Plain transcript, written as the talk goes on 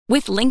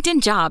With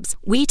LinkedIn Jobs,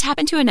 we tap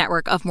into a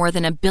network of more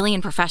than 1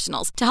 billion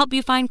professionals to help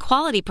you find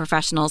quality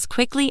professionals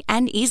quickly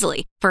and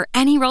easily for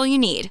any role you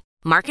need.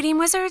 Marketing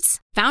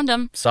wizards? Found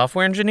them.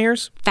 Software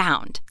engineers?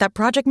 Found. That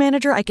project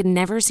manager I could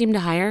never seem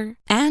to hire?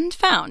 And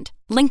found.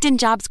 LinkedIn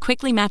Jobs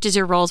quickly matches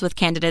your roles with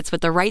candidates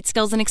with the right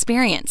skills and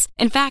experience.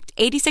 In fact,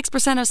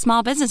 86% of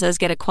small businesses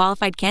get a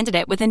qualified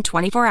candidate within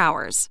 24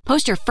 hours.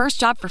 Post your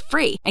first job for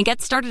free and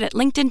get started at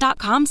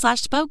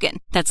linkedin.com/spoken.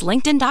 That's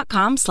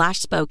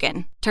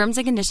linkedin.com/spoken. Terms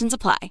and conditions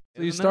apply.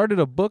 So you started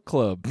a book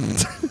club.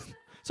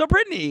 So,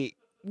 Brittany,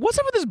 what's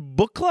up with this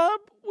book club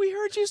we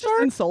heard you start?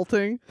 Just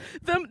insulting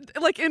them,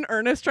 like in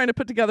earnest, trying to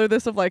put together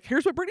this of like,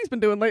 here's what Brittany's been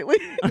doing lately.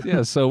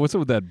 Yeah, so what's up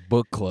with that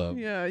book club?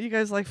 Yeah, you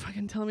guys like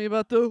fucking tell me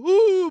about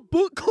the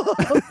book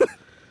club.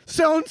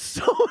 Sounds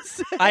so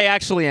sick. I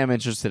actually am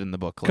interested in the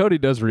book club. Cody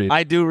does read.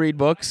 I do read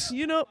books.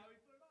 You know.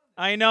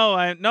 I know.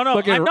 I'm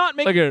not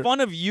making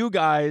fun of you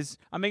guys.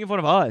 I'm making fun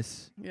of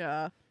us.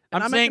 Yeah.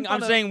 I'm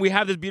saying we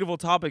have this beautiful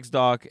topics,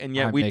 Doc, and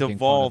yet we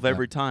devolve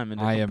every time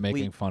into I am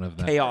making fun of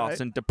that. Chaos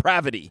and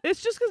depravity.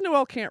 It's just because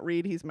Noel can't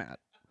read, he's mad.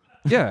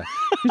 Yeah.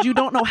 Because you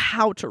don't know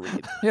how to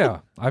read. Yeah.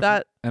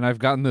 I've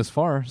gotten this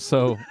far,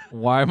 so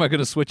why am I going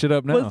to switch it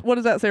up now? What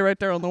does that say right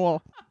there on the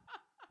wall?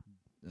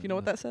 Do you know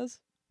what that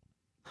says?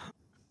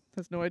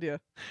 Has no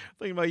idea.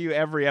 Thinking about you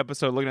every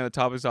episode, looking at the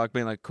topics, Doc,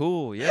 being like,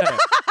 cool, yeah.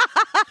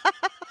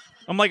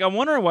 I'm like, I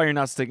wonder why you're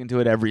not sticking to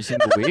it every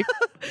single week.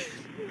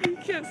 You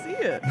can't see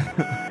it.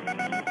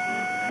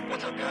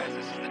 What's up, guys?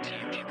 This is the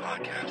TMG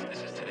Podcast.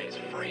 This is today's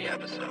free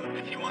episode.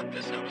 If you want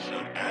this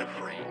episode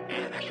ad-free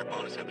and an extra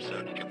bonus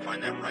episode, you can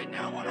find that right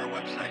now on our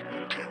website,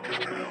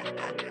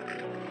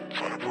 TMGstudios.tv.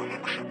 Sign up for a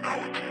membership now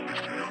at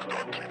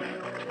TMGstudios.tv.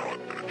 And if not,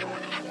 then enjoy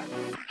this one.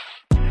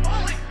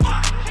 Holy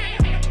fuck,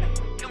 Jamie!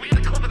 Can we get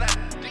a clip of that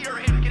deer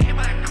getting hit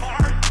by that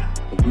car?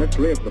 The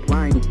mystery of the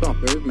flying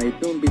saucers may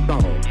soon be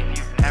solved. If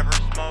you've ever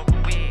smoked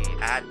weed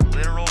at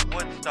literal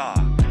Woodstock,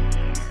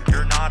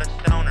 you're not a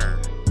stoner.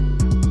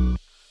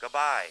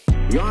 Goodbye.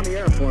 The Army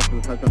Air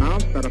Forces has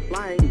announced that a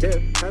flying disc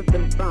has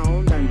been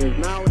found and is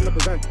now in the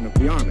possession of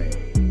the Army.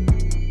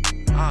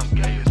 I'm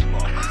gay as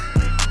fuck.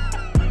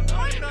 I'm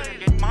trying to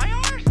get my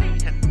arse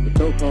eaten. The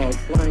so-called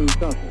flying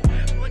saucer.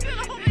 Look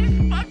at all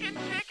these fucking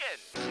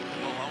chickens.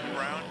 Malone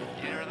Brown,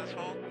 you hear this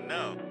hole?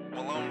 No.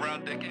 Malone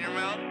Brown dick in your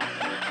mouth?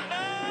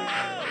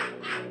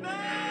 No!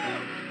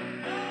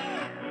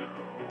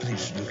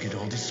 Please look at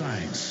all the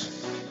signs.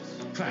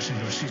 Fasten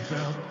your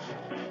seatbelt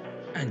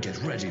and get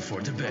ready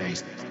for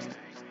debate.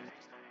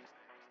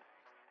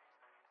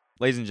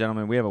 Ladies and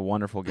gentlemen, we have a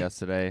wonderful guest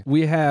today.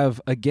 We have,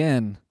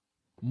 again,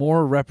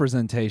 more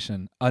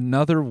representation.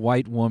 Another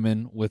white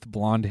woman with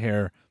blonde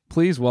hair.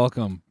 Please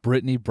welcome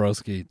Brittany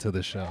Broski to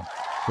the show.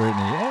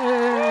 Brittany,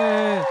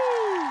 hey!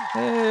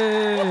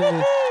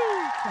 Hey!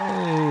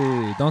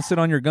 Hey! Don't sit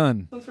on your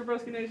gun. Thanks for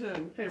Broski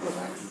Nation. Hey,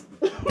 relax.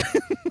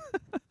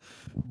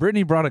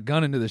 Brittany brought a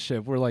gun into the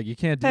ship. We're like, you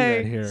can't do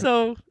that here.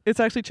 So it's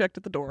actually checked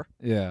at the door.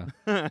 Yeah.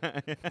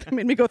 They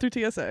made me go through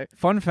TSA.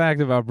 Fun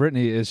fact about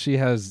Brittany is she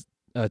has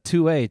a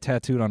 2A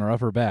tattooed on her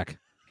upper back.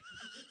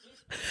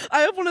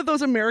 I have one of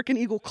those American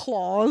Eagle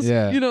claws.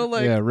 Yeah. You know,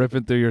 like. Yeah,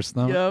 ripping through your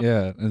stomach. Yep.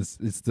 Yeah.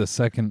 It's the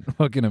second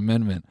fucking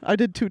amendment. I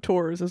did 2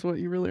 tours, is what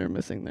you really are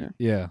missing there.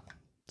 Yeah.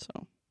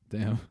 So.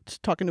 Damn.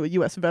 Just talking to a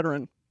U.S.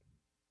 veteran.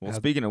 Well,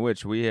 speaking of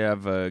which, we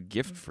have a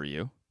gift for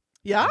you.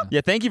 Yeah? Yeah,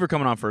 thank you for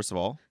coming on, first of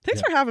all.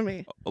 Thanks for having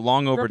me.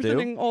 Long overdue.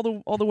 Representing all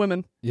the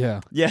women.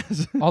 Yeah.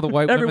 Yes. All the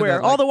white women.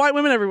 Everywhere. All the white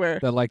women everywhere.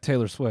 That like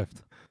Taylor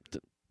Swift.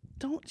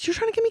 Don't. You're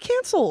trying to get me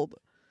canceled.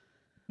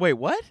 Wait,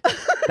 what?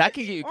 That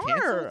can get you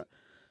canceled?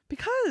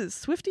 Because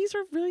Swifties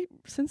are really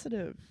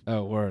sensitive.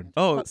 Oh, word.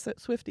 Oh. About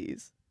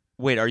Swifties.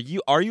 Wait, are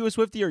you a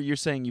Swiftie, or you're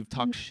saying you've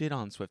talked shit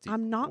on Swifties?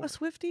 I'm not a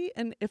Swiftie,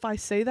 and if I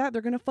say that,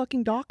 they're going to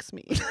fucking dox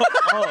me.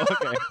 Oh,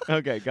 okay.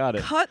 Okay, got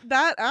it. Cut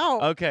that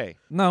out. Okay.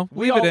 No,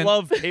 we all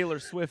love Taylor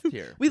Swift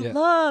here. We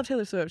love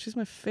Taylor Swift. She's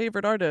my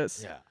favorite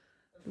artist. Yeah.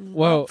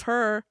 Well, love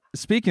her.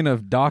 Speaking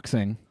of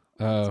doxing,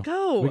 let's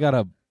go. We got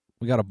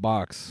a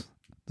box.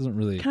 Doesn't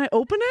really. Can I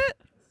open it?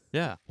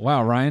 Yeah.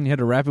 Wow, Ryan, you had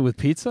to wrap it with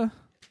pizza?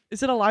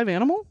 Is it a live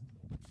animal?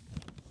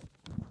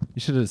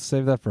 You should have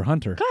saved that for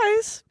Hunter.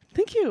 Guys,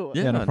 thank you.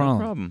 Yeah, no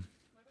problem.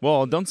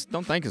 Well, don't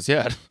thank us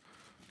yet.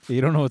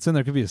 You don't know what's in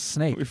there. It could be a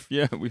snake.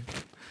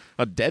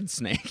 A dead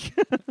snake.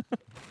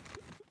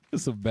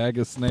 Just a bag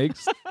of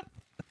snakes.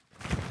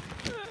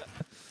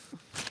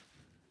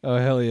 Oh,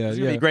 hell yeah. It's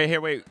going to be great.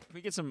 Here, wait. Can we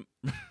get some...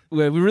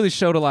 We really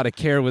showed a lot of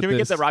care with this. Can we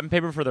get the wrapping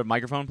paper for the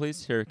microphone,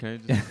 please? Here, can I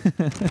just...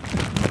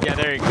 Yeah,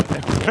 there you go.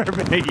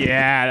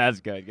 Yeah,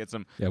 that's good. Get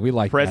some we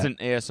like present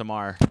that.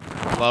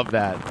 ASMR. Love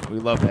that. We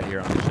love that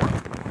here on the show.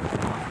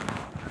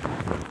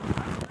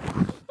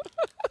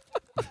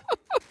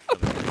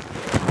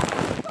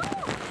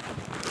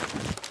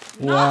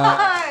 Wow.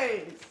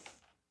 Nice!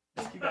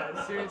 Thank you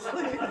guys,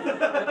 seriously.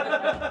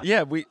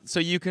 Yeah, so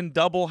you can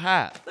double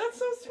hat. That's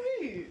so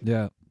sweet.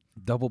 Yeah,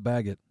 double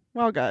bag it.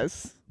 Wow,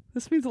 guys.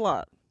 This means a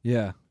lot.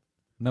 Yeah,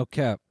 no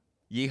cap.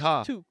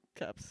 Yeehaw. 2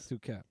 caps. 2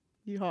 cap.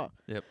 Yeehaw.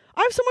 Yep.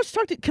 I have so much to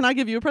talk to you. Can I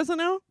give you a present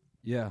now?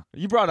 Yeah.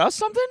 You brought us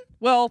something?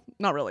 Well,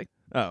 not really.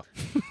 Oh.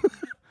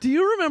 Do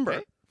you remember?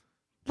 Okay.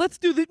 Let's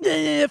do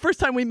the first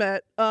time we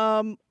met.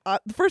 The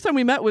first time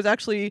we met was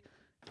actually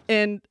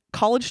in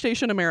College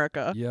Station,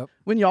 America, Yep.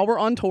 when y'all were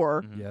on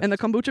tour, Yes. and the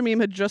kombucha meme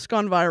had just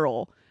gone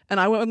viral. And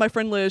I went with my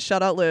friend Liz.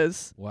 Shout out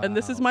Liz. And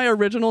this is Wow. my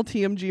original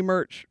TMG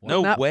merch. No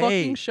on that way.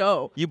 fucking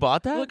show. You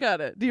bought that? Look at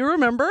it. Do you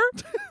remember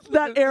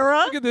that era?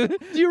 Look at this.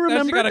 Do you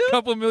remember? She got a this?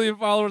 couple million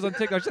followers on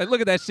TikTok. She's like,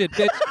 look at that shit,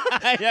 bitch.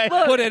 Yeah.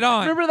 Look, Put it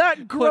on. Remember that?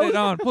 Put Gross? it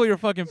on. Pull your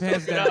fucking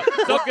pants down.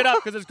 Soak it up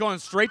because it's going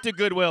straight to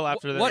Goodwill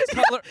after this. What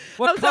color? I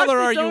What was color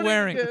are actually you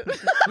wearing? donating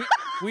it.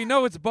 we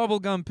know it's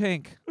bubblegum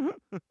pink.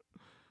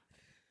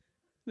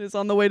 It's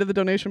on the way to the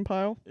donation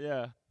pile.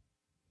 Yeah.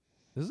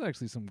 This is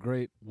actually some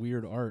great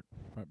weird art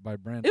by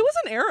Brandon. It was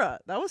an era.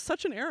 That was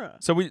such an era.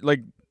 So we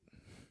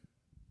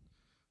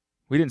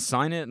didn't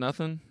sign it,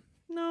 nothing?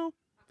 No.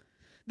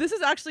 This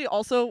is actually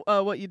also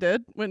what you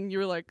did when you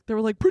were like, they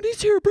were like,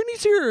 Brittany's here,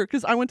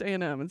 because I went to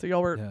A&M, and so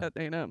y'all were Yeah. at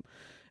A&M.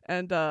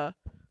 And like,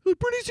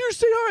 Brittany's here,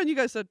 say hi. And you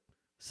guys said,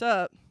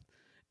 sup.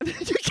 And then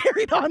you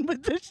carried on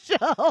with the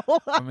show.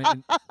 I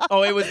mean,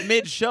 Oh, it was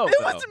mid-show, It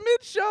though. was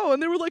mid-show,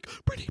 and they were like,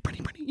 Brittany.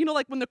 You know,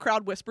 like when the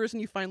crowd whispers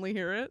and you finally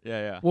hear it. Yeah,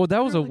 yeah. well,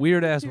 that was a They're like,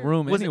 weird ass here.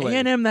 room Was anyway.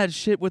 A&M that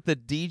shit with the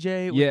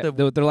DJ? Yeah, With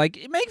the, they're like,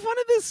 make fun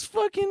of this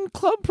fucking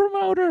club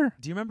promoter.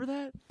 do you remember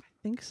that?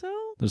 Think so?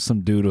 There's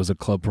some dude who was a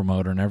club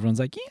promoter, and everyone's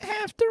like, you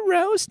have to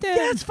roast him.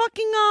 Yeah, it's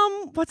fucking,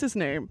 what's his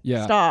name?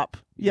 Yeah. Stop.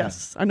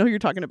 Yes, I know who you're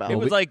talking about. It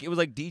was like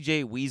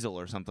DJ Weasel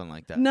or something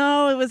like that.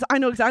 No, I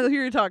know exactly who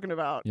you're talking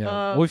about. Yeah.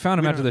 Well, we found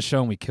him after the show,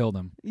 and we killed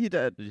him. You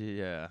did.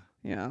 Yeah.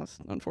 Yeah, it's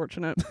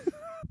unfortunate.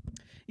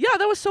 Yeah,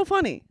 that was so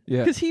funny. Yeah.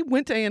 Because he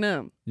went to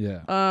A&M.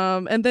 Yeah.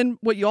 And then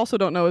what you also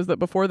don't know is that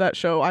before that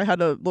show, I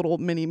had a little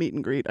mini meet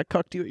and greet. I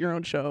cucked you at your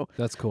own show.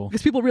 That's cool.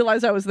 Because people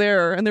realized I was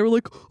there, and they were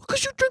like,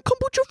 because you drink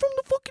kombucha from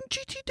the fucking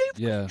GT Dave.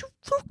 Yeah.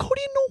 From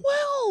Cody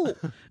Noel.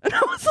 And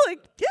I was like,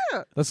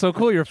 yeah. That's so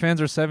cool. Your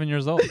fans are 7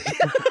 years old.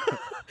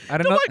 I They're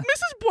didn't know. like,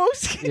 Mrs.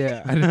 Broski.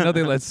 Yeah, I didn't know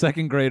they let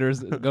second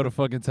graders go to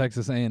fucking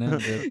Texas A&M.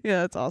 Dude.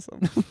 Yeah, it's awesome.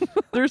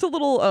 There's a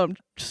little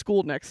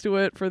school next to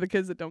it for the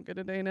kids that don't get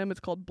into A&M. It's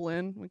called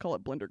Blinn. We call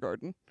it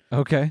Blindergarten.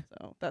 Okay,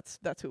 So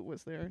that's who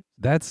was there.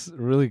 that's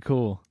really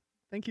cool.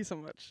 Thank you so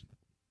much.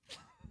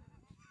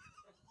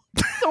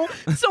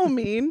 so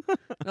mean.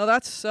 No,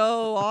 that's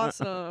so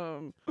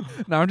awesome.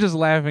 Now I'm just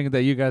laughing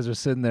that you guys are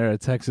sitting there at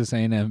Texas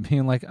A&M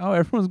being like, "Oh,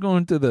 everyone's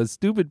going to the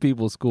stupid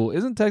people school.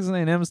 Isn't Texas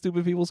A&M a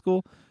stupid people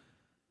school?"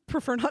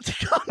 Prefer not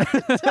to comment.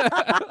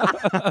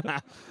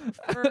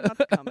 Prefer not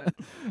to comment.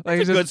 Like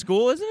It's a good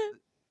school, isn't it?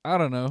 I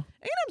don't know.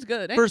 A&M's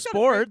good. For A&M's got a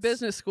great sports.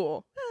 business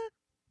school.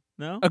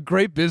 No. A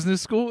great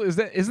business school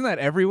isn't that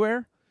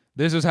everywhere?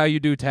 This is how you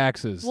do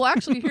taxes. Well,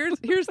 actually, here's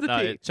the No,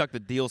 T. chuck the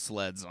deal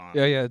sleds on.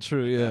 Yeah,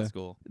 true. Yeah. That's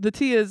cool. The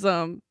T is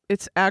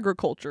it's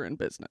agriculture and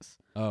business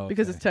Oh,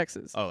 because okay. it's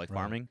Texas. Oh, like Right.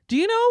 farming? Do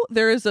you know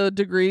there is a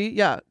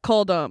degree,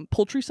 called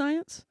poultry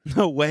science?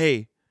 No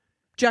way.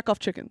 Jack off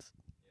chickens.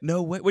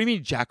 No way. What do you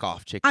mean jack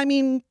off chicken? I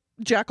mean,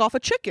 jack off a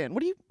chicken.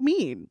 What do you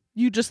mean?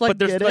 You just like but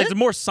there's, get there's it?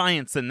 more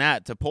science than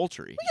that to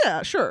poultry.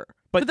 Yeah, sure.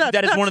 But that-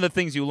 that is that's- one of the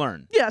things you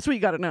learn. Yeah, that's what you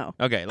got to know.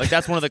 Okay, like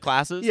that's one of the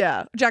classes?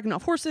 Yeah, jacking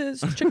off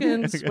horses,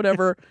 chickens,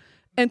 whatever.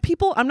 And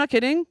people, I'm not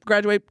kidding,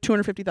 graduate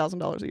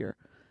 $250,000 a year.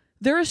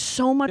 There is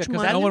so much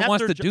Because money. no one That's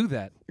wants their to do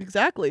that.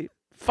 Exactly.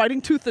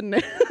 Fighting tooth and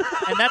nail.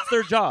 And that's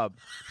their job.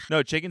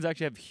 No, chickens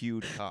actually have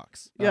huge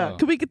cocks. Yeah. Oh.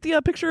 Could we get the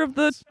picture of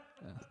the?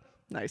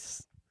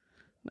 Nice.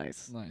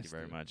 Nice. Thank you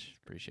very much.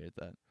 Appreciate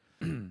that.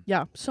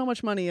 Yeah. So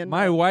much money in.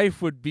 My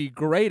wife would be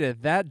great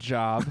at that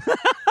job.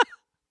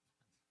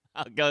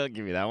 I'll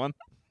give you that one.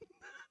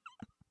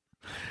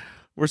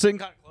 We're sitting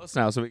kind of close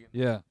now, so we can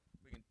Yeah.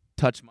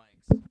 touch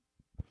mics.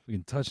 We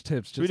can touch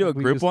tips. Just we do like a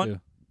group used one?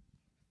 to.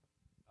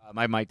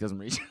 My mic doesn't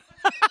reach.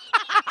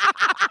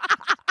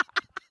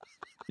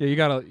 Yeah, you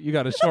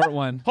got a short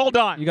one. Hold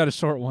on. You got a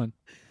short one.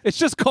 It's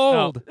just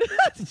cold.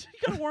 you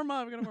gotta warm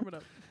up. You gotta warm it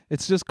up.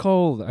 It's just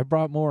cold. I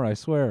brought more, I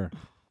swear.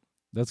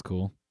 That's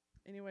cool.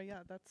 Anyway, yeah,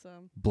 that's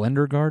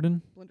Blender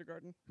Garden?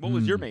 Blindergarten. What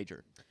was your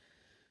major?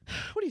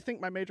 What do you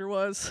think my major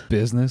was?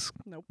 Business?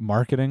 Nope.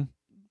 Marketing?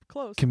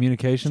 Close.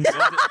 Communications?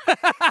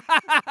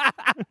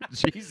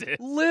 Jesus.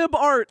 Lib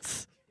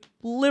arts.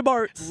 Lib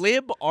arts.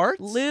 Lib arts?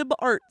 Lib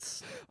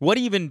arts. What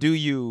even do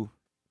you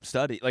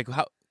study? Like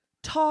how?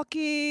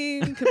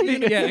 Talking.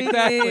 Communicating. Yeah,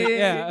 exactly.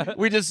 Yeah.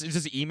 We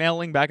just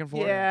emailing back and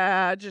forth.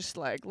 Yeah, just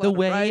like The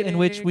way in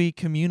which writing. we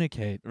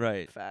communicate.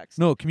 Right. Facts.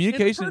 No,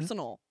 communication.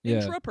 Interpersonal.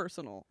 Yeah.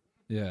 Intrapersonal.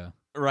 Yeah.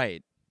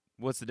 Right.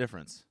 What's the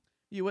difference?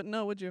 You wouldn't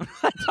know, would you?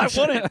 I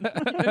wouldn't.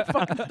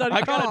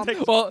 I gotta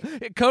take. Well,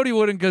 Cody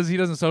wouldn't because he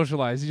doesn't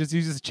socialize. He just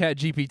uses Chat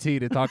GPT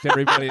to talk to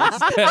everybody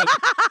instead.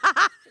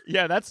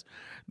 Yeah,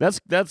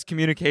 that's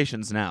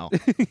communications now.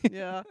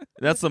 Yeah.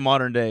 That's the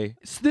modern day.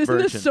 Isn't this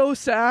version. so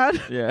sad?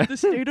 Yeah. The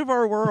state of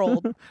our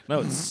world.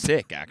 No, it's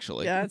sick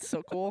actually. Yeah, it's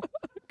so cool.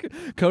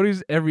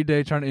 Cody's every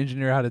day trying to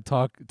engineer how to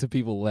talk to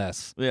people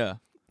less. Yeah.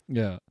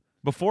 Yeah.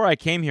 Before I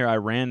came here, I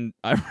ran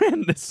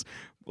this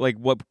like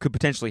what could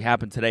potentially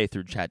happen today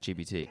through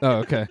ChatGPT. Oh,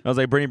 okay. I was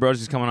like, Brittany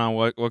Broski's coming on.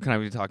 What can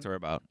I talk to her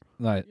about?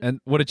 Right. And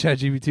what did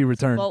ChatGPT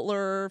return?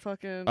 Butler,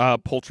 fucking.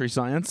 Poultry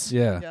science.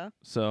 Yeah. Yeah.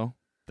 So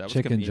that was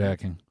Chicken convenient.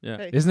 jacking. Yeah.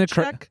 Hey, Isn't it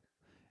check.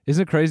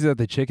 Isn't it crazy that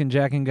the chicken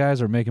jacking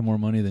guys are making more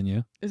money than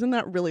you? Isn't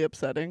that really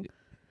upsetting?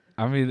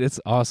 I mean, it's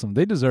awesome.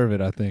 They deserve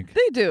it, I think.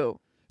 They do.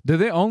 Do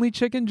they only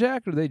chicken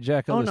jack or do they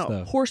jack Oh other no,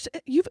 stuff? horse.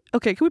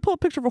 Okay? Can we pull a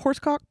picture of a horse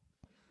cock?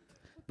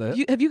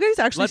 Have you guys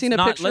actually seen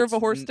a picture of a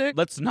horse stick?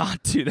 Let's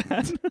not do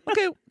that.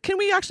 Okay, can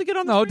we actually get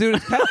on the No, screen?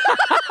 dude.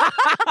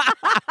 It's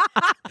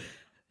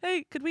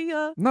Hey, could we?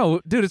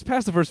 no, dude. It's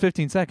past the first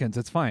 15 seconds.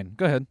 It's fine.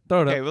 Go ahead.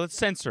 Throw it Okay, up. well, let's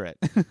censor it.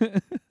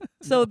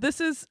 So this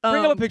is.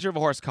 Bring up a picture of a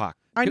horse cock.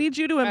 I need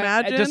you to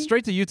imagine. Just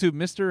straight to YouTube,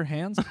 Mr.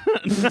 Hands.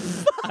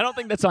 I don't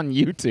think that's on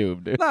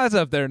YouTube, dude. No, it's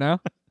up there now.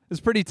 It's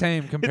pretty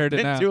tame compared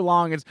It's to been now. too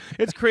long.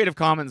 It's Creative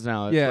Commons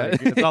now. It's Yeah.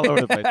 like, it's all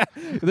over the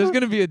place. There's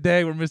gonna be a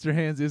day where Mr.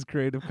 Hands is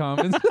Creative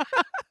Commons.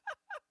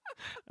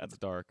 That's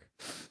dark.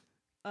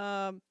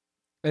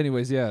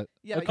 Anyways, yeah.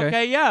 Yeah,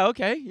 Okay.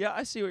 Okay, yeah.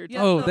 I see what you're talking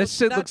Yeah, Oh, so that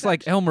shit that's looks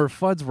like actually- Elmer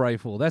Fudd's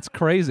rifle. That's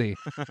crazy.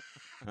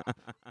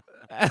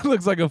 That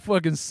looks like a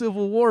fucking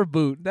Civil War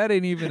boot. That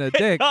ain't even a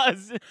dick.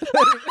 does.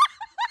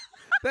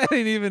 That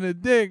ain't even a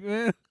dick,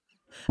 man.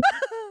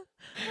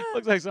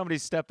 Looks like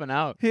somebody's stepping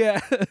out. Yeah.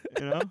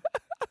 You know?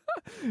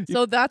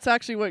 So that's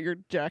actually what you're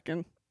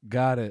jacking.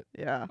 Got it.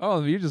 Yeah.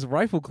 Oh, you're just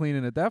rifle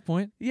cleaning at that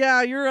point.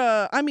 Yeah, you're.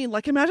 I mean,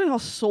 like, imagine how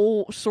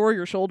sore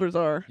your shoulders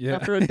are Yeah.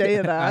 after a day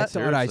of I that.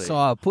 thought I Seriously.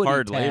 saw a pudding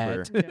Hard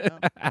tat.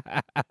 labor.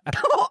 Yeah.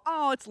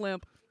 oh, it's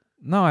limp.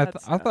 No, I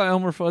That's thought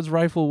Elmer Fudd's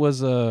rifle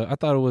was I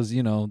thought it was,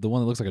 the one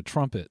that looks like a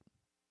trumpet.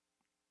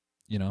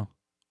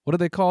 What do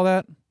they call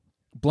that?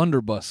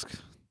 Blunderbuss.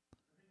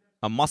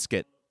 A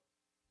musket.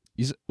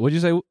 What'd you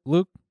say,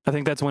 Luke? I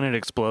think that's when it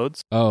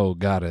explodes. Oh,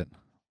 got it.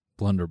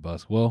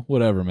 Blunderbuss. Well,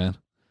 whatever, man.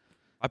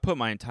 I put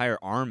my entire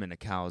arm in a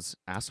cow's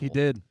asshole. He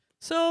did.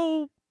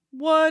 So,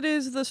 what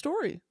is the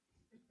story?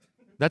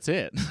 That's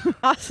it.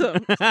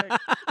 Awesome.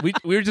 we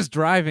were just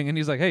driving, and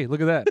he's like, "Hey,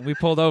 look at that." And we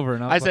pulled over,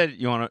 and I I was said,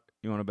 "You want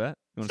to bet?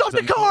 You wanna Stop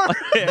see the something car!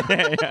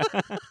 cool?"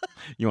 Yeah.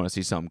 You want to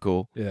see something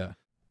cool? like, "Yeah."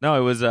 No,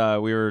 it was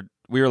we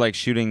were like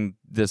shooting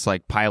this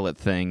like pilot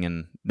thing,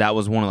 and that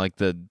was one of like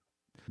the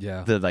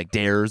like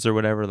dares or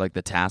whatever, like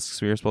the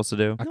tasks we were supposed to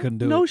do. I couldn't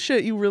do No it.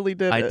 shit, you really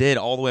did. I it. did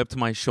all the way up to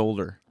my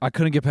shoulder, I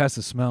couldn't get past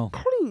the smell.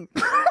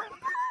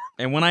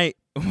 and when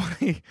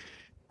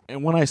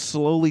I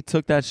slowly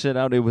took that shit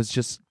out, it was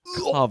just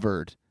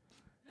covered.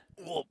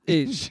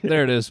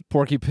 There it is,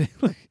 Porky Pig.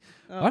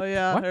 Oh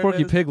yeah. Why there it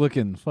Porky is. Pig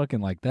looking fucking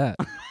like that?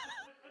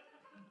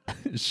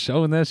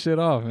 Showing that shit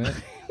off, man.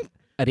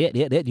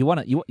 You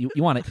want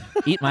to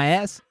eat my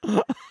ass?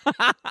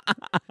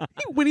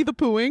 Winnie the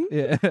Poohing.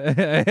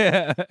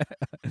 Yeah.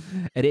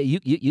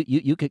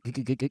 You could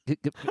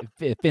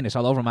finish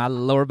all over my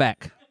lower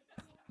back.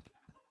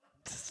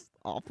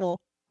 Awful.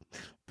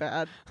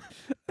 Bad.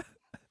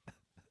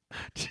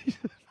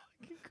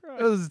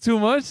 That was too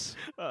much.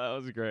 That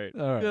was great.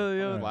 All right. Yeah, I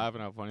yeah. was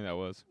laughing how funny that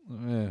was.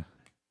 Yeah.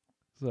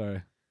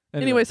 Sorry.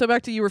 Anyway, so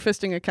back to you were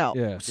fisting a cow.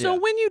 Yeah. So Yeah.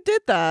 when you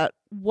did that,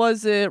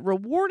 was it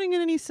rewarding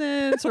in any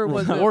sense, or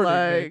was it Rewarding,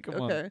 man, like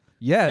come on. okay?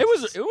 yes,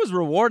 It was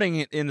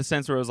rewarding in the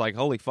sense where it was like,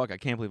 holy fuck, I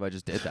can't believe I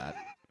just did that.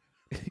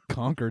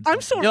 conquered.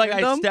 I'm so You're like,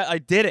 random. I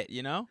did it,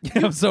 you know?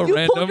 I'm so you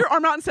random. pulled your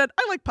arm out and said,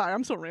 "I like pie.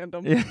 I'm so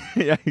random."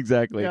 Yeah,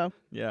 exactly. Yeah.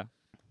 Yeah.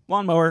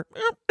 Lawnmower.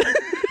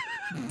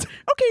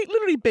 Okay,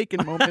 literally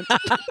bacon moment.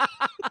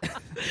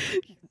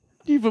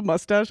 You have a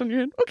mustache on your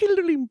hand. Okay,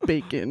 literally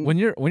bacon. When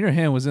your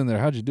hand was in there,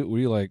 how'd you do it? Were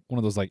you like one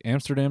of those like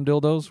Amsterdam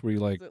dildos? Were you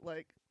like Is it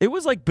like It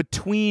was like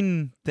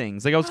between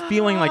things. Like I was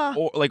feeling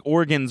like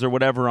organs or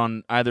whatever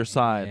on either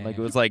side. Like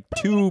it was like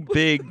two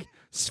big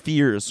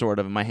spheres sort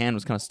of, and my hand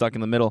was kind of stuck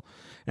in the middle.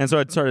 And so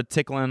I started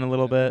tickling a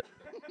little bit.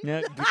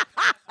 Yeah.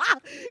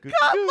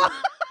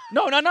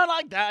 No, not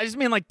like that. I just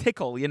mean like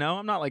tickle, you know?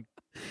 I'm not like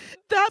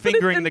that? But it's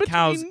fingering in the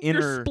cow's between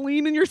your inner-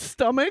 spleen and your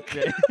stomach.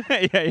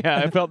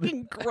 yeah. I felt the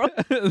Fucking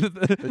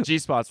gross.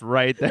 G-spot's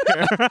right there.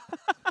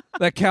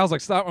 that cow's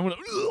like stop? I'm gonna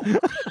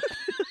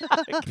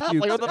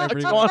Like, what the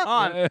fuck's going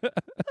on?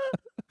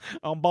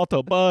 I'm about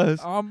to buzz.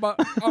 I'm about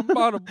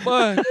to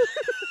buzz.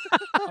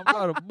 I'm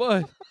about to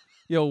buzz.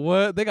 Yo,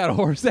 what? They got a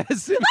horse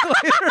ass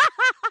simulator.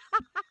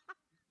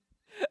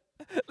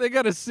 They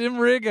got a sim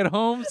rig at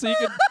home so you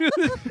can do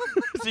this.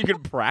 So you can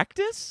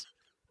practice?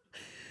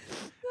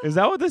 Is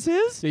that what this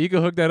is? So you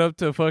can hook that up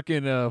to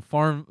fucking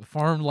farm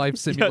life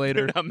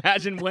simulator. Dude,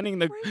 imagine winning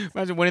the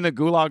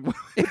gulag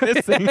with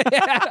this thing.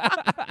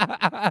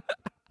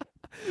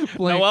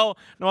 Playing-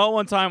 Noel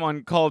one time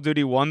on Call of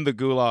Duty won the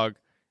gulag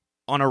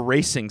on a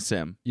racing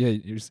sim. Yeah,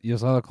 you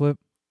saw that clip?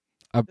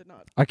 Did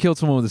not. I killed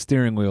someone with a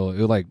steering wheel. It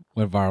like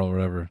went viral or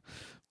whatever.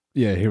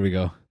 Yeah, here we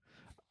go.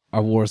 I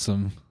wore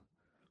some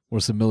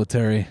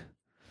military.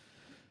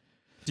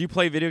 Do you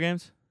play video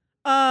games?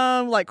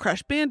 Like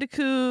Crash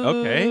Bandicoot.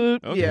 Okay.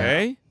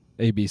 Yeah.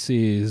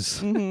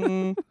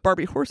 ABCs.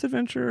 Barbie Horse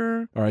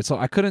Adventure. All right, so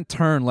I couldn't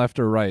turn left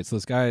or right. So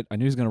this guy, I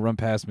knew he was going to run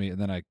past me, and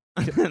then I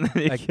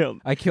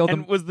killed him.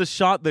 And was the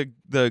shot the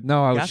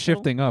No, I was gas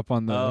shifting up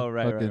on the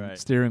fucking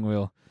steering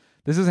wheel.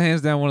 This is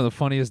hands down one of the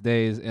funniest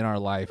days in our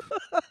life.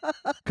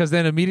 Because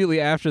then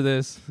immediately after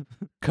this,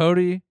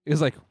 Cody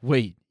is like,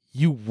 "Wait,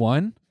 you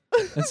won?"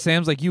 And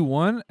Sam's like, "You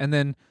won?" And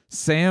then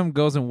Sam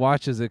goes and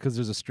watches it because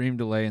there's a stream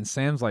delay, and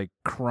Sam's like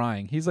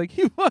crying. He's like,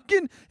 he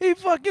fucking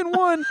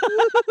won."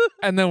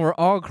 And then we're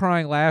all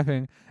crying,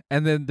 laughing.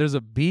 And then there's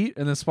a beat,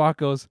 and then Spock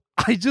goes,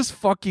 "I just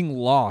fucking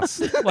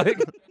lost." Like,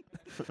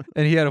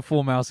 and he had a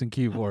full mouse and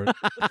keyboard.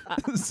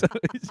 So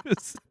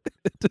it's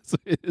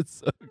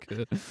so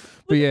good.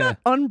 But yeah, that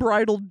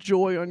unbridled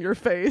joy on your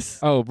face.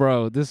 Oh,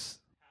 bro,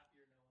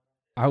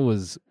 I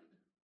was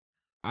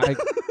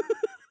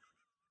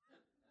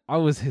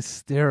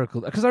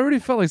hysterical because I already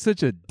felt like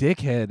such a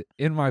dickhead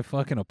in my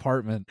fucking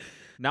apartment.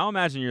 Now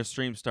imagine your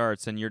stream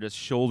starts and you're just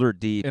shoulder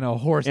deep in a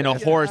horse, and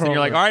you're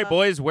like, "All right,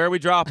 boys, where are we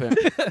dropping?"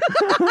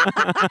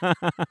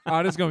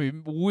 Oh, this is gonna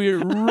be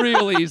weird,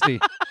 real easy.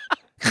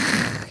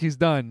 He's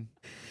done.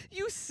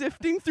 You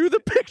sifting through the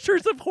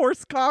pictures of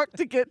horsecock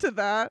to get to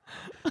that.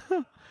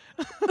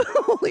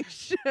 Holy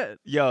shit.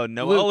 Yo,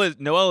 Noel is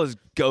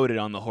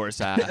goated on the horse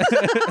ass.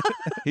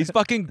 He's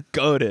fucking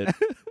goated.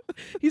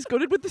 He's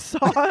goated with the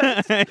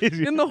sauce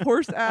in the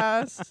horse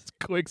ass. It's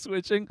quick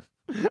switching.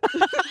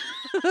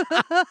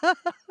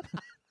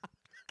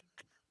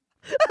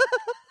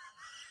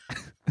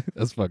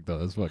 That's fucked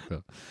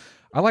up.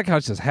 I like how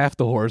it's just half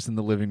the horse in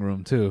the living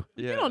room too.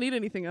 Yeah. You don't need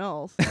anything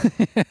else.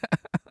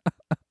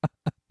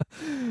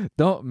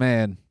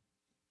 Man.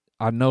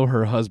 I know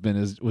her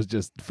husband was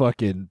just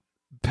fucking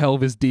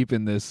pelvis deep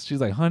in this.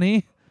 She's like,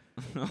 "Honey,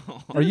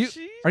 are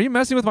you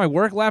messing with my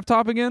work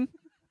laptop again?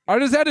 I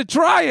just had to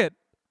try it."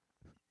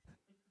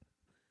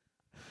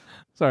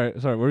 Sorry.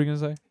 What were you gonna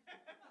say?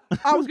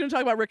 I was gonna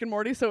talk about Rick and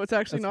Morty, so it's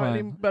actually That's not fine.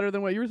 any better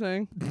than what you were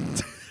saying.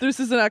 This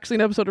is actually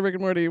an episode of Rick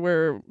and Morty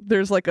where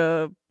there's like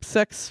a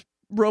sex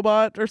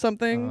robot or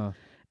something,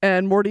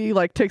 and Morty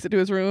like takes it to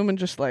his room and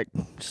just like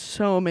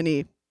so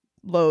many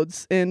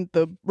loads in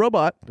the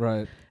robot,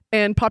 right?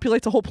 And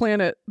populates a whole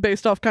planet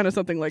based off kind of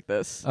something like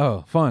this.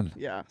 Oh, fun.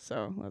 Yeah,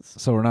 so that's...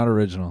 So we're not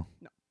original.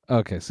 No.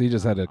 Okay, so you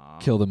just had to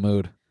kill the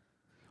mood.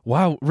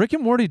 Wow, Rick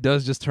and Morty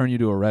does just turn you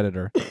to a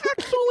Redditor.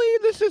 Actually,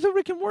 this is a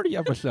Rick and Morty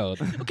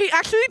episode. Okay,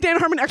 actually, Dan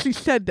Harmon actually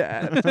said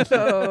that.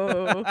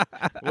 So...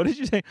 What did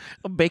you say?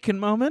 A bacon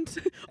moment?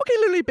 Okay,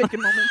 literally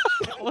bacon moment.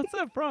 What's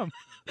that from?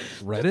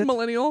 Reddit? Just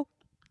Millennial.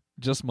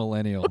 Just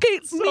Millennial. Okay,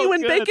 so me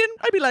when bacon,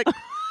 I'd be like...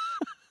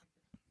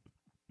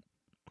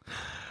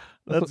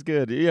 That's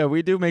good. Yeah,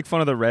 we do make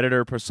fun of the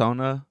Redditor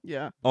persona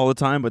all the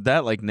time, but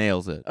that like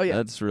nails it. Oh, yeah.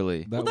 That's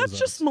really... Well, that's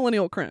just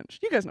millennial cringe.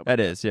 You guys know. That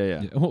is,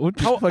 yeah. What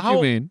the fuck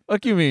you mean?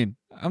 Fuck you mean?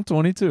 I'm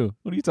 22.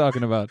 What are you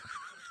talking about?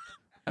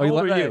 How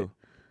old are you?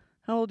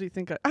 How old do you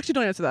think I... Actually,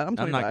 don't answer that. I'm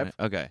 25.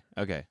 Okay.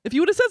 If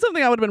you would have said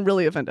something, I would have been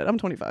really offended. I'm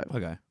 25.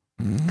 Okay.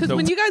 Because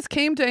when you guys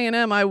came to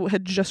A&M, I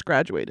had just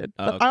graduated.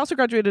 But I also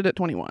graduated at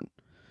 21.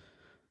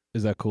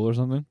 Is that cool or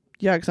something?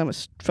 Yeah, because I'm a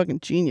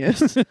fucking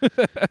genius.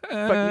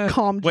 Fucking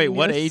calm genius. Wait,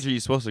 what age are you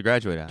supposed to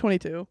graduate at?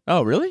 22.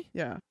 Oh, really?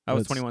 Yeah. I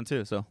was 21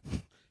 too, so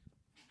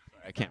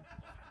I can't.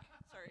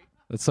 Sorry.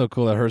 That's so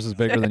cool that hers is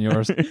bigger than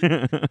yours.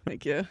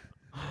 Thank you.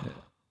 Yeah.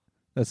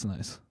 That's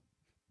nice.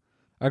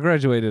 I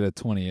graduated at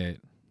 28.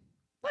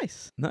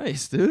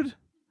 Nice, dude.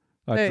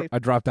 I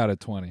dropped out at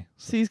 20.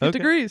 So he's good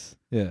degrees.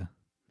 Yeah.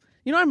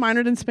 You know, I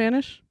minored in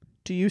Spanish.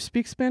 Do you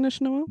speak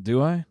Spanish, Noel?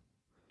 Do I?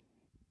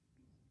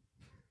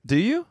 Do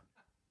you?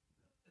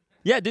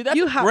 Yeah, dude, that's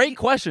a great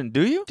question.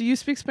 Do you? Do you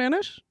speak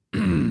Spanish?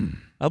 Hablo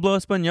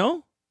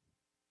español?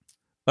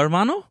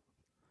 Hermano?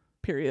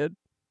 Period.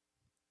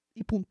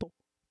 Y punto.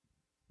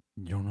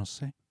 Yo no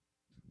sé.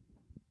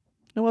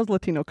 Noel's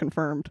Latino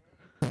confirmed.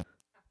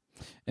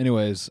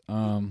 Anyways,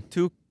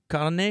 Tu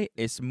carne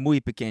es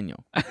muy pequeño.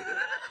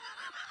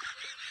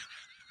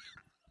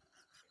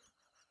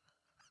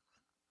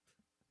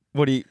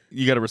 What do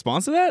you got a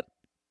response to that?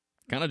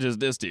 Kind of just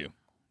dissed you.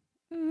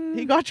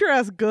 He got your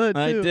ass good,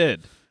 too. I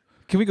did.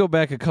 Can we go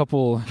back a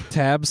couple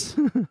tabs?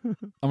 I'm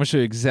going to show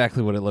you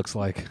exactly what it looks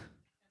like.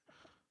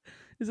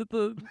 Is it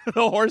the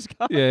horse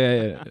cock?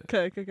 Yeah.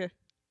 Okay.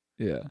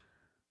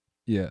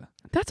 Yeah.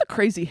 That's a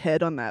crazy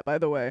head on that, by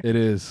the way. It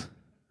is.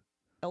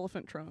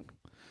 Elephant trunk.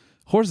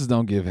 Horses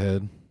don't give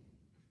head.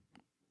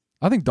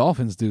 I think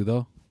dolphins do,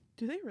 though.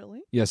 Do they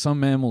really? Yeah, some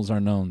mammals are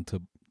known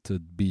to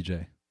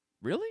BJ.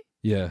 Really?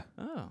 Yeah.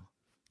 Oh.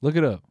 Look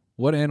it up.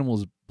 What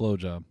animal's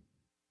blowjob?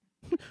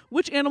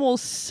 Which animals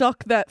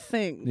suck that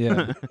thing?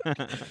 Yeah.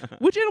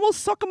 Which animals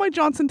suck on my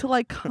Johnson till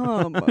I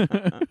come?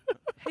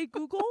 Hey,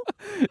 Google?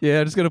 Yeah,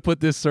 I'm just going to put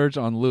this search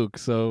on Luke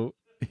so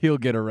he'll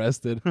get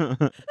arrested.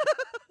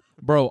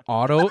 Bro,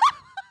 autofellatio?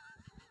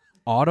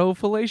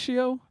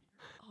 Oh,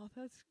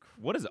 that's crazy.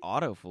 What is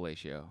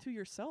autofellatio? To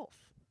yourself.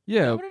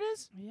 Yeah. Is that what it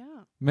is?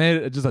 Yeah.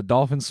 Man, just a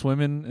dolphin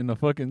swimming in a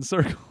fucking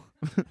circle.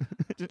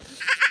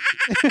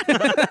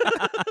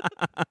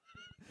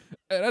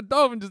 Hey, that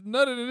dolphin just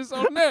nutted in his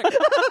own neck.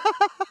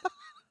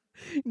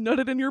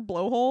 Nutted in your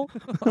blowhole.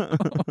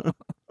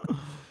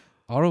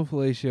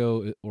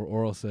 Autofellatio or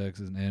oral sex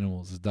in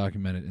animals is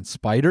documented in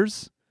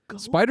spiders.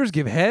 Spiders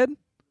give head?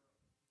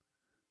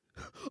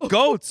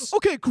 Goats.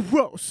 Okay,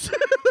 gross.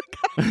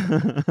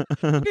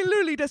 Okay,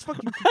 literally, that's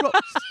fucking gross.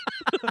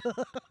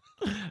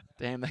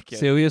 Damn, that kid.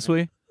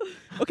 Seriously?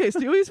 Okay,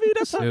 seriously,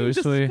 that's fucking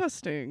Seriously?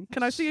 disgusting.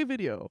 Can I see a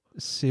video?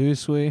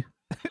 Seriously?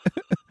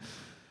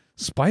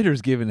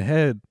 Spiders giving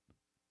head.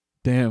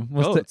 Damn.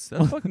 Goats.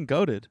 That's fucking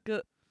goated.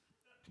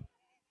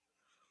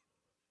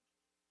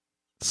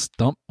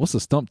 Stump? What's a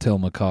stump-tail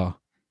macaw?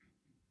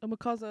 A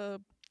macaw's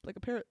like a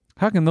parrot.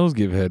 How can those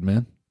give head,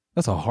 man?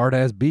 That's a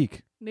hard-ass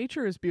beak.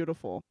 Nature is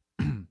beautiful.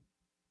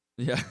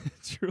 Yeah,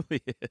 it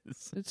truly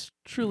is. It's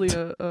truly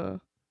a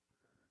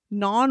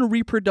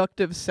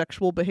non-reproductive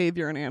sexual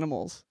behavior in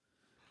animals.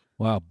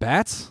 Wow,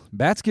 bats?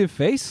 Bats give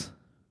face?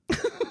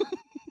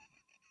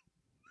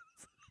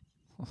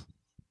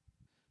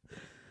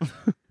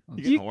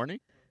 You getting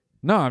horny?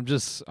 No,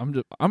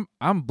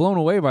 I'm blown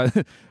away by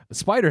a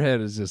spider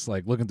head is just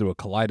like looking through a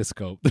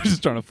kaleidoscope. They're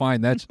just trying to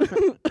find that.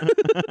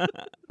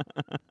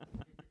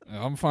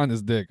 I'm gonna find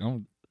this dick.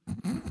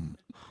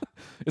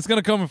 It's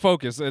gonna come in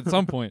focus at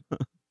some point.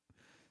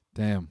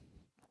 Damn.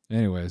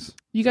 Anyways.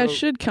 You guys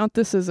should count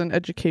this as an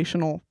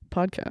educational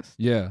podcast.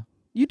 Yeah.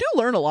 You do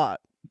learn a lot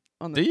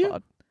on this Do you?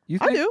 pod. You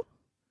I do.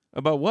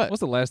 About what?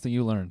 What's the last thing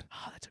you learned?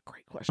 Oh, that's a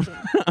great question.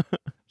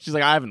 She's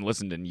like, I haven't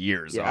listened in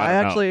years. Yeah, so I I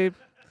don't know. actually.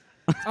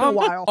 It's been a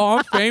while. Oh,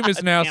 I'm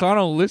famous now, so I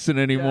don't listen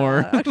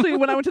anymore. Yeah. Actually,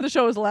 when I went to the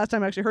show, was the last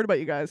time I actually heard about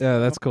you guys. Yeah,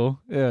 that's cool.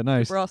 Yeah,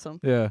 nice. We're awesome.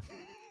 Yeah.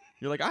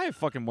 You're like, I have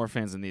fucking more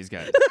fans than these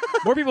guys.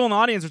 More people in the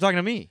audience are talking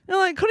to me. You're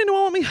like, couldn't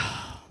anyone want me?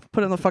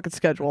 Put it on the fucking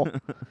schedule.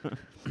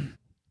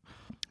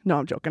 No,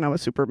 I'm joking. I'm a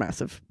super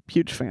massive,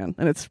 huge fan,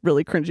 and it's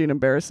really cringy and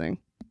embarrassing.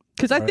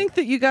 Because I think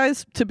that you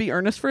guys, to be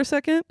earnest for a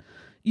second,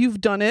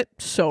 you've done it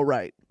so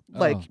right.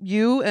 Like,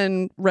 you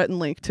and Rhett and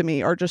Link, to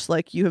me, are just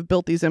like, you have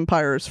built these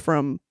empires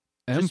from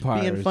just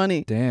being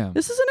funny. Damn.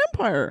 This is an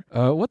empire.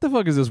 What the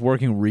fuck is this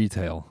working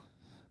retail?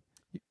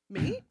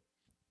 Me?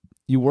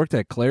 You worked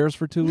at Claire's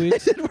for 2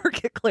 weeks? I did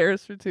work at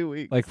Claire's for 2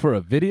 weeks. Like for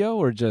a video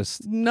or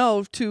just?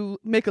 No, to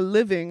make a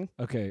living.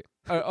 Okay.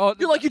 You're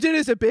like, you did it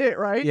as a bit,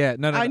 right? Yeah.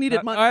 No. I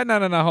needed money.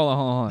 No. Hold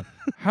on.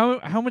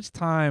 How much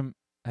time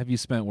have you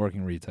spent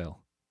working retail?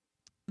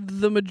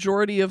 The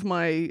majority of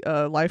my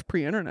life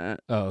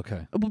pre-internet. Oh,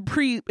 okay.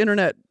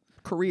 Pre-internet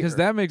career. Because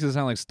that makes it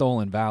sound like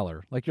stolen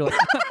valor. Like you're like,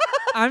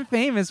 I'm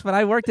famous, but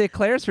I worked at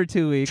Claire's for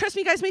 2 weeks. Trust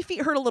me, guys, my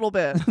feet hurt a little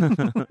bit.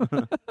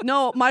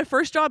 No, my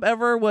first job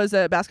ever was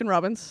at Baskin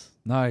Robbins.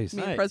 Nice.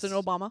 Me and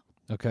President Obama.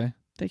 Okay.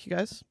 Thank you,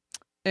 guys.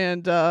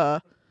 And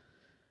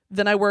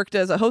then I worked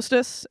as a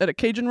hostess at a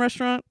Cajun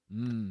restaurant.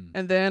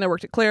 And then I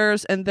worked at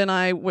Claire's. And then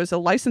I was a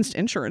licensed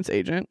insurance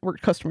agent,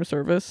 worked customer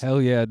service.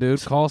 Hell yeah,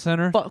 dude. Call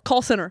center?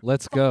 Call center.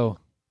 Let's go.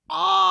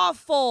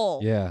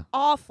 Awful. Yeah.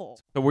 Awful.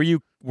 So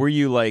were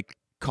you like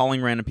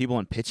calling random people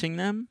and pitching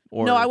them?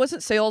 Or No, I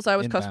wasn't sales. I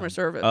was Inbound. customer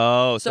service.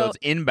 Oh, so it's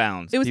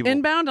inbound. It was people.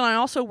 inbound, and I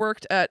also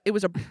worked at, it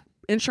was a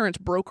insurance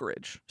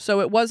brokerage.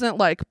 So it wasn't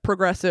like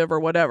Progressive or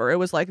whatever. It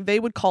was like they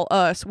would call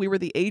us. We were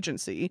the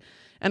agency.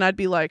 And I'd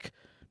be like,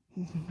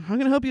 how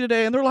can I help you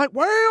today? And they're like,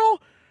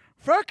 well,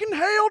 fucking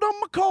hailed on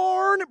my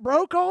car and it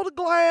broke all the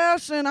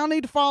glass and I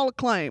need to file a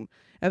claim.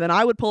 And then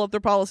I would pull up their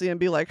policy and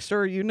be like,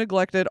 sir, you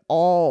neglected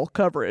all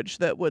coverage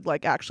that would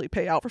like actually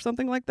pay out for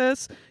something like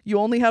this. You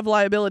only have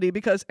liability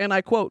because, and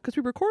I quote, because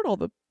we record all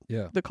the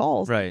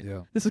calls. Right.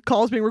 Yeah. This is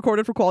calls being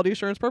recorded for quality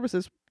assurance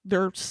purposes.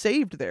 They're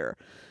saved there.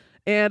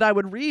 And I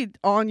would read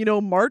on,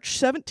 March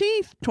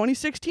 17th,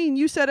 2016,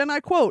 you said, and I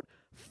quote,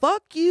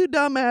 fuck you,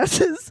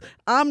 dumbasses.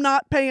 I'm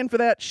not paying for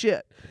that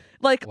shit.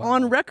 Like,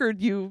 on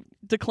record, you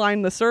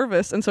declined the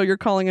service, and so you're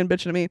calling and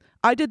bitching to me.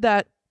 I did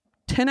that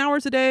 10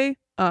 hours a day,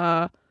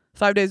 5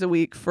 days a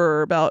week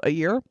for about a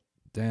year.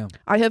 Damn.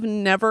 I have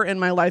never in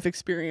my life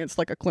experienced,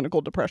 like, a clinical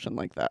depression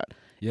like that.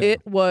 Yeah.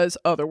 It was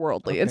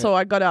otherworldly, Okay. and so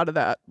I got out of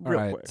that All real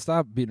right. quick.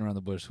 Stop beating around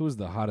the bush. Who's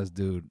the hottest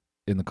dude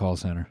in the call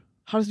center?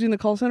 Hottest dude in the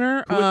call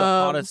center? Who had the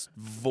hottest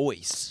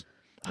voice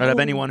out of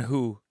anyone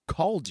who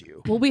called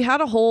you? Well, we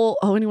had a whole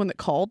anyone that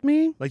called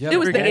me. Like it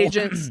was the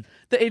agents.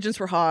 The agents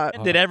were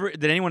hot. Did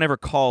anyone ever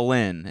call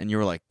in and you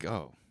were like,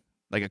 oh,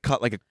 like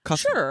a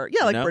customer? Sure,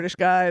 yeah, like No? British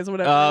guys,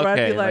 whatever. Oh, I'd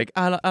okay, be like,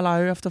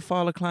 hello, you have to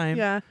file a claim.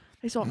 yeah.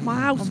 He's like, my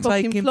house I'm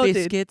fucking taking flooded.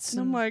 biscuits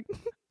And I'm like,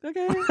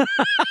 okay.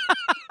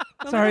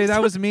 Sorry,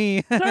 that was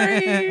me.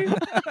 Sorry.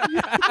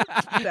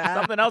 Bad.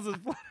 Something else is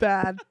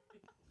Bad.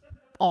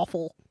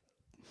 Awful.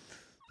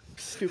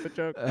 Stupid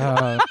joke.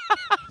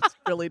 It's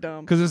really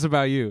dumb. Because it's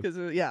about you.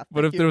 Yeah.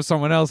 But if there was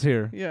someone else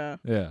here. Yeah.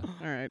 Yeah.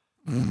 All right.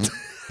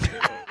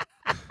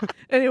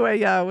 Anyway,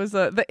 yeah, it was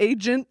the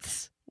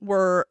agents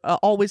were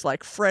always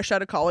like fresh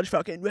out of college,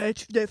 fucking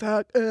rich,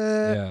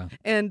 Yeah.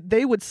 and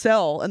they would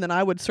sell, and then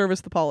I would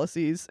service the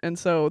policies, and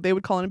so they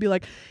would call in and be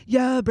like,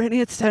 "Yeah,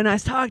 Brittany, it's so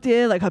nice to talk to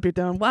you. Like, hope you're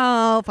doing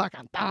well,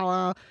 fucking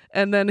dollar."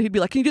 And then he'd be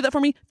like, "Can you do that for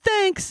me?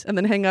 Thanks." And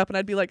then hang up, and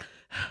I'd be like,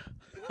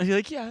 And you're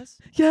like, yes.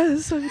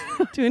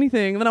 I'll do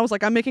anything. And then I was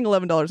like, I'm making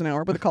 $11 an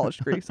hour with a college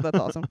degree, so that's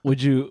awesome.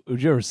 Would you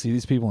ever see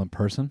these people in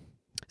person?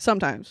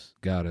 Sometimes.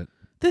 Got it.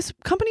 This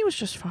company was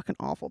just fucking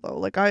awful, though.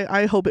 Like,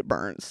 I hope it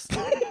burns.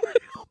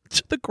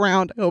 To the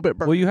ground. I hope it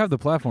burns. Well, you have the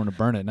platform to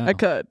burn it now. I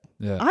could.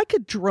 Yeah. I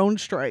could drone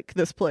strike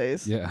this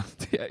place. Yeah.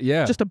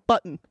 Yeah. Just a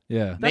button.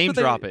 Yeah. Name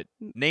drop it.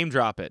 Name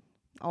drop it.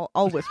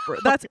 I'll whisper it.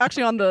 That's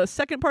actually on the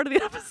second part of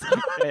the episode.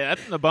 Yeah,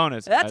 that's in the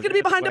bonus. That's going to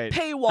be behind a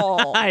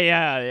paywall.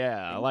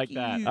 Yeah. I like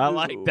that. I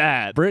like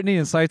that. Brittany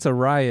incites a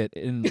riot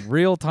in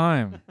real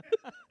time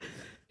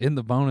in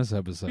the bonus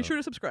episode. Be sure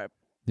to subscribe.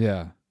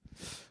 Yeah.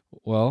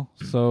 Well,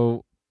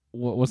 so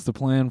what's the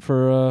plan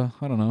for,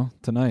 I don't know,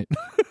 tonight?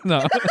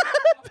 No.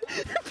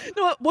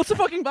 No, what's the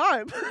fucking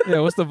vibe? Yeah,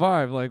 what's the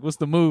vibe? Like, what's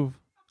the move?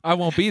 I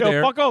won't be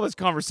there. Fuck all this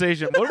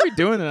conversation. What are we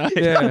doing tonight?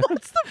 Yeah.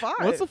 What's the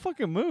vibe? What's the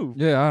fucking move?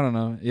 Yeah, I don't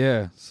know.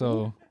 Yeah,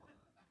 so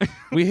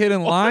we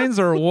hitting lines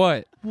or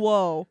what?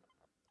 Whoa.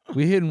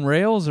 We hitting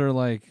rails or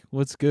like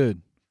what's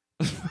good?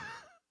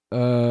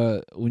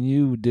 When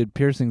you did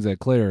piercings at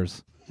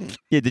Claire's.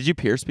 Yeah, did you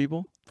pierce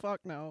people?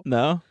 Fuck no.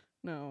 No?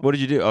 No. What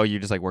did you do? Oh, you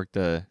just like worked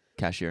the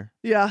cashier?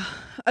 Yeah.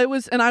 I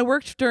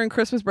worked during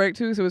Christmas break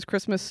too, so it was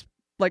Christmas,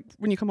 like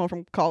when you come home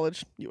from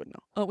college, you would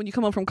know. When you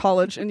come home from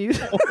college and you...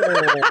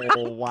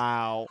 Oh,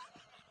 wow.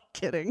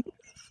 Kidding.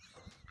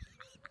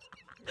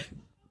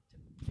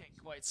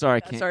 Sorry, I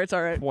can't. Sorry, it's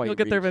all right. quite You'll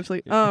get there reach.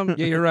 eventually. Yeah,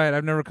 you're right.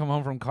 I've never come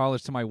home from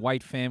college to my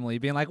white family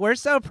being like, "We're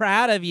so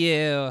proud of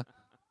you."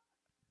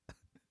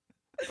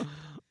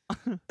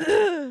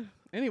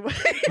 Anyway.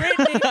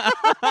 Brittany,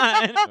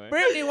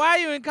 Brittany, why are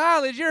you in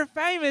college? You're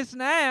famous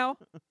now.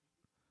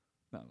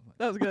 No,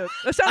 That was good.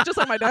 That sounds just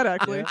like my dad,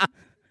 actually.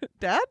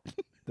 Dad?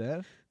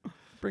 Dad?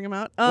 Bring him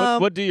out.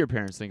 What do your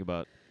parents think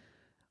about?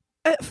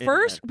 At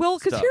first, well,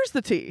 because stuff? here's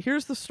the tea.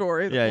 Here's the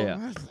story.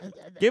 Yeah.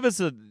 Give us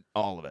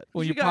all of it.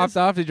 When You you popped guys-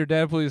 off, did your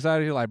dad pull you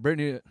aside? You're like,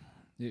 Brittany,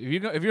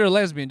 if you're a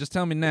lesbian, just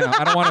tell me now.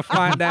 I don't want to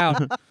find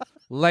out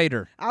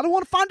later. I don't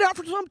want to find out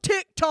from some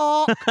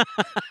TikTok.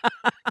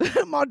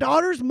 My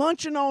daughter's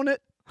munching on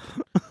it.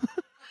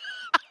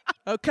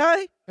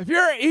 Okay? If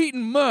you're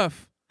eating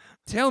muff,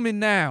 tell me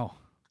now.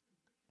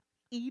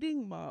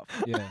 Eating muff.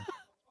 Yeah.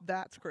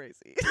 That's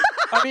crazy.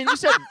 I mean,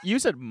 you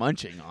said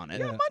munching on it.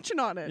 Yeah. Munching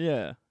on it.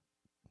 Yeah.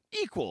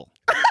 Equal.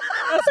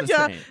 That's the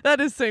Yeah, same. that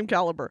is same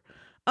caliber.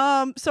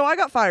 So I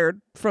got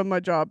fired from my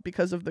job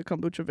because of the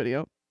kombucha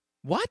video.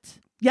 What?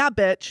 Yeah,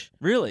 bitch.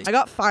 Really? I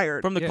got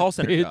fired. From the Yeah, call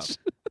center bitch.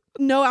 job.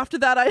 No, after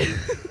that I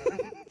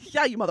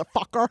Yeah, you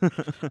motherfucker.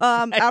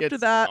 After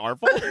It's that our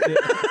fault.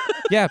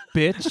 Yeah,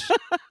 bitch.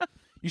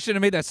 You should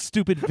have made that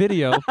stupid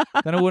video.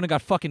 Then I wouldn't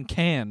have got fucking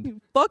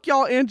canned. fuck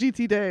y'all and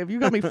GT Dave. You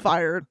got me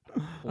fired.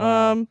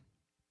 Wow.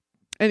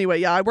 Anyway,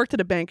 yeah, I worked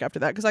at a bank after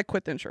that because I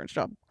quit the insurance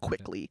job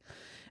quickly.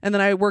 And then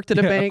I worked at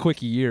a Yeah, bank. a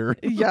quick year.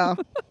 Yeah.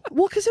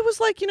 Well, because it was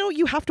like,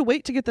 you have to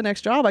wait to get the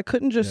next job. I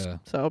couldn't just. Yeah.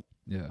 So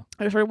Yeah.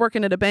 I started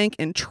working at a bank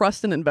in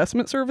trust and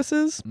investment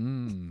services.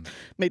 Mm.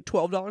 Made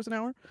 $12 an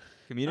hour.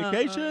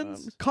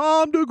 Communications.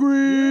 Com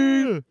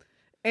degree.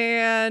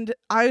 And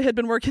I had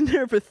been working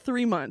there for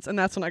 3 months, and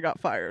that's when I got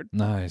fired.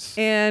 Nice.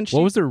 And she,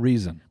 What was the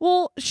reason?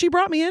 well, she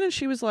brought me in, and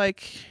she was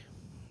like,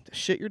 "The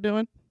shit you're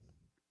doing."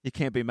 You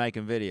can't be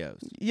making videos.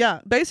 Yeah,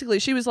 basically,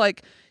 she was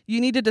like,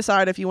 "You need to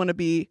decide if you want to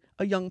be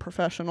a young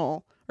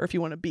professional or if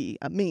you want to be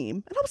a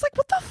meme." And I was like,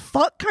 "What the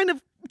fuck kind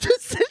of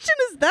decision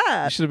is You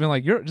that?" should have been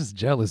like, "You're just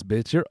jealous,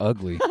 bitch. You're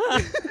ugly.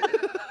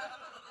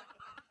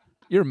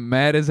 You're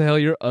mad as hell.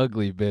 You're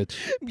ugly, bitch."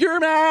 You're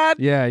mad.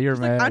 Yeah, you're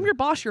She's mad. like, "I'm your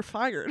boss. You're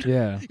fired."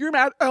 Yeah. You're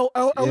mad.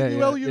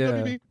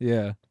 Yeah.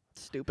 Yeah.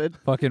 Stupid.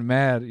 Fucking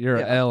mad. You're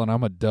Yeah. an L and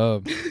I'm a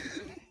dub.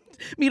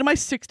 Meet my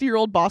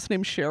 60-year-old boss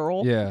named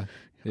Cheryl. Yeah.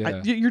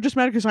 Yeah. You're just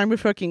mad because I'm a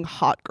fucking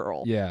hot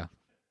girl. Yeah.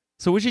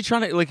 So was she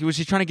trying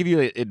to give you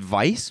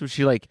advice? Was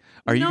she like,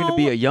 "Are you going to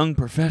be No. a young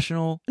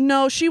professional?"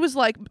 No, she was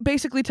like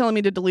basically telling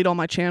me to delete all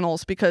my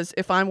channels because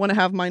if I want to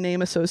have my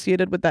name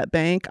associated with that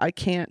bank, I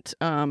can't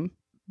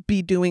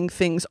be doing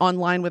things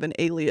online with an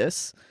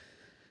alias,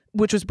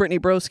 which was Brittany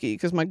Broski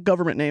because my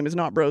government name is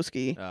not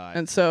Broski.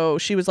 And so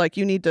she was like,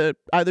 "You need to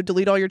either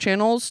delete all your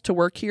channels to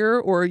work here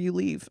or you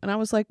leave." And I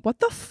was like, "What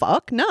the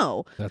fuck?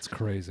 No." That's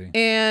crazy.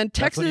 And That's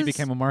Texas, when you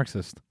became a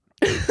Marxist.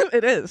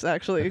 it is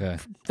actually Okay.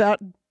 that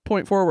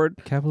point forward.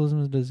 Capitalism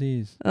is a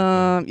disease.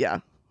 Yeah.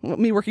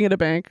 Me working at a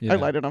bank, Yeah. I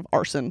lied on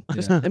arson,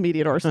 just Yeah.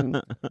 immediate arson.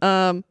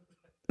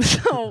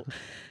 So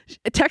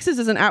Texas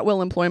is an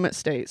at-will employment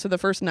state. So the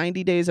first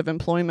 90 days of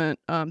employment,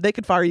 they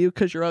could fire you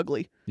because you're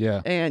ugly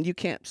Yeah. and you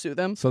can't sue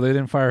them. So they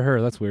didn't fire her.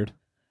 That's weird.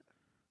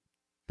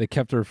 They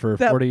kept her for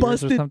That 40 years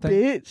busted or something.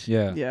 bitch.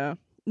 Yeah. Yeah.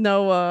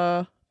 No,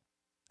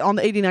 on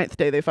the 89th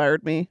day, they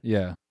fired me.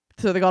 Yeah.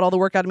 So they got all the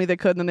work out of me they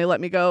could, and then they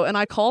let me go. And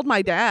I called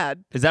my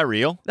dad. Is that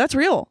real? That's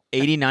real.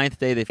 89th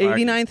day they fired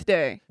you. 89th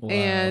day. Wow.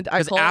 And I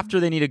Because called. after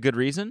they need a good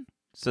reason,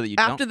 so that you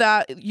After don't.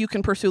 that, you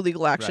can pursue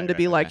legal action Right, to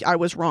be right, like, right. I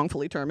was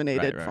wrongfully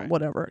terminated Right, from right.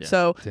 whatever. Yeah.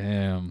 So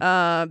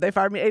Damn. they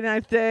fired me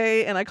 89th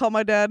day, and I called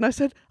my dad, and I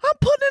said, "I'm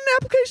putting in an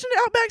application to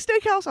Outback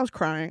Steakhouse." I was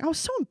crying. I was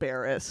so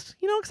embarrassed,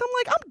 because I'm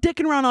like, I'm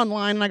dicking around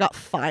online, and I got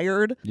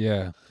fired.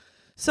 Yeah.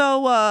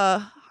 So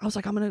I was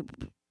like, I'm gonna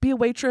be a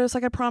waitress,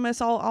 like I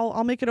promise.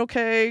 I'll make it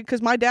okay.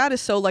 Because my dad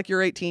is so like,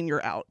 you're 18,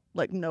 you're out.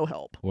 like no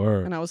help.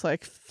 Word. And I was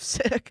like,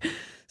 sick.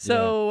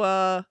 So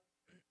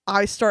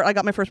I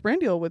got my first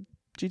brand deal with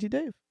GT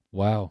Dave.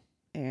 Wow.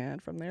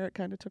 And from there it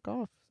kind of took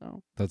off.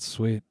 So That's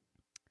sweet.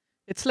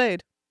 it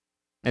slayed.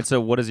 And so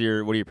what do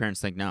your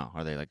parents think now?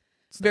 Are they like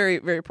Very,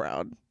 very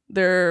proud.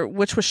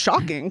 Which was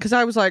shocking because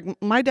I was like,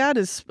 my dad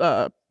is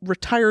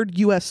retired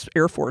U.S.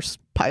 Air Force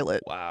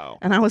pilot. wow?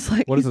 And I was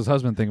like, What does his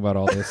husband think about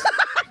all this?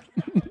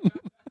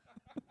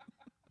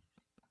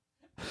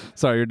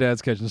 Sorry, your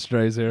dad's catching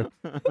strays here.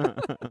 You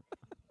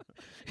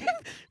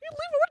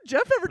leave what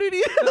Jeff ever did.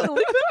 Leave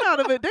him out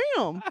of it.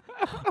 Damn.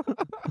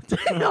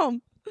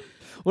 Damn.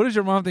 What does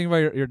your mom think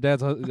about your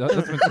dad's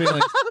husband's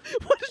feelings?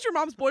 What does your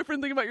mom's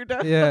boyfriend think about your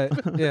dad?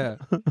 Yeah.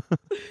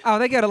 Oh,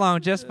 they get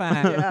along just fine.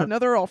 Yeah, no,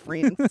 they're all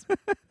friends.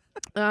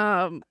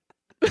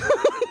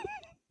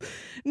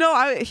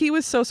 No, he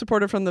was so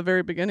supportive from the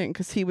very beginning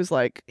because he was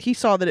like, he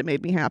saw that it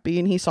made me happy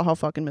and he saw how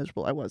fucking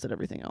miserable I was at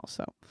everything else.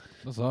 So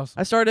That's awesome.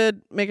 I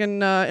started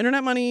making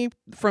internet money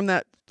from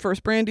that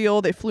first brand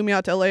deal. They flew me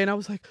out to LA and I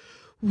was like,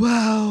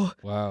 wow.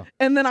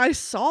 And then I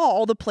saw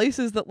all the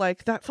places that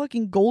like that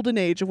fucking golden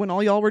age of when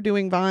all y'all were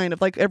doing Vine,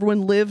 of like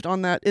everyone lived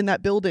on that in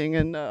that building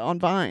and on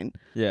Vine.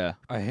 Yeah.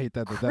 I hate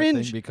that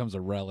Cringe. thing becomes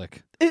a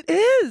relic. It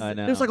is. I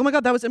know. It was like, oh my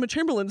God, that was Emma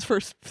Chamberlain's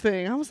first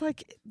thing. I was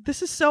like,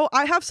 this is so,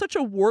 I have such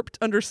a warped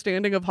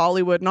understanding of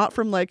Hollywood, not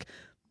from like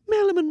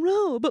Marilyn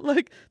Monroe, but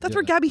like, that's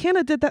where Gabby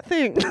Hanna did that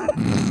thing.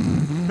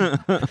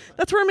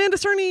 That's where Amanda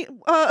Cerny,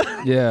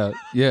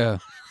 Yeah.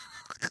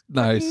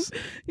 Nice.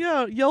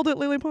 yeah, yelled at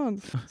Lily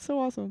Pons. So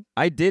awesome.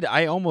 I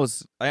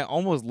almost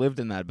lived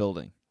in that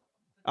building.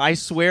 I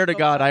swear to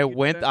God, I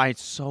went. I'm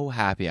so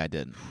happy I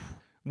didn't.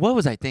 What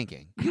was I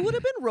thinking? You would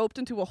have been roped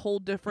into a whole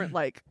different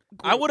like.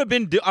 I would have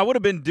been in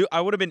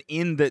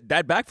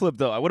that backflip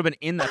though. I would have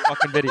been in that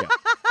fucking video.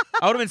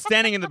 I would have been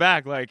standing in the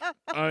back like,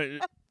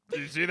 did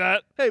you see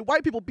that? Hey,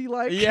 white people be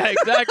like. Yeah,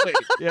 exactly.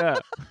 Yeah.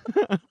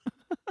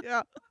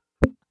 Yeah.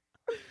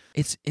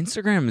 It's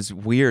Instagram is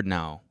weird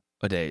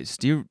nowadays.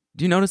 Do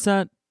you notice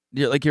that?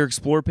 Like your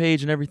explore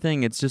page and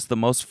everything, it's just the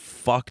most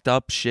fucked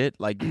up shit.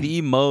 Like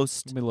the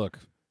most Let me look.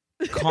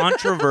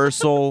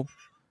 controversial,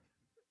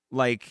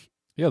 like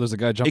Yeah, there's a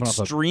guy jumping off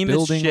a extremist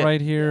building shit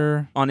right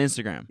here. on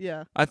Instagram.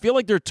 Yeah. I feel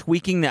like they're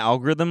tweaking the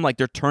algorithm, like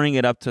they're turning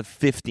it up to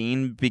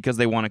 15 because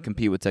they want to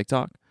compete with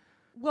TikTok.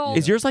 Well,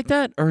 Is yours like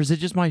that, or is it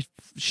just my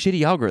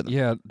shitty algorithm?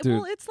 Yeah, dude.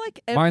 well, it's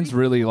like mine's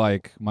really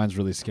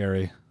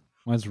scary.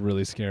 Mine's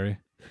really scary.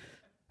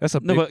 That's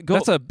a No, big,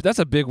 but that's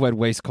a big wet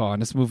waist car,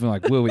 and it's moving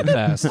like really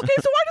fast. Okay,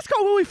 so I just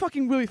got really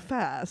fucking really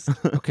fast.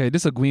 Okay,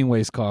 this is a green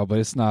waist car, but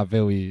it's not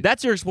very.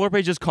 That's your explore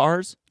page, just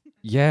cars.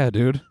 Yeah,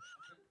 dude.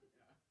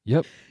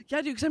 Yep. Yeah,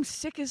 dude, because I'm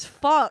sick as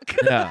fuck.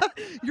 Yeah.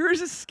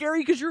 Yours is scary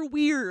because you're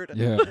weird.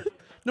 Yeah.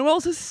 No one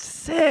else is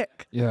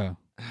sick. Yeah.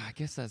 I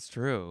guess that's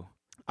true.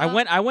 I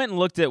went and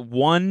looked at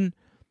one.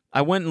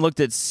 I went and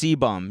looked at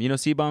C-Bum. You know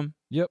C-Bum?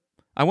 Yep.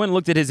 I went and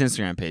looked at his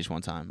Instagram page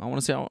one time. I want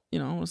to see how, I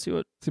want to see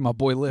what See my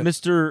boy live.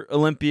 Mr.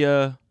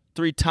 Olympia,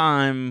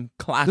 3-time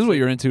classic This is what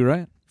you're into,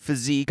 right?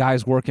 physique.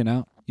 Guys working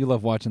out. You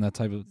love watching that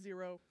type of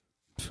Zero.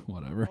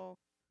 whatever. Oh.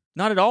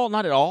 Not at all.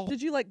 Not at all.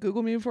 Did you like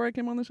Google me before I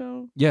came on the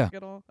show? Yeah. Like,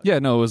 at all? Yeah,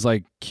 no, it was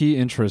like key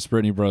interest,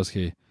 Brittany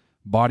Broski.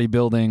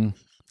 Bodybuilding,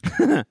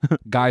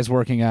 guys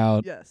working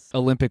out, Yes.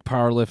 Olympic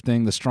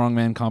powerlifting, the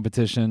strongman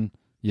competition.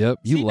 Yep.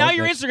 You See, love now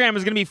your that. Instagram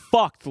is going to be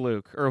fucked,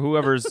 Luke, or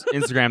whoever's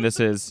Instagram this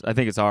is. I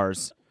think it's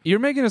ours. You're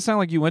making it sound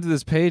like you went to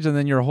this page and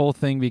then your whole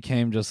thing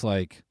became just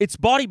like It's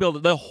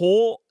bodybuilder. The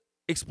whole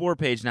explore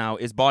page now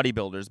is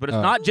bodybuilders, but it's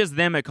not just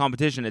them at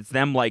competition. It's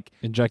them like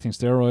injecting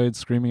steroids,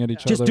 screaming at each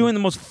other. just doing the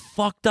most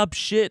fucked up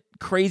shit,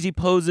 crazy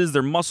poses,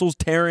 their muscles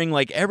tearing,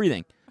 like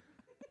everything.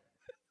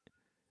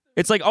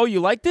 It's like, oh, you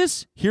like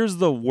this? Here's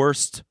the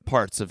worst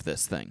parts of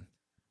this thing.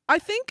 I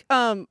think,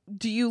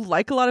 do you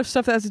like a lot of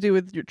stuff that has to do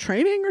with your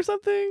training or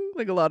something?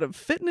 Like a lot of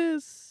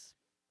fitness?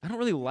 I don't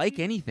really like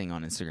anything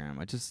on Instagram.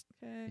 I just,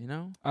 Okay. you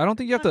know, I don't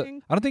think you have to.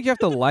 Shocking. I don't think you have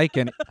to like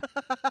any.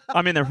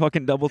 I'm in there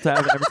fucking double tap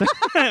and everything.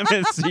 I'm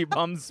in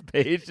C-Bum's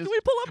page. Can we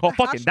pull up Oh, the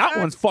fucking that hashtags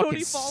one's fucking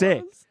Cody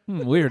sick.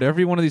 follows? Weird.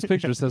 Every one of these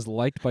pictures says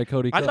liked by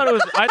Cody. I Cook. thought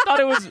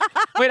it was.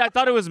 Wait, I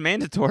thought it was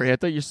mandatory. I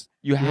thought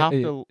you have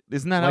yeah. to.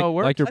 Isn't that like, how it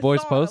works? like your I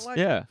boys saw it, I post. like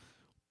Yeah.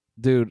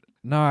 Dude,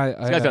 no, I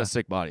This guy's got a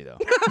sick body though.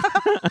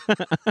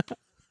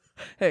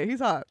 Hey, he's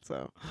hot,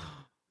 so.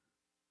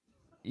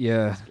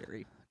 yeah,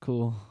 Scary.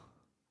 cool.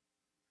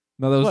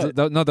 No,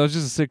 that was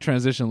just a sick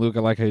transition, Luke. I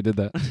like how you did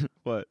that.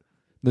 What?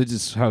 That's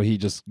just how he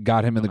just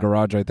got him in the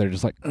garage right there,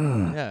 just like,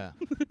 ugh. Yeah.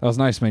 That was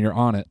nice, man. You're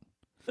on it.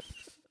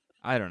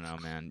 I don't know,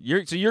 man.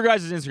 Your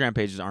guys' Instagram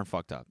pages aren't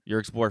fucked up. Your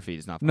explore feed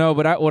is not. No,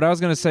 but what I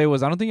was gonna say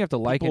was I don't think you have to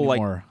like People like-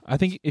 anymore. I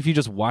think if you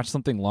just watch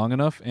something long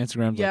enough,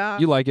 Instagram's Yeah.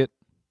 like, you like it.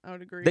 I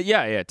would agree.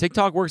 Yeah.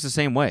 TikTok works the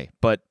same way,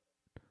 but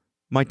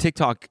my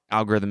TikTok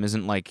algorithm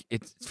isn't like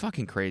it's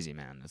fucking crazy,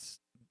 man.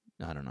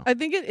 I don't know. I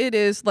think it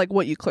is like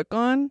what you click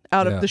on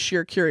out Yeah. of the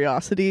sheer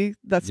curiosity.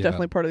 That's Yeah.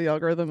 definitely part of the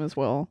algorithm as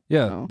well.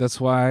 Yeah, So. that's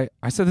why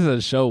I said this at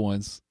a show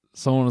once.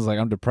 Someone was like,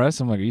 "I'm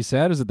depressed." I'm like, "Are you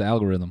sad? Or is it the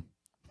algorithm?"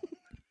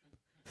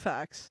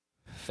 Facts.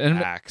 And,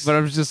 Facts. But I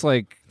was just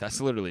like,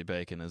 That's literally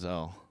bacon as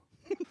hell.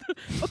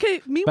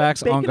 Okay, meanwhile,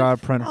 Facts on bacon God,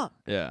 is printer. fuck.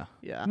 Yeah.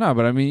 Yeah. No,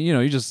 but I mean,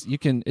 you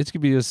can. It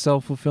could be a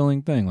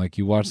self-fulfilling thing. Like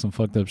you watch some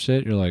fucked up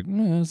shit, you're like,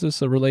 is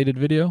this a related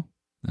video?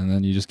 And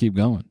then you just keep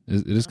going.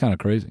 It is kind of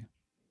crazy.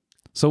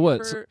 So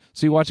what? So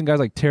you watching guys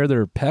like tear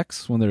their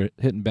pecs when they're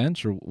hitting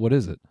bench, or what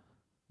is it?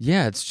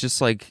 Yeah, it's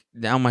just like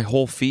now my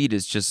whole feed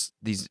is just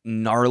these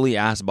gnarly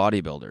ass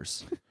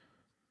bodybuilders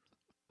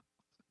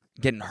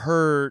getting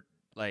hurt.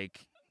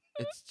 Like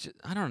it's just,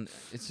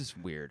 it's just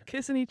weird.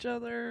 Kissing each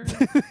other.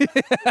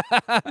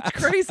 It's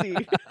crazy.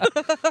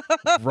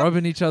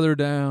 Rubbing each other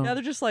down. Yeah,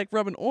 they're just like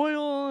rubbing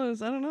oil. I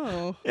don't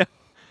know.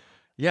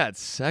 Yeah,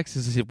 it's sex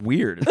is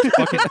weird. It's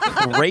fucking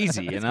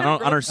crazy, and I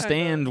don't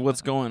understand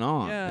what's going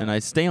on. Yeah. And I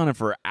stay on it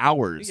for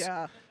hours.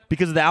 Yeah.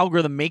 Because the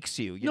algorithm makes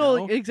you. You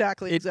know?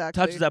 Exactly. It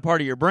touches that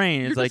part of your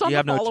brain. It's You're like just you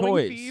on have the no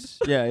following choice.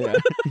 Yeah.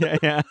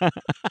 Yeah,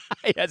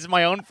 it's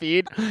my own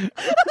feed.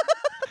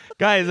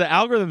 Guys, the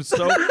algorithm's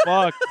so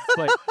fucked. It's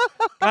like,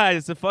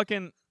 guys, the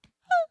fucking.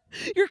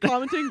 You're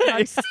commenting.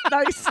 Nice.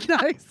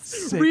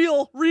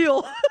 Real.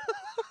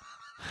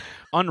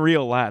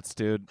 Unreal lats,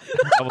 dude.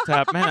 Double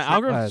tap. Man, the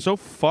algorithm's so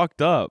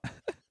fucked up.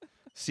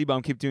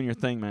 C-Bomb, keep doing your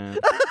thing, man.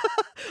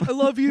 I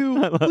love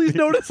you. Please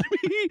notice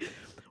me.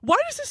 Why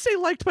does this say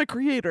liked by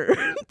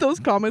creator? Those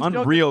comments.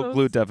 Unreal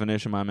glute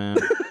definition, my man.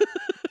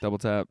 Double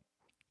tap.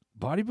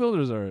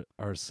 Bodybuilders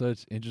are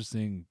such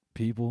interesting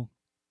people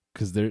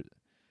because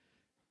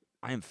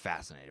I am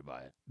fascinated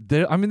by it.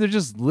 they're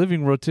just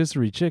living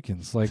rotisserie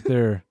chickens. Like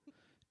they're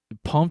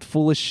pumped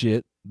full of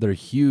shit. They're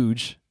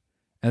huge,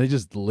 and they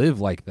just live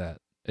like that.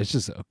 It's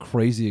just a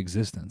crazy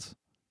existence.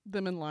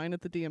 Them in line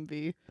at the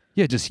DMV.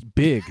 Yeah, just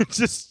big,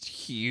 just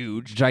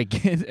huge,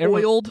 gigantic,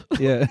 oiled.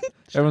 Yeah,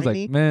 everyone's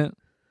Shiny. like, man,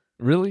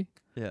 really?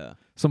 Yeah.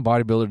 Some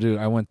bodybuilder dude.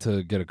 I went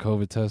to get a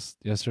COVID test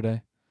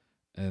yesterday,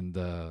 and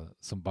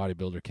some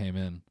bodybuilder came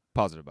in.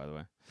 Positive, by the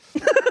way.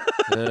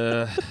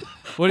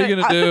 What are you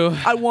gonna do?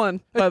 I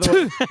won, by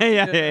the way.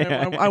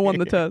 Yeah. I won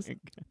the test.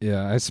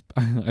 Yeah,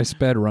 I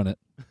sped run it.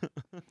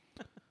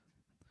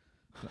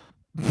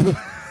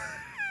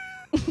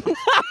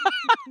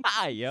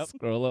 Yep.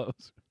 Scroll up.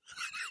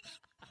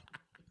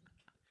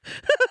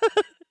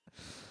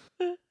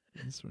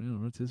 It's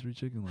rotisserie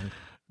chicken life.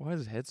 Why is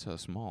his head so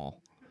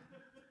small?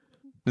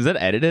 Is that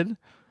edited?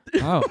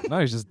 Oh, no,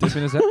 he's just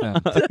dipping his head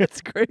down.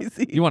 That's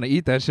crazy. You want to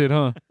eat that shit,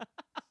 huh?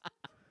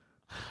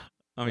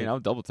 I mean, I'll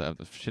double tap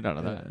the shit out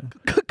of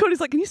that. Cody's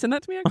like, can you send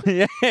that to me?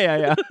 Actually?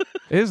 yeah.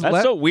 His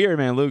That's so weird,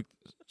 man. Luke,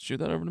 shoot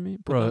that over to me.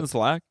 Put Bro, it in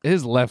Slack.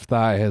 his left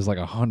thigh has like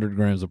 100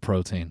 grams of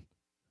protein.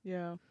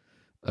 Yeah.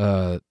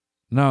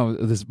 No,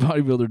 this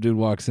bodybuilder dude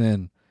walks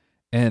in,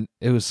 and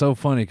it was so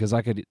funny because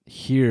I could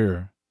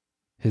hear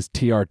his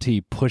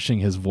TRT pushing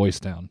his voice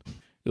down.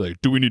 You're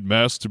like, do we need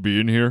masks to be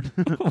in here?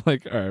 I'm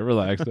like, all right,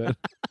 relax, man.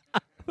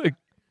 Like,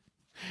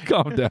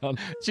 calm down.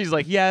 She's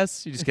like,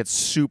 yes. She just gets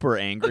super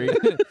angry.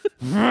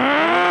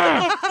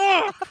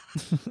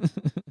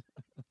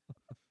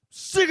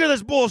 Sick of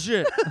this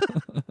bullshit.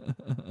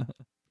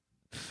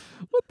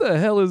 What the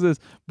hell is this?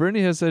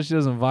 Brittany has said she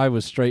doesn't vibe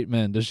with straight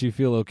men. Does she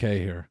feel okay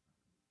here?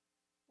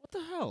 What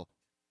the hell?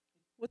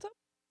 What's up?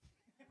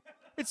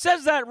 It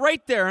says that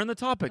right there in the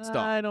topic stuff.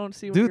 I don't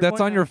see what Dude, you're that's on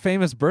pointing your at.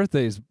 famous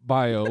birthdays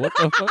bio. What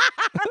the fuck?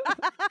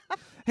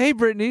 Hey,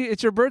 Brittany,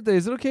 it's your birthday.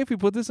 Is it okay if we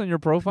put this on your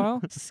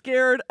profile?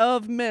 Scared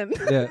of men.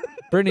 Yeah.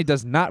 Brittany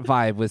does not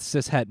vibe with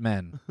cishet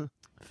men.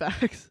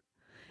 Facts.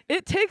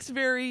 It takes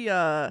very,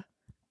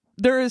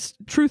 there is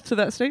truth to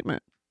that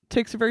statement.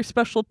 Takes a very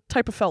special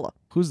type of fella.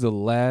 Who's the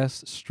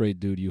last straight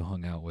dude you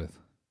hung out with?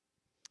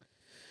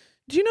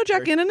 Do you know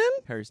Jack Innanen?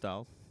 Harry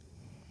Styles.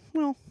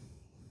 Well,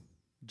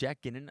 Jack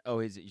Innanen? Oh,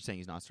 you're saying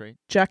he's not straight?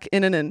 Jack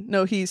Innanen.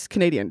 No, he's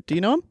Canadian. Do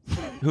you know him?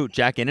 Who,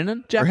 Jack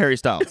Innanen? Jack- Or Harry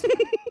Styles?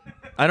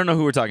 I don't know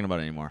who we're talking about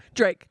anymore.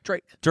 Drake.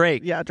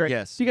 Drake. Yeah, Drake.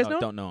 Yes. Do you guys No, know?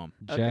 don't know him.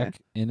 Jack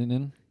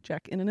Innanen?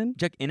 Jack Innanen.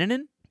 Jack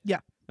Innanen? Yeah.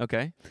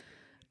 Okay.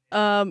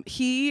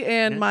 He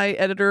and Innanen? my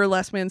editor,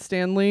 Last Man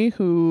Stanley,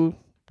 who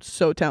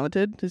so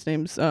talented. His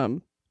name's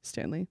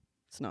Stanley.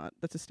 It's not.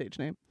 That's a stage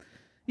name.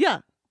 Yeah.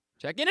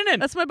 Jack Innanen.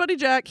 That's my buddy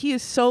Jack. He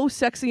is so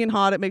sexy and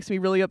hot. It makes me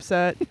really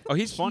upset. Oh,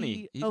 he's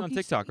funny. He's on he's-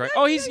 TikTok, right?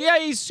 yeah, Oh,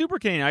 he's super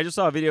Canadian. I just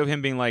saw a video of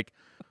him being like,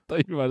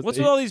 What's What's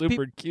with all these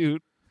super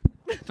cute?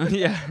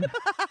 yeah.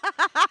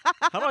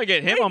 How do I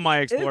get him on my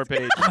explore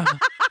page?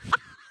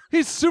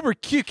 He's super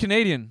cute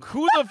Canadian.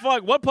 Who the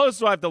fuck? What post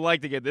do I have to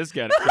like to get this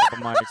guy to show up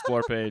on my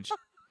explore page?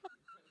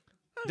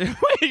 Wait,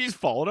 you just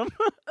followed him?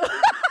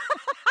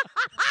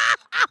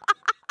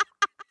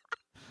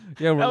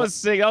 Yeah, That was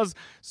sick. That was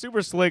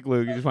super slick,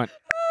 Luke. You just went,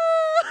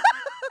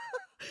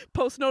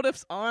 Post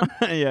notifs on.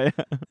 yeah.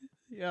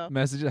 Yeah.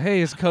 message.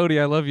 Hey, it's Cody.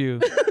 I love you.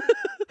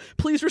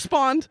 Please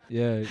respond.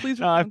 Yeah. Please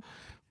No, respond.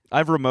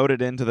 I've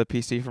remoted into the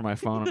PC for my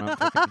phone, and I'm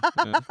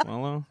fucking,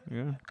 hello,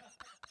 yeah,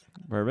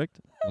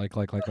 perfect. Like.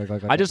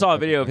 I just saw a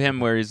video of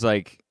him where he's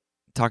like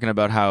talking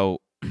about how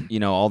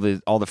all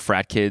the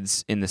frat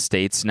kids in the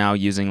States now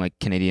using like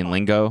Canadian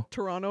lingo.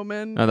 Toronto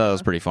men. I thought that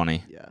was pretty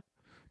funny Yeah.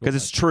 because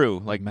it's true.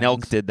 Like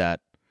Mountains. Nelk did that.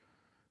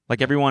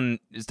 Like everyone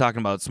is talking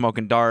about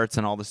smoking darts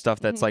and all the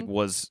stuff that's like Mhm.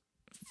 was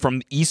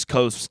from East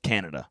Coast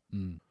Canada.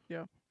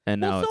 Yeah.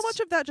 And now Well, so it's, much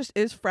of that just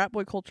is frat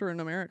boy culture in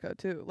America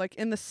too. Like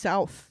in the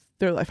South,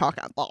 they're like, "Fuck,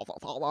 blah, blah,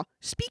 blah, blah.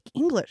 Speak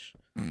English."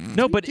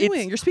 no, What but are you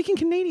doing? it's You're speaking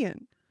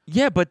Canadian.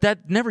 yeah, but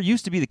that never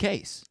used to be the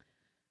case.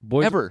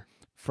 Boys, Ever.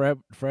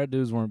 frat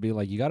dudes weren't be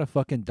like, you got a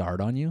fucking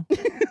dart on you?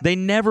 They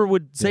never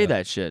would say Yeah.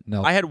 that shit.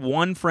 No. I had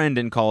one friend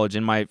in college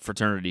in my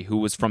fraternity who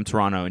was from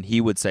Toronto, and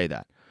he would say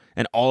that.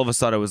 And all of a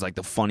sudden, it was like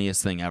the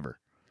funniest thing ever.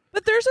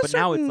 But there's a But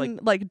now it's certain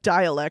like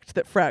dialect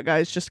that frat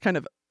guys just kind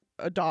of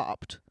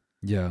adopt.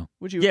 Yeah.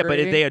 Would you Yeah,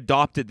 agree? but they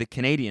adopted the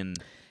Canadian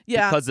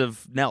yeah, because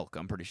of Nelk,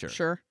 I'm pretty sure.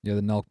 sure. Yeah,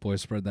 the Nelk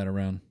boys spread that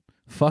around.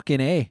 Fucking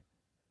A.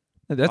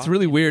 That's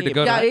really weird to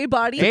go Yeah, to hey,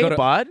 buddy. Hey, go to-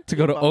 bud. to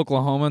go to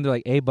Oklahoma and they're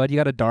like, hey, bud, you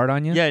got a dart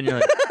on you? Yeah, and you're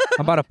like,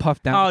 I'm about to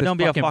puff down oh, this don't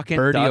be a fucking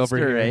birdie duster, over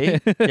here.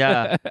 eh?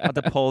 Yeah, about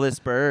to pull this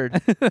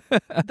bird.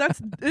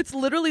 It's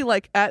literally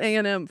like at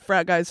A&M,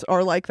 frat guys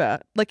are like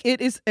that. Like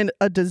it is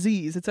a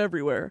disease. It's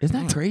everywhere.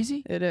 Isn't that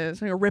crazy? It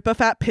is. Like, rip a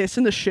fat piss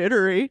in the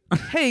shittery.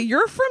 Hey,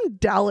 you're from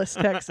Dallas,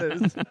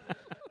 Texas.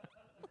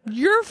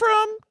 You're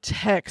from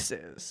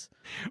Texas.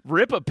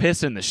 Rip a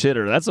piss in the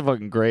shitter. That's a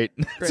fucking great.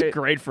 That's a Great.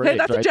 great phrase. Hey,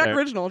 that's right a Jack there.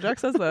 original. Jack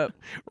says that.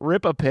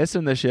 Rip a piss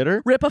in the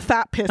shitter. Rip a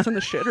fat piss in the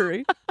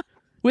shittery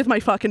with my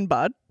fucking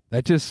bud.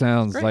 That just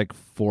sounds Great. like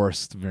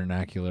forced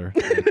vernacular.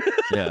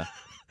 Yeah.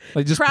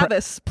 Like just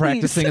Travis,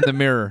 practicing please. in the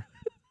mirror.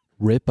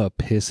 Rip a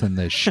piss in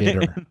the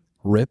shitter.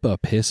 Rip a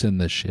piss in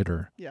the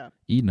shitter. Yeah.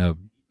 Eating a...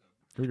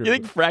 You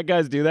think frat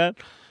guys do that?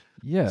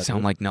 Yeah.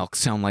 Sound like Nelk.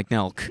 Sound like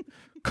Nelk.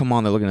 Come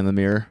on, they're looking in the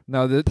mirror.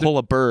 No, Pull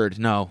a bird.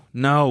 No.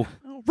 No.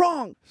 Oh,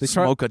 wrong. they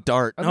try- Smoke a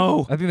dart. I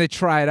No. think they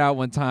try it out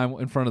one time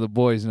in front of the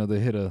boys. You know, they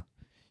hit a... You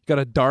got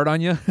a dart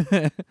on you?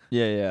 Yeah,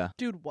 yeah.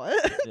 Dude,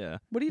 what? Yeah.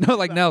 What do you No, talking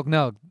like about?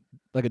 Nelk.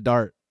 Like a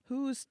dart.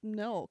 Who's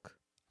Nelk?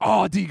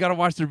 Oh, dude, you got to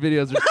watch their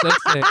videos. They're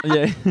so sick.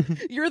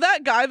 Yeah. You're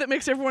that guy that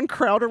makes everyone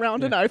crowd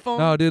around an iPhone.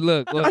 No, dude,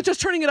 look. I'm just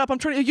turning it up. I'm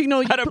turning. You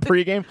know, Had a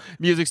pregame.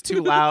 Music's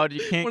too loud.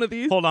 You can't. One of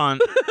these? Hold on.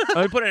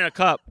 Let me put it in a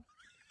cup.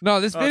 No,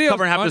 this video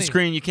Covering half the funny.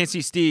 screen. You can't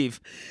see Steve.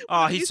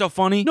 Oh, he's so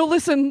funny. No,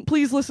 listen.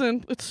 Please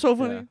listen. It's so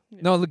funny.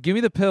 No, look, give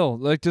me the pill.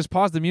 Like, just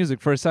pause the music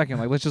for a second.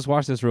 Like, let's just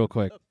watch this real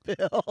quick.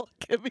 Bill,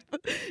 give me.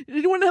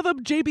 You want to have a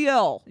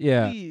JBL?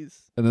 Yeah.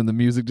 Please. And then the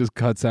music just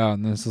cuts out,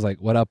 and this is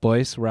like, "What up,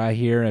 boys? We're out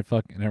here at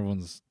fucking." And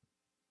everyone's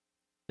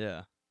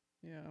Yeah.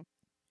 Yeah.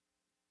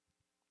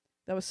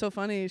 That was so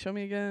funny. Show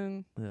me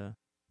again. Yeah.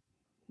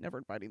 Never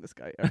inviting this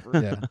guy ever.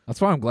 yeah. That's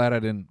why I'm glad I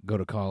didn't go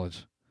to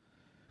college,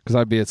 because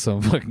I'd be at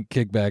some fucking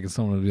kickback, and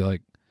someone would be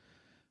like,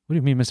 "What do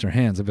you mean, Mr.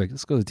 Hands?" I'd be like,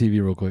 "Let's go to the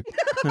TV real quick."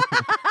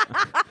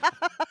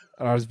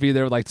 And I'd just be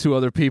there with like two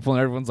other people,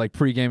 and everyone's like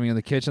pre-gaming in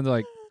the kitchen. They're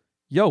like,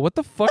 "Yo, what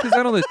the fuck is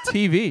that on the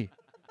TV?"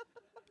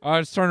 I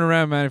just turn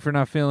around, man, if you're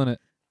not feeling it.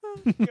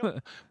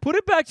 Put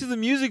it back to the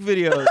music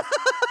videos.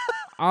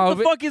 Oh, What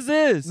the fuck is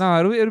this?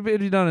 No, it'll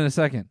be done in a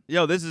second.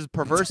 Yo, this is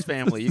Perverse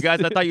Family. You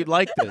guys, I thought you'd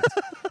like this.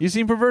 You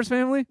seen Perverse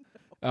Family?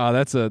 Oh,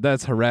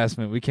 that's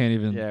harassment. We can't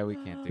even. Yeah, we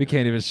can't do We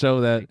can't even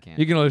show that. can't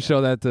You can do only that.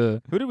 show that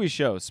to. Who did we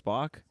show?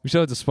 Spock? We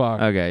show it to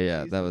Spock. Okay,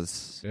 yeah, that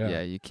was. Yeah.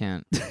 Yeah, you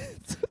can't.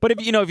 But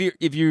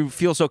if you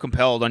feel so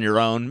compelled on your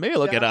own, maybe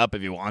look it Yeah. up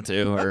if you want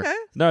to, or Okay,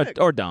 no, sick.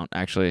 or don't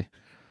actually.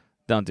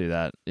 Don't do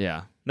that.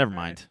 Yeah, never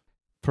mind.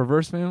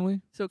 Perverse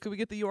Family. So could we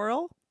get the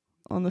URL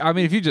on the I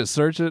mean, if you just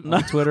search it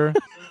on Twitter.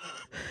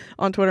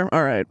 on Twitter?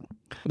 All right.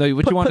 No,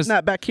 what you want Putting is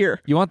that back here.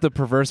 you want the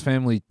Perverse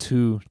Family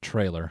 2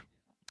 trailer.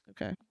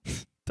 Okay.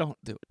 Don't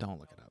do it. Don't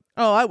look it up.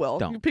 Oh, I will.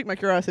 Don't. You piqued my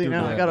curiosity Do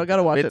now. not. I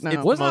gotta watch It's- it now.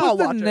 it's What's the I'll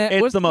most- watch the it. ne-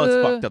 It's what's the most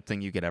the- fucked up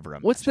thing you could ever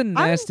imagine. What's the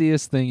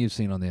nastiest thing you've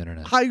seen on the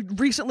internet? I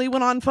recently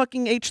went on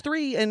fucking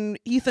H3 and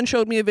Ethan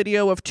showed me a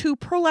video of two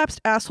prolapsed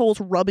assholes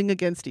rubbing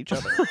against each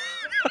other.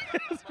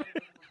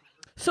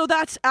 So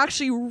that's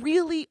actually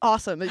really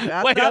awesome that you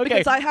asked Wait, that okay.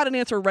 because I had an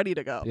answer ready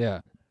to go.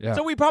 Yeah. Yeah.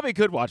 So we probably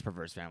could watch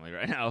Perverse Family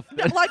right now.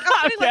 Like,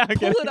 I'm saying, like, I'm pull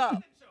kidding. it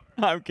up.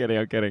 I'm kidding.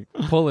 I'm kidding.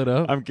 Pull it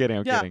up. I'm kidding.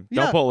 I'm Yeah, kidding.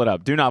 yeah. Don't pull it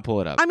up. Do not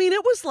pull it up. I mean,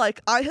 it was like,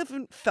 I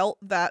haven't felt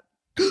that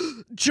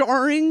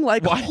jarring.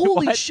 Like,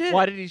 holy shit.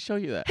 Why did he show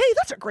you that? Hey,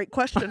 that's a great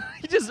question.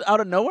 He just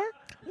out of nowhere?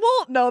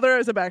 Well, no, there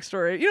is a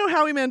backstory. You know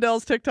Howie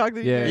Mandel's TikTok?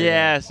 That Yeah.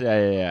 Yes.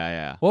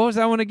 Yeah. What was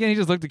that one again? He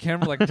just looked at the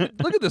camera like,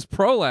 look at this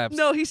prolapse.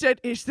 No, he said,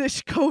 is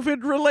this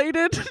COVID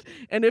related?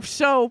 And if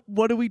so,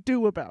 what do we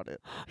do about it?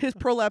 His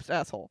prolapsed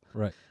asshole.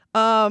 Right.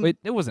 Um, Wait,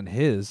 it wasn't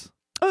his.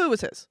 Oh, it was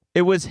his.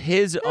 It was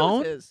his It own?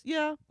 was his.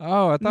 Yeah.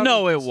 Oh, I thought.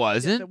 No, it Yes,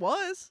 wasn't. it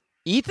was.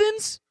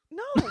 Ethan's?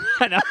 No.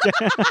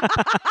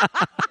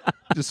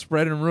 Just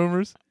spreading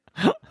rumors.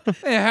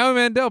 Hey, Howie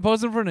Mandel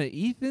posted in front of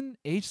Ethan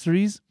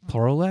H3's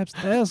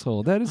prolapsed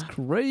asshole. That is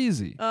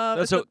crazy.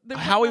 So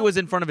Howie was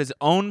in front of his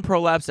own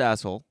prolapsed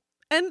asshole.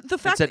 And the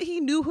fact said- that he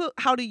knew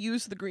how to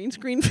use the green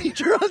screen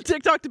feature on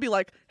TikTok to be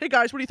like, hey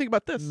guys, what do you think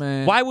about this?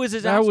 Man, Why was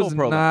his that asshole was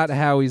prolapsed? not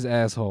Howie's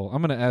asshole.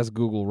 I'm gonna ask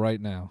Google right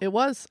now. It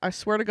was. I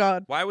swear to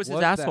God. Why was his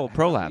Was asshole that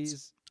prolapsed?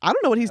 Howie's- I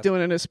don't know what he's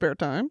doing in his spare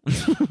time.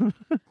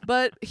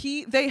 But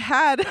they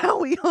had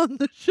Howie on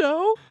the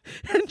show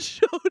and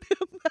showed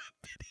him that.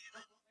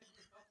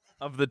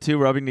 Of the two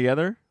rubbing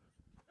together?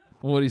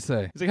 What'd he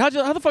say? He's like,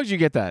 how the fuck did you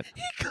get that?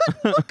 He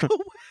couldn't look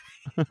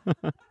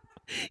away.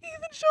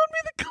 Ethan showed me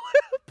the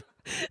clip,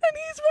 and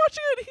he's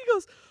watching it, and he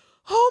goes,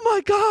 "Oh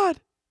my god."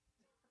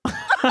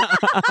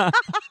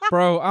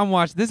 Bro, I'm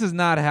watching. This is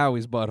not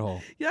Howie's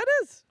butthole. Yeah, it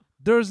is.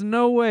 There's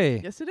no way.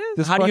 Yes, it is.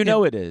 This How do you fucking-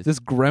 know it is? This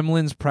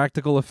Gremlins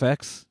practical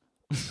effects?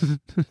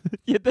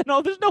 Yeah,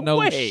 there's no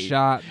way.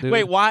 Shot, dude.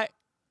 Wait, why?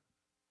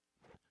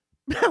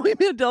 Howie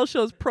Mandel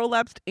shows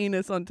prolapsed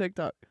anus on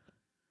TikTok.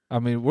 I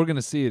mean, we're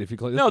gonna see it if you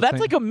click. No, that's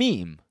like a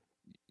meme.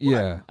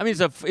 Yeah. I mean,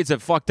 it's a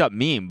fucked up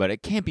meme, but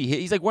it can't be.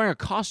 He's like wearing a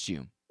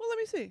costume. Well, let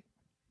me see.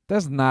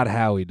 That's not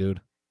Howie,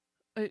 dude.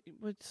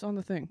 What's on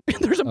the thing?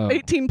 There's a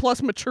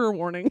 18+ mature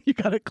warning. You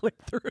gotta click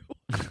through.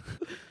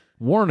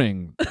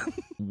 Warning.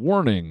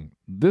 Warning.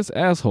 This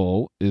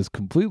asshole is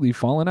completely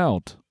fallen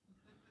out.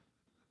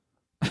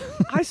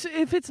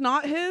 If it's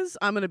not his,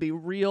 I'm gonna be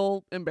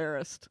real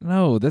embarrassed.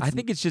 No, that's. I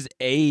think it's just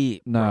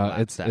a. no.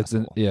 It's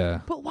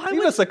yeah. But why Leave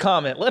would? us a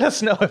comment. Let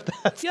us know if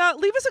that's. Yeah,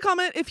 leave us a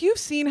comment if you've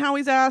seen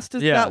Howie's ass.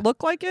 Does Yeah. that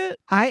look like it?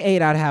 I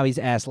ate out Howie's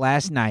ass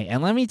last night,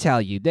 and let me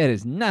tell you, that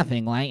is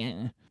nothing like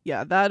it.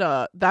 Yeah,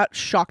 that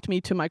shocked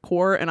me to my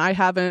core, and I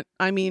haven't.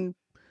 I mean,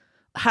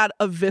 had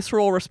a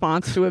visceral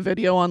response to a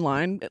video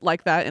online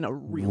like that in a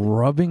really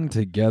Rubbing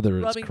together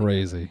is Rubbing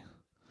crazy.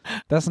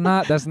 That's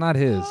not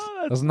his.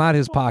 Oh, that's not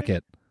his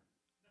pocket.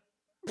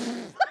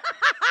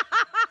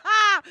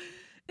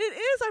 It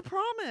is, I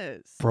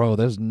promise. Bro,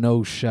 there's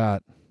no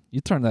shot.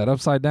 You turn that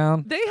upside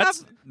down. They have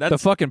The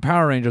fucking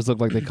Power Rangers look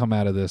like they come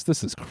out of this.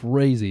 This is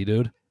crazy,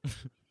 dude.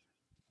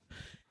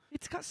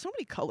 it's got so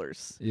many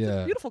colors. It's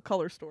Yeah. a beautiful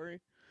color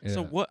story. Yeah.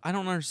 So what? I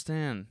don't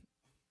understand.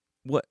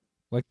 What?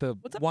 Like the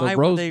What's up? Why the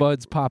were they-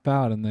 rosebuds pop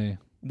out and they.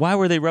 Why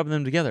were they rubbing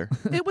them together?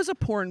 It was a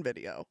porn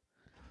video.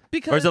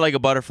 Because Or is it like a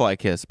butterfly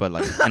kiss, but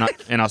like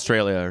in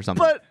Australia or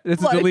something? but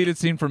It's like, a deleted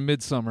scene from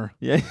Midsummer.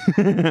 Yeah.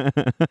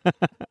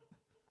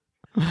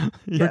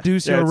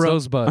 Produce Yeah, your it's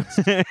rosebuds.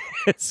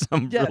 it's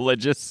some Yes.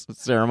 religious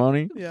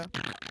ceremony. Yeah.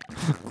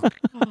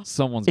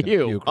 Someone's gonna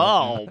Ew. puke right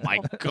Oh my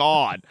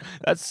god.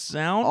 That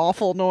sound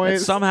Awful it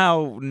noise.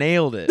 somehow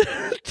nailed it.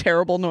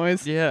 Terrible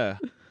noise. Yeah.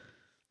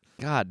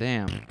 God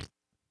damn.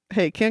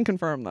 Hey, can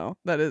confirm though.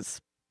 That is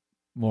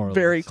now. More or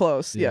very less.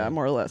 close. Yeah, Yeah.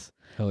 more or less.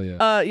 Hell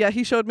yeah. Yeah,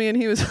 he showed me and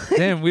he was like,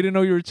 Damn, we didn't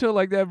know you were chill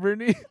like that,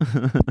 Brittany. I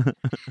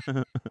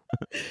know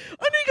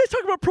you guys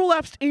talk about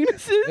prolapsed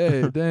anuses.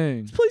 Hey,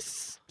 dang. This place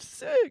is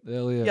sick.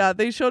 Hell yeah. Yeah,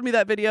 they showed me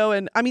that video,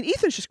 and I mean,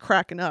 Ethan's just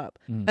cracking up,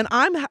 Mm. and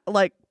I'm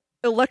like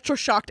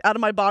electroshocked out of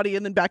my body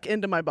and then back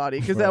into my body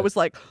because I Right. was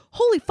like,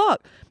 holy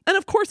fuck! And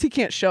of course he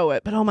can't show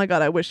it, but oh my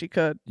god, I wish he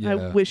could. I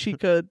Yeah. wish he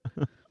could.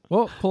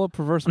 Well, pull up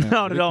Perverse Man.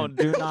 No, We don't.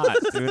 can- Do not.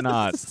 Do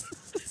not.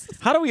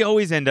 How do we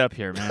always end up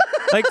here, man?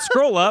 Like,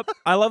 scroll up.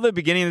 I love the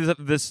beginning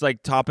of this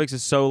like topics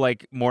is so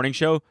like morning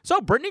show.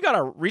 So Brittany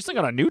recently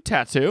got a new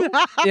tattoo,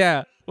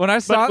 Yeah. When I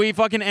saw but we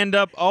fucking end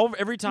up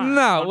every time.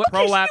 No, on what-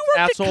 prolapse You were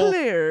asshole,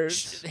 declared.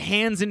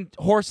 hands in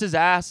horses'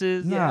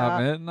 asses. Nah, Yeah.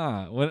 man,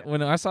 nah.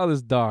 When I saw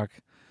this doc,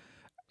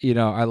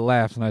 I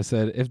laughed and I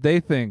said, if they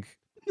think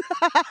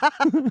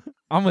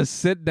I'm gonna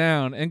sit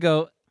down and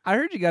go, I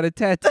heard you got a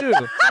tattoo.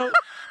 So,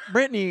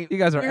 Brittany, You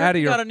guys are we out heard of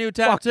you your got a new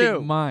fucking tattoo.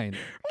 mind.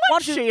 Why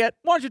don't you Shit.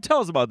 Why don't you tell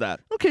us about that?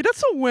 Okay, that's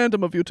so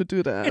random of you to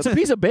do that. It's a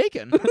piece of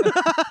bacon.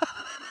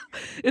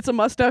 It's a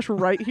mustache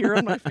right here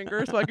on my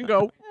finger, so I can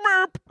go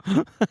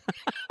merp.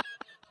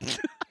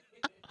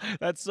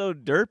 That's so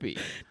derpy.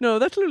 No,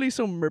 that's literally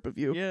so merp of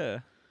you. Yeah.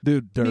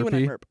 Dude, Me when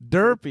I derpy. burp.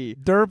 Derpy.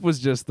 Derp was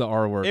just the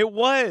R word. It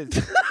was.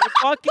 It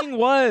fucking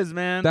was,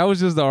 man. That was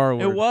just the R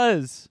word. It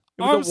was.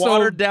 It I'm was a so-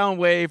 watered down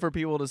way for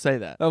people to say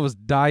that. That was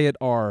Diet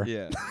R.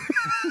 Yeah.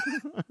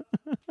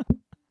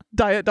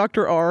 Diet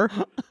Dr. R.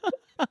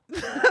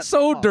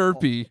 So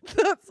derpy.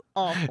 That's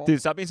awful. Dude,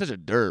 stop being such a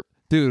derp.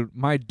 Dude,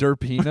 my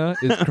derpina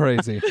is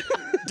crazy.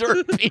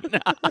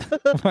 Derpina.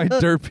 My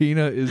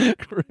derpina is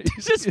crazy.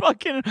 It's just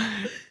fucking,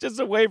 just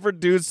a way for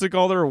dudes to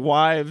call their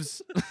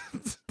wives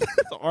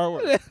the R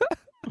word.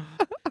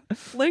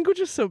 Language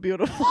is so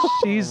beautiful.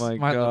 She's Oh my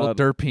my little God.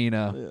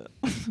 derpina.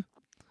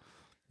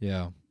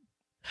 Yeah.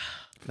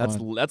 That's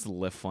Fun.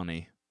 lift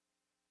funny.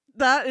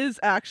 That is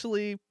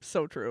actually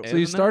so true. So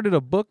you Isn't it? started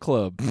a book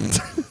club.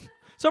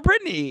 So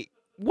Brittany,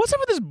 what's up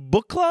with this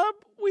book club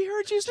we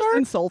heard you start?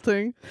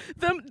 Insulting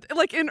them,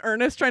 like in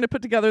earnest, trying to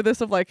put together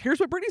this of like, here's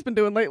what Brittany's been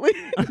doing lately.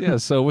 Yeah,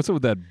 so what's up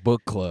with that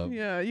book club?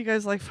 Yeah, you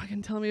guys like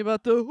fucking telling me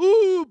about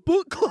the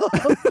book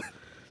club.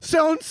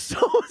 Sounds so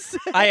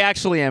sick. I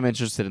actually am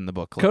interested in the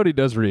book club. Cody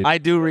does read. I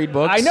do read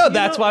books. I know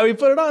that's why we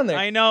put it on there.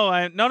 I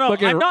know. No.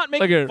 Look at- I'm not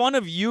look making at- fun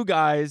of you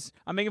guys.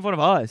 I'm making fun of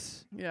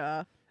us.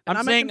 Yeah. And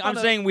I'm making fun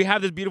of- saying we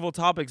have this beautiful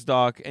topics,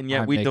 Doc, and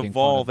yet I'm we making fun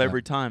devolve of them.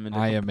 every time into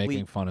I am complete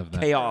making fun of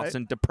that. chaos Right.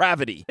 and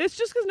depravity. It's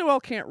just because Noel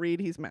can't read,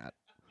 he's mad.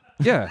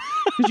 Yeah,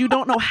 Because you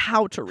don't know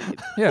how to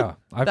read. yeah.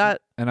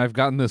 I've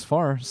gotten this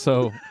far,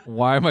 so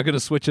why am I going to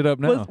switch it up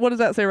now? What does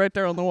that say right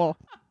there on the wall?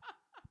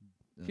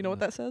 Do you know what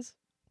that says?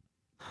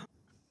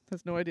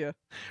 Has no idea.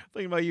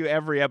 Thinking about you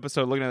every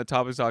episode, looking at the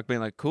topics, Doc, being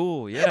like,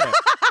 "Cool, yeah."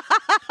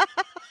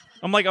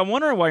 I'm like, I'm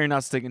wondering why you're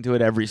not sticking to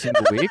it every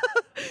single week.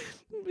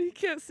 You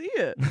can't see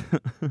it.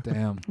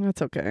 Damn.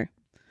 That's okay.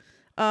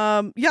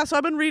 Yeah, so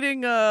I've been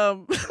reading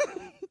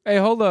Hey,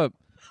 hold up.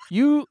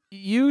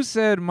 You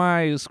said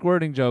my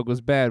squirting joke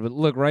was bad, but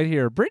look right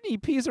here. Brittany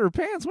pees her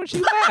pants when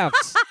she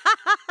laughs.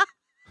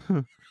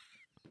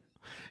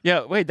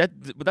 Yeah, wait,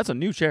 that's a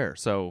new chair,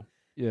 so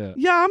Yeah.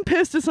 Yeah, I'm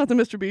pissed it's not the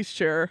Mr. Beast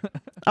chair.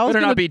 I was better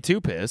gonna... not be too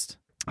pissed.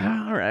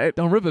 All right.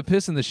 Don't rip a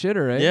piss in the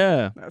shitter, eh?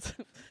 Yeah. That's...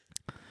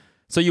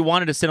 So you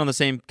wanted to sit on the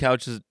same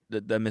couch as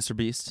the Mr.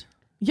 Beast?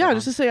 Yeah,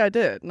 just to say I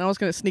did. And I was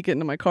going to sneak it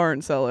into my car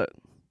and sell it.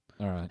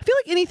 All right. I feel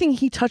like anything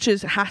he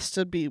touches has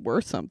to be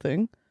worth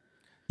something.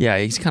 Yeah,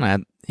 he's kind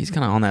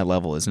of on that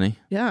level, isn't he?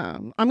 Yeah.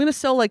 I'm going to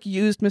sell like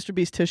used Mr.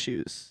 Beast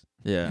tissues.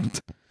 Yeah.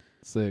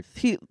 Sick.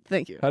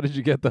 Thank you. How did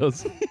you get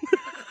those?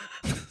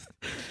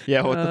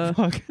 Yeah, what the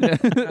fuck?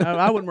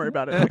 I wouldn't worry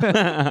about it.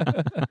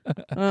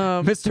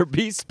 Mr.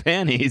 Beast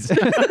panties.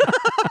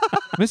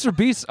 Mr.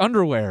 Beast's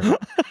underwear.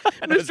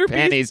 Mr.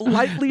 panties. Beast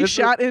lightly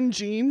shot in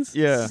jeans.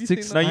 Yeah. Have you seen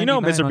Now that? you know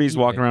 $6.99 Mr. Beast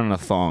on walking eBay. around in a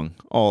thong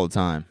all the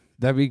time.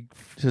 That'd be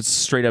Just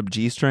straight up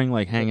G-string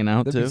like hanging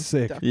out that'd too. be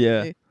sick.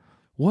 Definitely.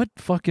 What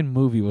fucking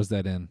movie was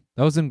that in?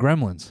 That was in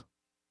Gremlins.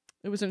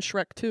 It was in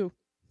Shrek 2.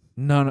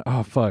 No.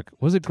 Oh fuck.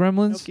 Was it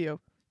Gremlins? Pinocchio.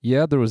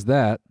 Yeah, there was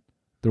that.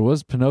 There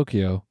was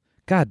Pinocchio.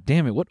 God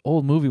damn it! What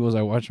old movie was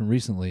I watching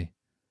recently?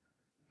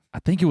 I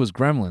think it was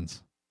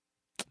Gremlins.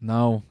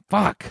 No.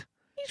 Fuck.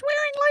 He's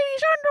wearing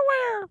ladies'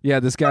 underwear. Yeah,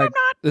 this guy. I'm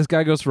not. This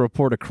guy goes to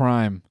report a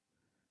crime,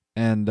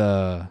 and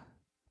oh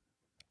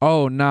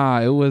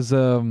nah, it was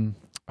a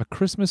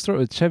Christmas story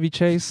with Chevy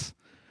Chase.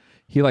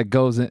 He like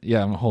goes in.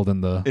 Yeah, I'm holding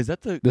the. Is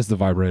that the This is the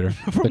vibrator.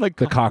 From the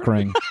the cock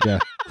ring. Yeah.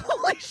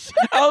 Holy shit.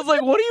 I was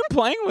like, what are you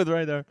playing with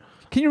right there?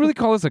 Can you really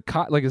call this a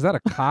cock? Like, is that a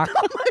cock?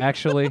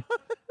 Actually.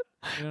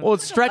 Well, it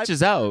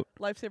stretches out.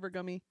 Lifesaver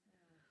gummy.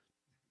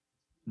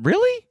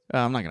 Really?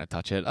 I'm not gonna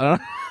touch it. I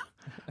don't.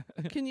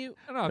 Can you?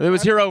 It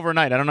was here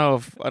overnight. I don't know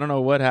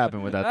what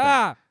happened with that thing.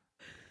 Ah.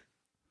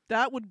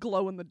 That would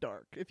glow in the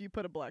dark if you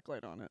put a black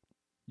light on it.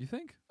 You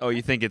think? Oh,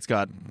 you think it's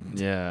got?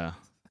 Yeah.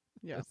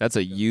 Yeah. That's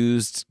a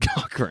used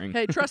cock ring.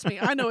 Hey, trust me,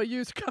 I know a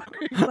used cock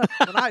ring when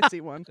I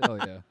see one. Hell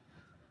yeah.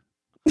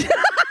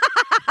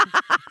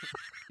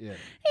 Yeah.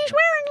 He's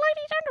wearing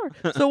ladies'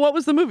 underwear. So what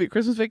was the movie?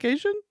 Christmas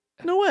Vacation?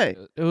 No way.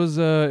 It was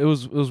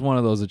one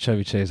of those at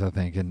Chevy Chase, I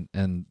think, and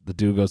the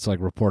dude goes to like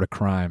report a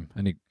crime,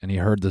 and he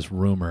heard this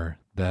rumor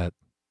that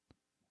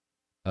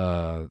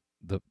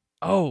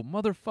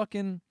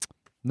motherfucking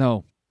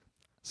no,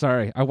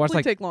 sorry, I watched Probably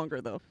like take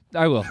longer though.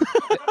 I will.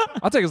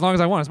 I'll take as long as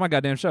I want. It's my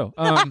goddamn show.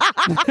 I'll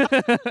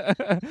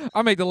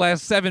make the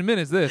last 7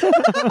 minutes this.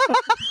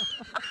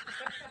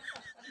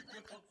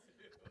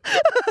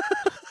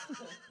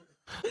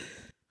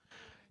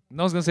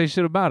 No one's gonna say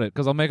shit about it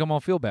because I'll make them all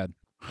feel bad.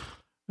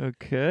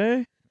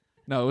 Okay.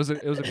 No, it was a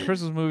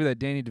Christmas movie that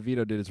Danny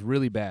DeVito did. It's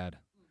really bad.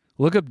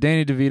 Look up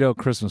Danny DeVito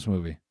Christmas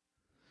movie.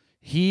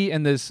 He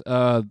and this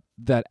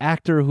that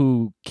actor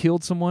who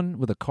killed someone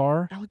with a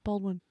car. Alec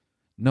Baldwin.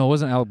 No, it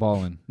wasn't Alec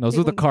Baldwin. No, it was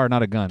with a car,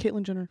 not a gun.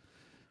 Caitlyn Jenner.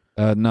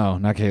 No,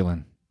 not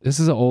Caitlyn. This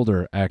is an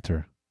older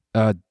actor.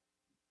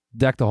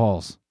 Deck the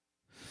Halls.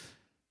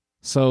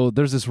 So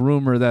there's this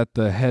rumor that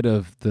the head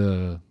of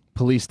the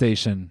police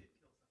station.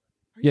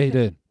 Yeah, he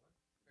did.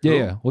 Yeah,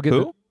 yeah. We'll get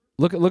Who?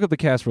 Look at the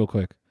cast real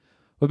quick.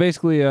 But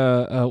basically,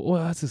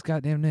 what's his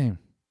goddamn name?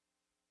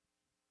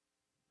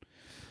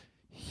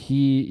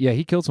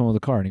 He killed someone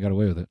with a car and he got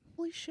away with it.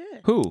 Holy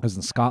shit. Who? It was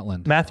in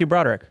Scotland. Matthew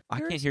Broderick. I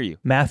can't hear you.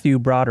 Matthew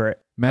Broderick.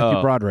 Matthew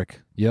Oh.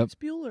 Broderick. Yep. It's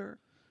Bueller.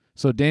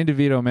 So Danny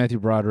DeVito and Matthew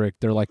Broderick,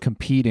 they're like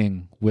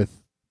competing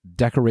with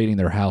decorating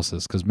their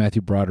houses because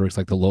Matthew Broderick's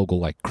like the local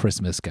like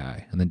Christmas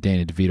guy, and then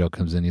Danny DeVito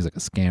comes in. He's like a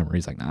scammer.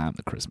 He's like, nah, I'm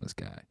the Christmas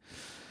guy.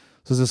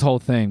 So it's this whole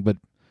thing. But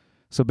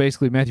so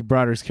basically, Matthew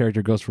Broderick's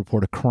character goes to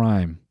report a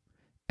crime,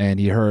 and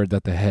he heard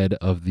that the head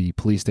of the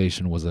police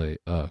station was a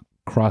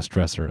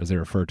cross-dresser, as they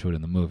refer to it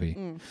in the movie.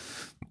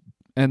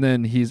 And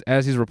then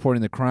as he's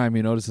reporting the crime,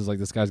 he notices like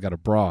this guy's got a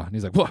bra, and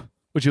he's like,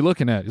 what you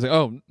looking at? He's like,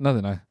 oh,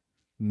 nothing.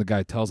 And the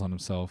guy tells on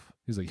himself.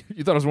 He's like,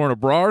 you thought I was wearing a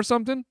bra or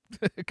something?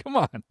 Come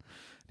on.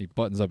 He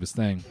buttons up his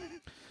thing.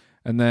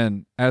 And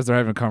then as they're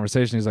having a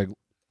conversation, he's like,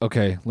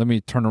 okay, let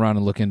me turn around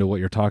and look into what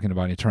you're talking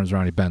about. And he turns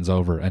around, he bends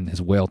over, and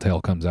his whale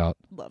tail comes out.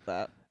 Love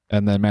that.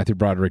 And then Matthew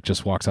Broderick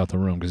just walks out the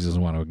room because he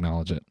doesn't want to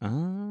acknowledge it.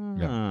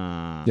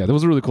 Ah. Yeah, that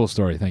was a really cool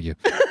story. Thank you.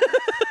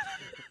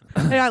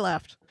 Hey, I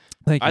laughed.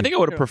 Thank you. I think I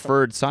would have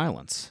preferred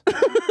silence.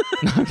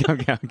 I'm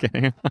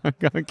kidding.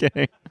 I'm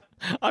kidding.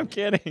 I'm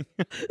kidding.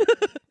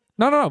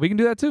 No, we can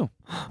do that too.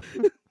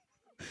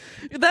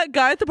 That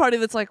guy at the party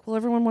that's like, well,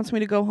 everyone wants me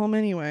to go home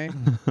anyway.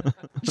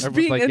 Just Everyone's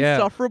being like, yeah.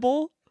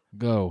 insufferable.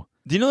 Go.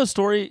 Do you know the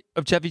story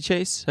of Chevy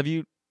Chase? Do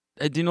you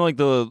know like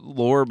the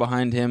lore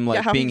behind him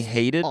like how being he's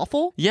hated?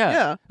 Awful?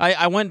 Yeah. Yeah.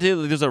 I went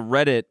to there's a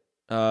Reddit.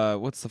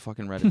 What's the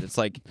fucking Reddit? It's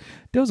like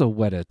There was a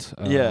Weddit.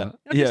 yeah.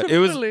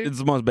 It's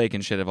the most bacon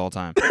shit of all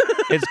time.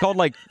 It's called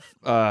like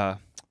God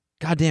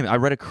damn it. I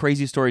read a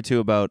crazy story too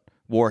about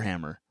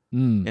Warhammer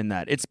in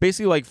that. It's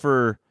basically like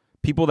for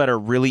people that are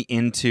really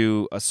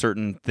into a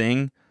certain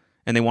thing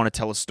and they want to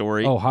tell a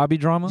story. Oh, hobby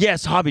drama?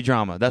 Yes, hobby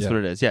drama. That's Yeah. what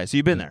it is. Yeah. So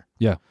you've been there.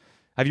 Yeah.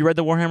 Have you read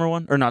the Warhammer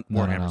one? Or not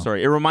No, Warhammer, no.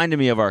 sorry. It reminded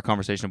me of our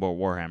conversation about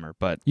Warhammer,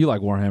 but You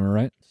like Warhammer,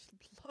 right?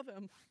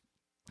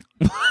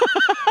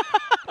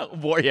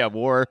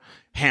 War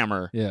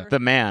Hammer. Yeah. The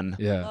man.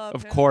 Yeah.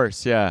 Of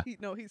course, yeah. He's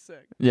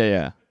sick.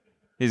 Yeah.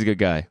 He's a good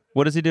guy.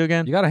 What does he do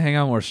again? You got to hang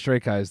out more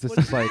straight guys. This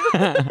is like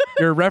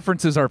your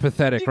references are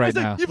pathetic right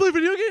now. You play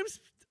video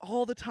games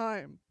all the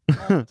time.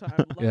 All the time.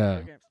 Love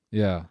video games.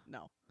 Yeah.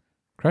 No.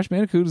 Crash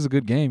Bandicoot is a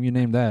good game. You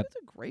named that. It's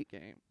a great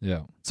game.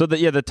 Yeah. So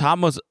the top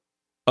most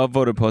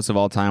upvoted post of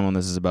all time on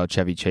this is about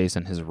Chevy Chase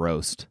and his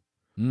roast.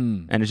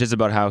 And it's just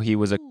about how he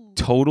was a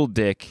total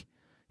dick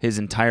his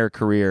entire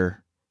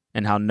career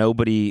and how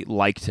nobody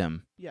liked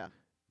him. Yeah.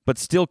 But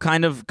still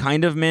kind of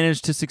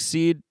managed to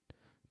succeed,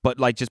 but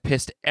like just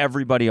pissed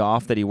everybody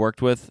off that he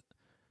worked with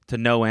to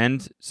no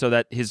end, so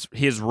that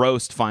his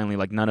roast finally,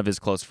 like, none of his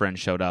close friends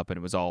showed up, and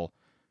it was all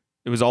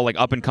like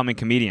up and coming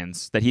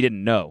comedians that he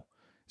didn't know.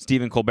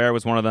 Stephen Colbert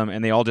was one of them,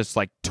 and they all just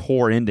like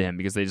tore into him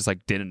because they just like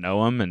didn't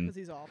know him and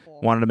he's awful.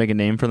 wanted to make a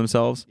name for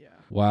themselves. Yeah.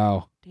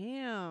 Wow.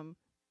 Damn.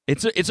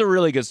 It's a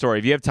really good story.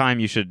 If you have time,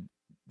 you should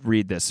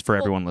read this for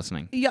everyone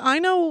listening. Yeah, I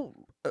know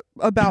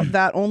about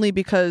that only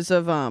because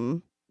of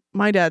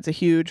my dad's a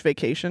huge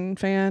Vacation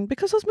fan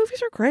because those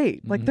movies are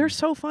great. Like they're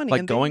so funny. Like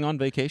and going on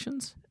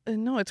vacations?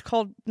 No, it's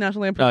called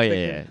National Lampoon's Oh,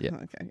 Vacation. yeah.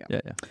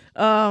 Okay,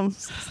 yeah.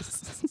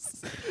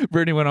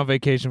 Brittany went on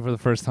vacation for the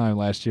first time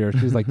last year.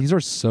 She was like, "These are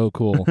so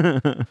cool."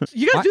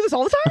 You guys do this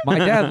all the time? My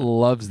dad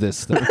loves this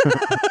stuff.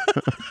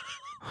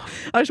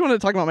 I just wanted to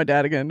talk about my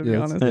dad again, to be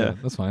honest. Yeah,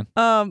 that's fine.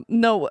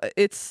 No,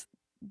 it's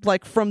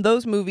like from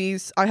those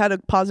movies, I had a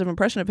positive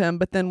impression of him.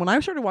 But then when I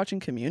started watching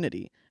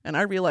Community, and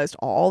I realized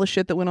all the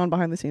shit that went on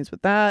behind the scenes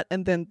with that,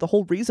 and then the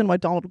whole reason why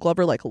Donald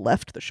Glover like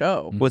left the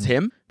show Was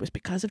him? was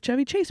because of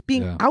Chevy Chase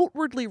being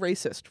outwardly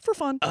racist for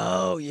fun.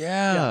 Oh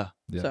yeah.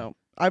 So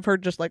I've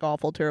heard just like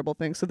awful, terrible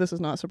things. So this is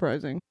not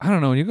surprising. I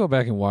don't know. When you go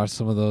back and watch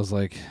some of those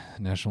like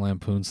National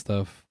Lampoon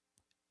stuff,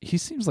 he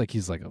seems like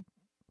he's like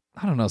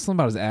I don't know, something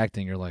about his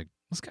acting. You're like,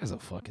 this guy's a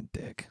fucking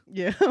dick.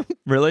 Yeah.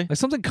 Really? Like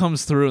something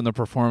comes through in the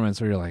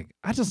performance where you're like,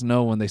 I just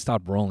know when they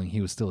stopped rolling,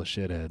 he was still a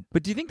shithead.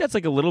 But do you think that's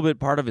like a little bit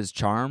part of his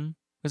charm?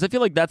 Because I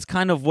feel like that's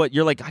kind of what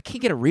you're like, I can't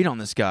get a read on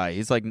this guy.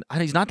 He's like,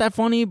 he's not that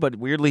funny, but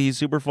weirdly he's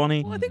super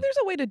funny. Well, I think there's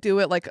a way to do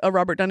it, like a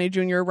Robert Downey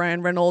Jr.,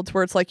 Ryan Reynolds,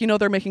 where it's like,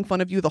 they're making fun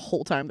of you the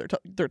whole time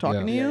they're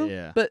talking to you.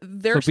 Yeah. But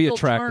they're So be still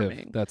attractive.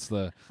 charming. That's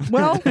the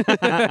Well,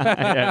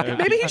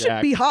 maybe he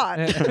should be hot.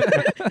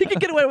 He could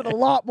get away with a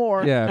lot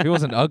more. yeah. If he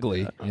wasn't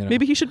ugly,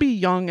 Maybe he should be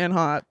young and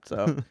hot.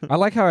 So I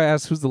like how I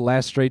asked who's the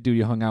last straight dude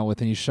you hung out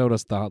with, and you showed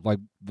us the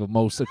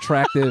most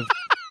attractive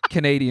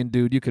Canadian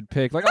dude you could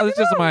pick. Like, oh, this is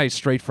just my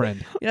straight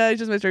friend. yeah, he's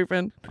just my straight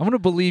friend. I'm gonna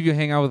believe you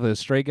hang out with a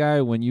straight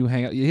guy when you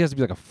hang out. He has to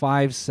be like a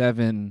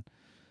 5'7"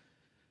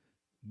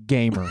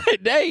 gamer.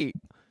 Hey,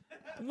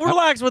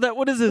 relax with that.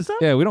 What is this?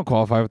 Yeah, we don't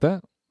qualify with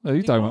that. What are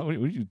you talking about? What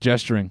are you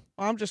gesturing?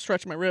 I'm just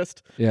stretching my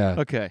wrist. Yeah.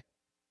 Okay.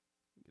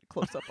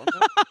 Close up on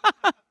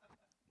that.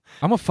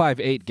 I'm a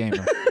 5'8"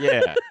 gamer.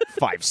 Yeah.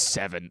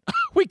 5'7".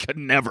 We could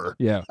never.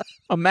 Yeah.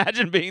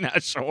 Imagine being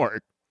that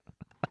short.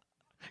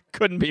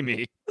 Couldn't be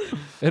me.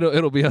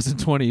 It'll be us in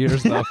 20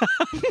 years though,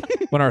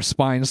 when our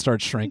spines start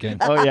shrinking.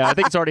 Oh yeah, I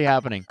think it's already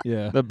happening.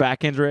 Yeah. The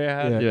back injury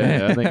I had.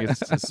 Yeah, I think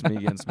it's just me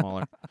getting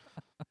smaller.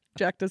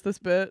 Jack does this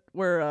bit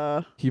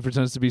where He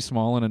pretends to be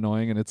small and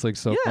annoying, and it's like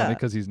so funny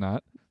because he's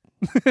not.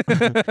 well,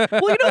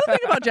 the thing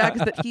about Jack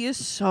is that he is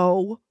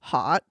so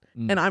hot,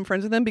 and I'm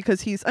friends with him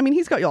because he's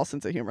got y'all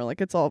sense of humor. Like,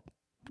 it's all,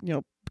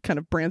 kind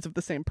of brands of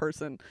the same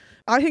person.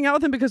 I hang out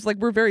with him because like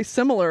we're very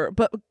similar,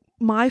 but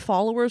my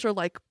followers are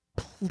like,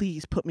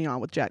 please put me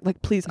on with Jack.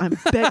 Like, please, I'm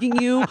begging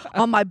you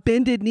on my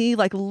bended knee.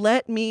 Like,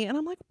 let me. And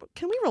I'm like,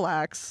 can we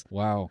relax?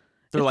 Wow.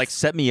 They're like,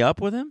 set me up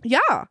with him?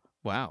 Yeah.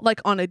 Wow.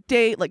 Like on a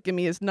date, like give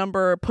me his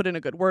number, put in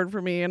a good word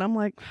for me. And I'm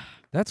like,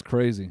 That's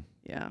crazy.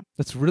 yeah.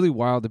 That's really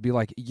wild to be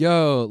like,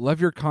 yo,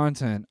 love your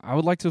content. I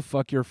would like to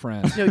fuck your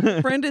friend.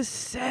 Your friend is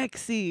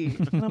sexy.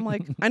 And I'm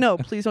like, I know,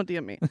 please don't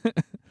DM me.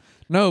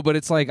 No, but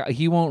it's like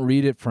he won't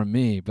read it from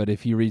me, but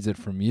if he reads it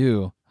from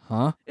you,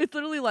 huh? It's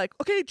literally like,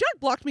 okay, Jack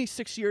blocked me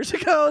 6 years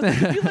ago.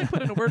 Can you like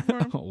put in a word for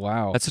him?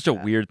 Wow. That's such a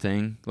weird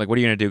thing. Like, what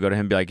are you going to do? Go to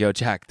him and be like, yo,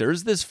 Jack,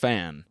 there's this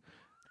fan.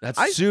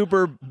 That's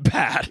super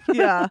bad.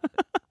 Yeah.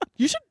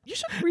 You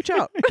should reach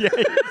out. Yeah,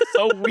 it's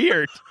so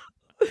weird.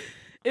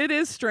 It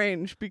is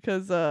strange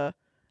because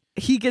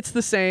he gets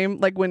the same,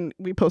 like when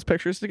we post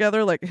pictures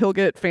together, like he'll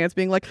get fans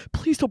being like,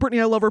 please tell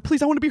Brittany I love her.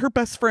 Please, I want to be her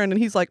best friend.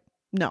 And he's like,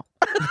 no.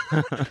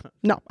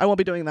 No, I won't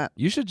be doing that.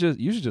 You should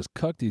just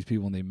cuck these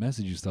people when they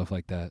message you stuff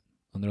like that.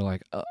 And they're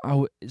like,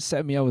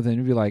 set me up with it. And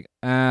you'd be like,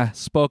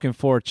 spoken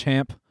for,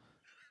 champ.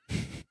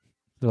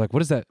 They're like,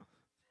 what is that?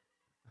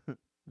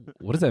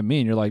 What does that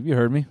mean? You're like, you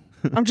heard me?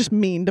 I'm just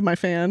mean to my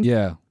fan.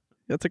 Yeah.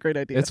 That's a great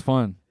idea. It's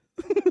fun.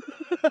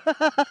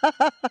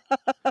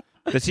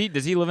 Does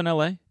he live in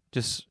LA?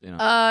 Just,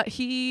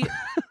 he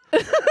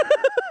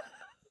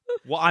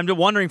Well, I'm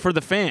wondering for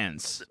the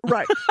fans.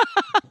 right.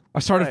 I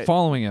started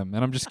following him,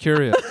 and I'm just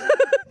curious.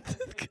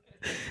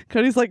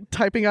 Cody's like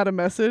typing out a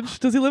message.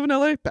 Does he live in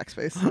LA?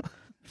 Backspace.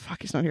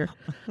 Fuck, he's not here.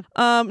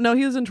 No,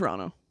 he was in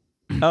Toronto.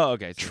 Oh,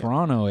 okay.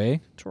 Toronto, eh?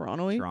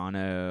 Toronto.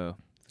 Toronto.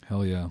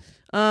 Hell yeah.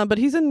 But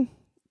he's in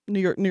New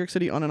York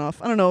City on and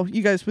off. I don't know.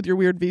 You guys with your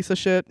weird visa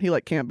shit, he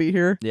like can't be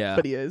here. Yeah.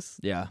 But he is.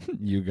 Yeah.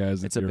 You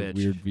guys, It's with a your bitch.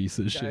 weird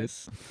visa shit.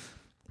 Guys.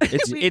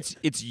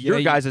 It's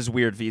your guys'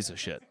 weird visa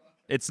shit.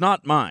 It's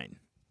not mine.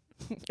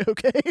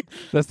 Okay.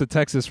 That's the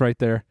Texas right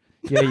there.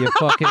 Yeah, you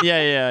fucking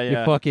you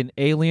fucking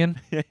alien.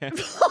 Yeah,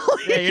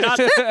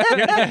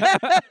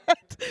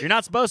 you're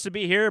not supposed to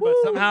be here, but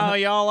somehow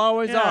y'all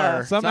always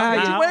are. Somehow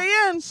you way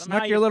in.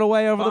 snuck your little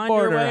way over the find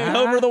border. your way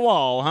huh? over the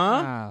wall,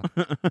 huh?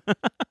 Ah.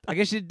 I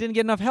guess you didn't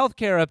get enough health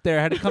care up there.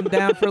 Had to come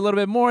down for a little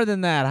bit more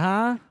than that,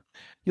 huh?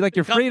 You like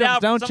your Come freedoms, down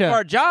from don't some you? of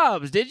our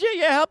jobs, did you?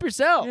 Yeah, help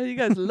yourself. Yeah, you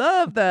guys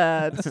love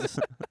that.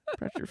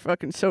 Brought your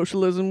fucking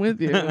socialism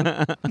with you.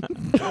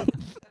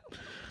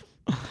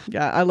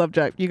 Yeah, I love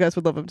Jack. You guys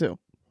would love him too.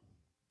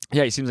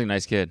 Yeah, he seems like a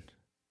nice kid.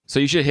 So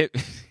you should hit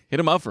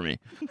him up for me.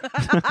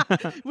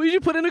 Will you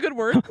put in a good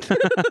word?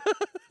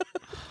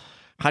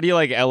 How do you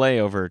like L.A.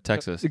 over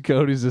Texas?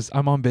 Cody's just,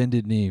 I'm on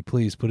bended knee.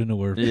 Please put in a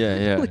word.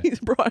 Yeah. Please,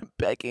 bro, I'm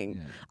begging.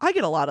 Yeah. I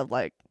get a lot of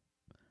like,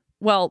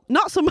 well,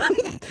 not so much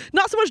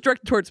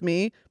directed towards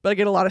me, but I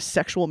get a lot of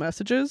sexual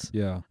messages.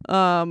 Yeah.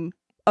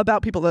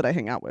 About people that I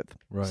hang out with.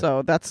 Right.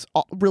 So that's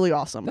really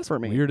awesome That's for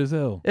me. weird as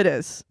hell. It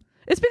is.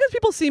 It's because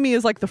people see me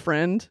as like the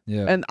friend,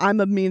 Yeah. and I'm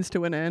a means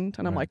to an end,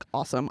 and I'm Right. like,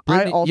 awesome.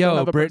 Brittany, I also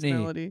have a Brittany,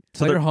 personality.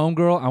 tell your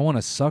homegirl I want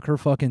to suck her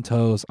fucking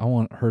toes. I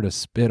want her to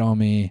spit on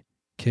me,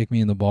 kick me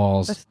in the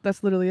balls.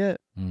 That's literally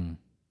it.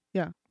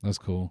 Yeah. That's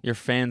cool. Your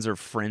fans are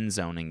friend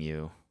zoning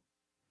you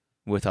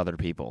with other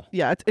people.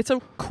 Yeah, it's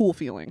a cool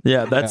feeling.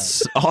 Yeah,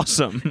 that's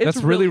awesome. It's That's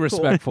really really cool.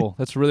 respectful.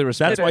 That's really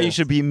respectful. That's why you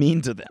should be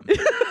mean to them.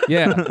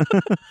 Yeah.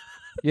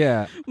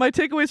 Yeah. My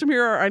takeaways from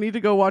here are I need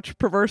to go watch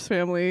Perverse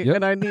Family, Yep.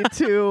 and I need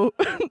to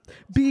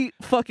be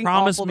fucking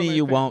Promise awful to me my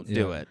you fans. won't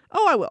do Yeah. it.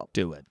 Oh, I will.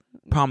 Do it.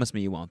 Promise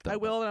me you won't, though. I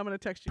will, and I'm going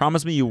to text you.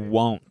 Promise me you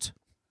won't,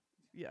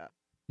 Yeah.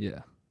 Yeah.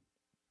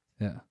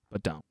 Yeah.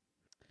 but don't.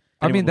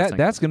 I mean, Anyone listening?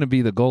 that's going to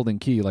be the golden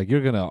key. Like,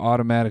 you're going to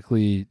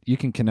automatically, you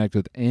can connect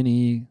with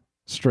any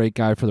straight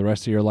guy for the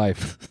rest of your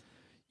life.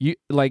 You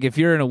like, if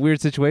you're in a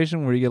weird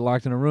situation where you get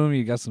locked in a room,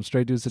 you got some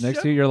straight dudes sitting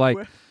next to you, you're like,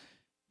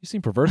 you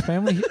seen Perverse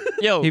Family?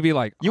 Yo, He'd be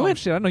like, you oh, went-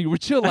 shit, I know you were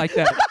chill like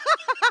that.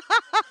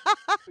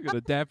 I'm going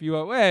to dap you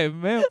up. Hey,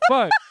 man,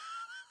 fuck.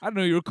 I didn't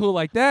know you were cool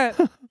like that.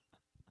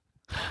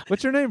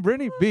 What's your name,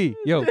 Brittany? B.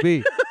 Yo,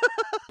 B.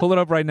 Pull it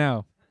up right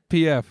now.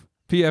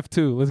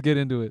 PF2. Let's get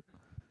into it.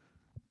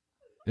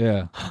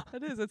 Yeah.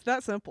 It is. It's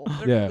that simple.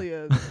 It Yeah. really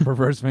is.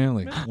 Perverse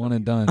Family. One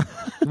and done.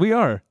 We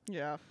are.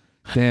 Yeah.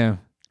 Damn.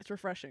 It's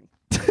refreshing.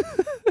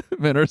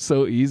 Men are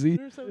so easy.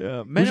 They're so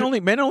Yeah,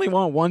 men only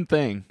want one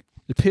thing.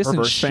 Piss and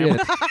Perverse shit. Family.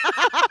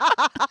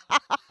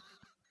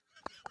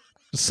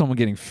 Just someone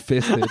getting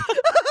fisted.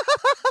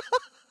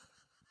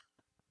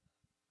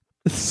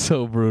 It's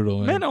so brutal,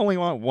 man. Men only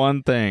want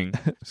one thing.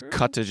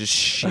 Cut to just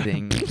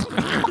shitting.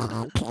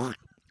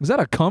 Is that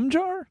a cum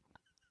jar?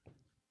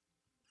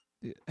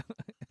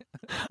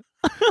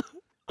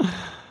 All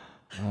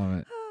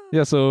right.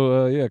 Yeah,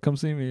 so yeah, come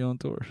see me on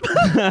tour.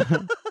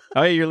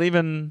 Oh, yeah, you're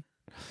leaving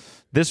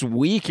this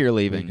week. You're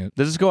leaving. Weekend.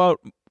 Does this go out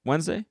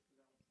Wednesday?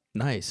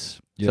 Nice.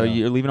 So Yeah.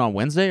 you're leaving on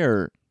Wednesday,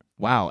 or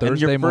wow? And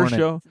Thursday your first morning.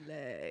 show.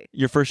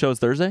 Your first show is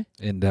Thursday.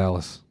 In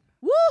Dallas.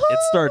 It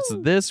starts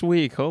this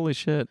week. Holy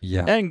shit!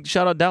 Yeah. And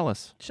shout out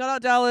Dallas. Shout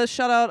out Dallas.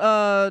 Shout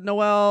out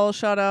Noel.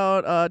 Shout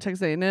out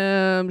Texas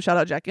A&M. Shout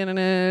out Jack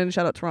Innanen.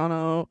 Shout out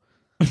Toronto.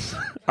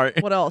 All right.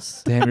 What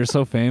else? Damn, you're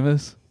so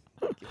famous.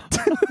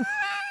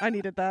 I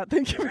needed that.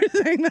 Thank you for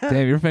saying that.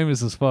 Damn, you're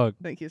famous as fuck.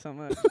 Thank you so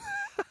much.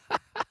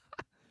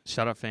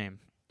 Shout out Fame.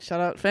 Shout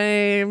out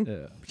Fame.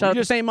 Yeah. Shout out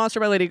just- to Fame Monster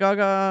by Lady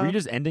Gaga. Were you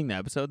just ending the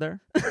episode there?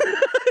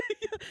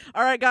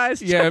 All right,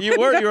 guys. Yeah. You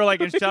were. You were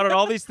like, and shout out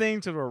all these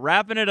things, and we're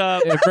wrapping it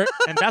up. Yeah,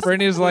 And that's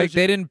Brittany's the like, conclusion.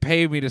 they didn't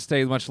pay me to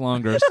stay much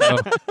longer, so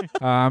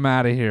I'm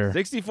out of here.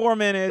 64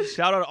 minutes.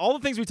 Shout out all the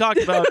things we talked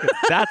about. 'Cause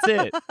that's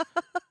it.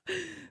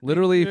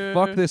 Literally,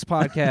 fuck this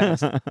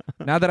podcast.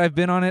 Now that I've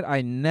been on it,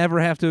 I never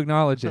have to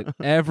acknowledge it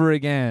ever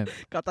again.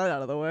 Got that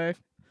out of the way.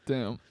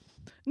 Damn.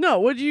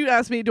 No, would you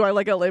ask me, do I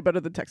like LA better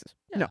than Texas?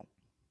 No,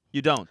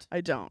 You don't.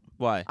 I don't.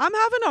 Why? I'm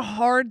having a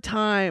hard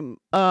time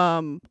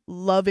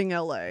loving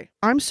LA.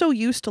 I'm so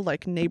used to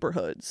like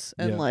neighborhoods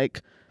and Yeah.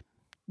 like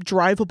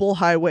drivable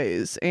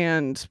highways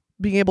and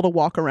being able to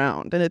walk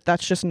around, and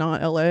that's just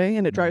not LA,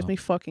 and it drives No. me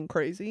fucking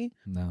crazy.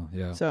 No,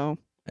 yeah. So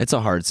It's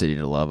a hard city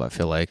to love, I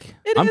feel like.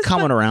 It I'm is,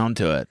 coming but- around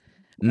to it.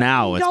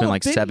 Now it's Y'all been have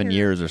like been 7 here.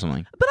 years or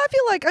something. but I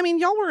feel like, I mean,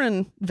 y'all were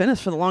in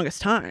Venice for the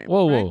longest time.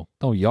 Whoa, right? whoa.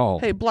 Don't y'all.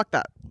 Hey, block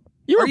that.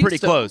 You were Are you pretty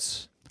still-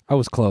 close. I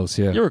was close,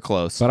 yeah. You were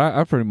close. But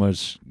I pretty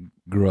much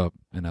grew up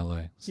in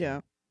LA. So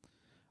Yeah.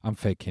 I'm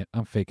fake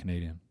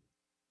Canadian.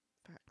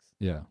 Facts.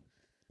 Yeah.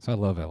 So I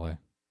love LA.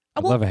 I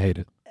Well, love and hate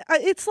it.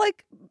 It's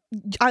like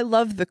I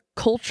love the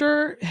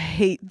culture,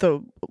 hate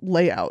the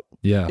layout.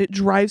 Yeah. It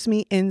drives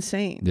me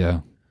insane. Yeah.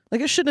 Like,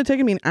 it shouldn't have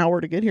taken me an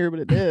hour to get here, but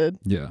it did.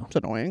 Yeah. It's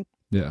annoying.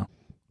 Yeah.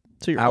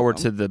 So you're Hour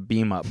welcome. to the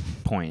beam up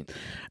point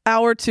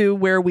hour to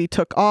where we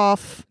took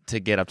off to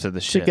get up to the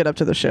to ship. get up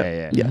to the ship.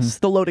 Yeah, yeah. Yes,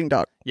 the loading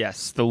dock.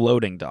 Yes, the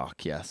loading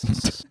dock.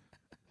 Yes.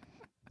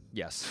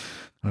 Yes.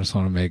 I just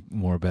want to make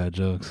more bad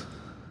jokes.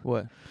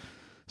 What?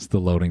 It's the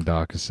loading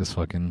dock. It's just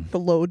fucking. The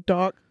load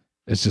dock.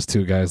 It's just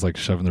two guys like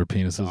shoving their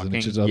penises in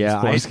each other's Yeah,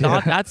 I face.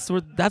 thought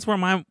that's where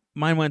mine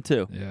went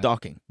too. Yeah.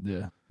 Docking.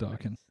 Yeah,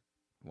 docking.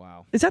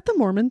 Wow. Is that the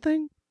Mormon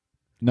thing?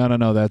 No.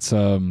 That's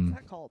What's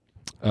that called?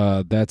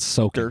 that's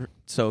soaking.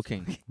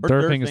 Soaking. Or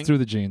Durfing is through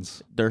the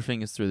jeans.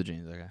 Durfing is through the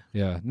jeans. Okay.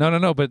 Yeah.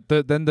 No. But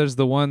then there's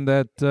the one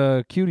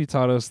that Cutie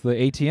taught us, the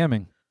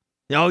ATMing.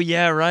 Oh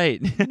yeah, right.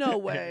 No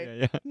way.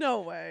 Yeah.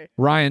 No way.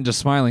 Ryan just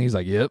smiling. He's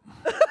like, "Yep,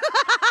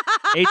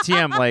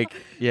 ATM, like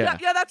yeah.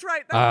 Yeah, that's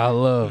right. I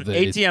love that."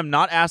 ATM,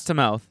 not ass to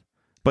mouth,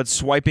 but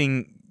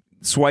swiping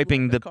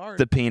the card.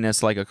 the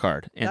penis like a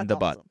card in That's the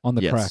butt awesome. on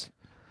the Yes.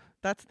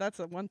 crack. That's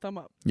a one thumb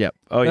up. Yep.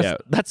 Oh That's- yeah,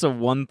 that's a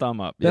one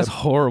thumb up. That's Yep.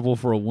 horrible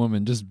for a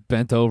woman, just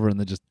bent over and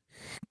then just.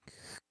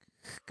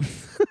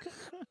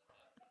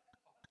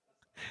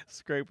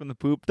 Scraping the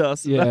poop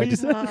dust. Yeah, Is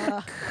just- that what you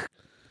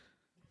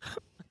said?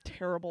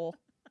 Terrible.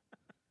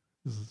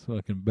 This is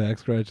fucking back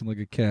scratching like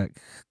a cat.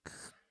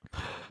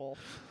 Terrible.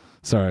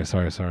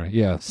 Sorry.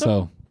 Yeah.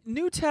 So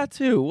New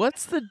tattoo.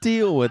 What's the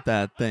deal with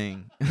that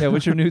thing? yeah,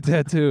 what's your new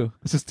tattoo?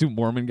 It's just two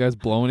Mormon guys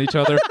blowing each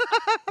other.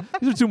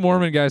 These are two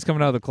Mormon guys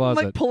coming out of the I'm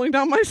closet. like pulling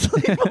down my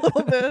sleeve a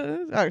little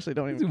bit. I actually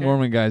don't Two even care.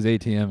 Mormon guys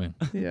ATMing.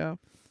 Yeah.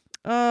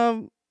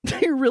 Do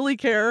you really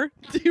care?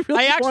 Do you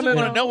really I actually want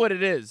want to know what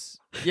it is.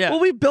 Yeah. Well,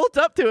 we built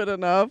up to it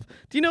enough.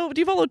 Do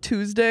you follow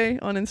Tuesday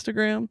on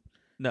Instagram?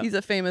 No. He's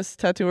a famous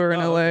tattooer in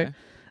Oh, LA.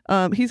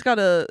 okay. He's got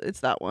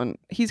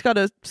He's got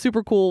a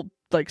super cool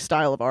like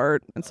style of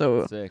art, and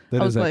so Sick.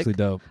 That I is was actually like-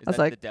 dope. Is I was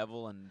that like- the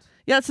devil and?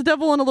 yeah, it's a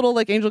devil and a little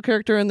like angel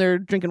character, and they're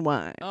drinking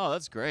wine. Oh,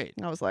 that's great.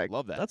 I was like,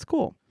 Love that. That's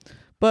cool.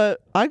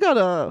 But I got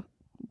a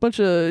bunch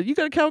of. You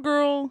got a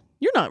cowgirl.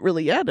 You're not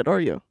really at it,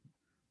 are you?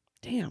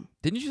 Damn.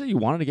 Didn't you say you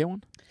wanted to get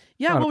one?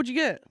 Yeah. Got What it. would you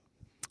get?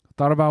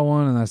 Thought about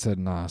one and I said,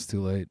 nah, it's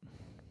too late.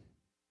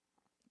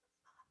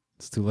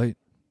 It's too late.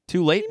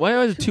 Too late? Why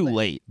is it too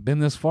late? Been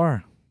this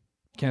far.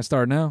 Can't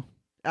start now.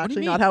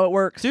 Actually, mean? not how it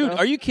works, Dude, so.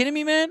 are you kidding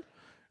me, man?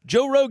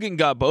 Joe Rogan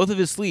got both of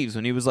his sleeves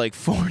when he was like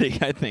 40,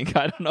 I think.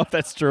 I don't know if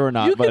that's true or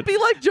not. You but could be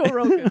like Joe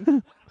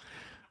Rogan.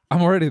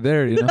 I'm already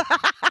there, you know?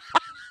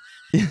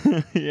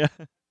 yeah.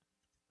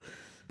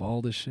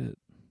 Bald as shit.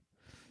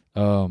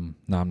 No,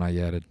 I'm not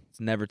yet. It's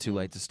never too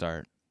late to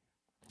start.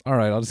 All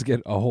right, I'll just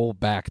get a whole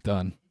back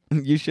done.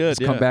 You should.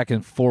 Just come back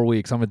in 4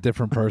 weeks. I'm a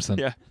different person.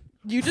 Yeah.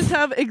 You just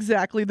have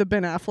exactly the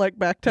Ben Affleck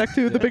back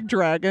tattoo, the big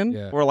dragon.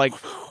 Yeah. We're like,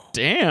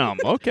 damn,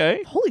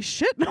 okay. Holy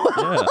shit.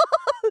 Yeah.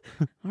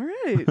 All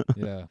right.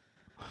 Yeah.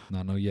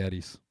 No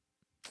Yetis.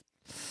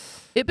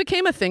 It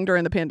became a thing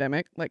during the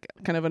pandemic, like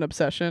kind of an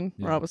obsession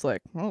where Yeah. I was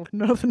like, oh,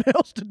 nothing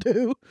else to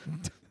do.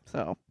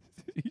 So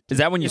Is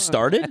that when you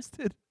started?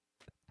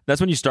 That's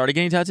when you started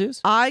getting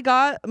tattoos? I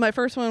got my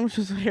first one, which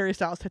was a Harry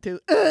Styles tattoo.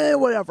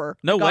 Whatever.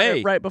 No Got way.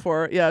 it right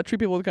before. Yeah. Treat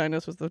People with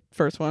Kindness was the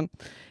first one.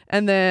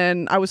 And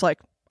then I was like,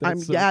 I'm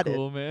That's so yadded.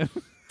 cool, man.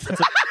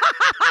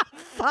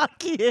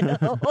 Fuck you.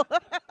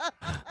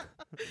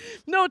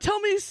 No, tell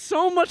me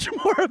so much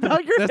more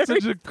about your That's Harry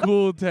such a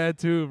cool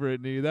tattoo,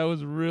 Brittany. That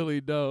was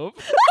really dope.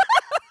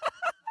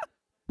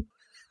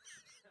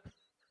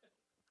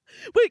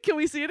 Wait, can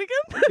we see it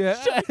again? Yeah,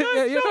 Show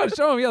it.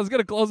 show him. Yeah, let's get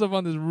a close up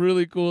on this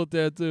really cool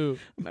tattoo.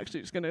 I'm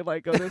actually just gonna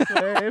like go this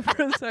way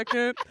for a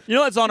second. You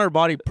know, it's on her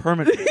body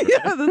permanently.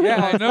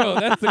 Yeah, I know.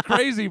 That's the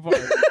crazy part.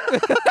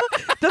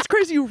 That's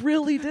crazy. You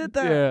really did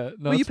that. Yeah,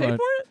 no, Will you it's pay fine.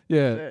 for it?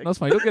 Yeah, Sick. no, it's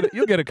fine.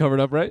 You'll get it covered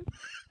up, right?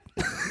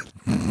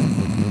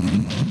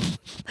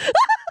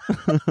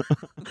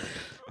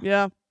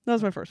 Yeah, that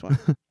was my first one.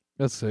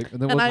 That's sick.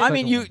 And then And what's the I second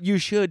mean, one? you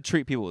should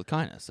treat people with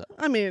kindness. Though.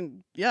 I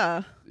mean,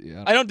 yeah.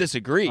 Yeah, I don't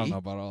disagree. I don't know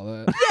about all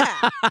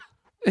that.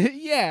 Yeah.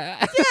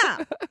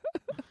 Yeah.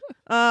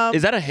 Yeah.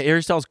 Is that a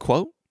Harry Styles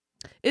quote?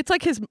 It's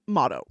like his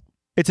motto.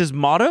 It's his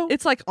motto?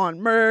 It's like on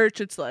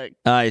merch. It's like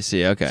I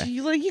see. Okay.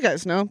 you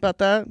guys know about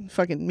that.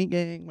 Fucking meat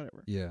gang,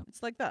 whatever. Yeah.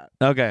 It's like that.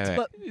 Okay. okay.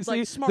 But You like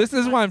see, smart this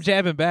is why I'm ones.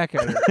 jabbing back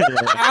at her.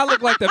 I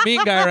look like the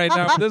mean guy right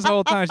now. This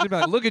whole time, she'd be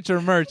like, "Look at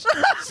your merch,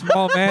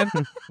 small man,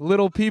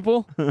 little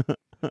people.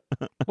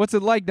 What's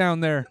it like down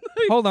there?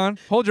 Hold on,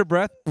 hold your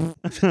breath."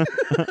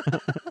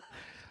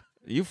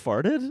 You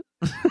farted?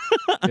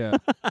 Yeah,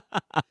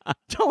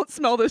 Don't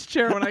smell this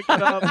chair when I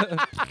get up.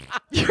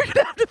 You're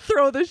gonna have to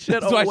throw this shit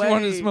that's away. why she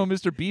wanted to smell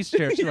Mr. Beast's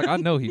chair. She's like, "I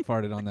know he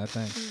farted on that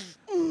thing."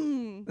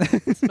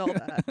 Smell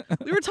that.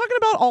 We were talking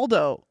about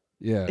Aldo.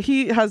 Yeah,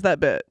 He has that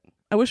bit.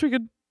 I wish we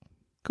could.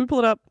 Could we pull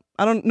it up?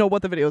 I don't know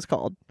what the video is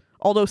called.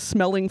 Aldo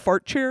smelling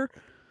fart chair.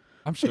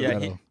 I'm sure Yeah,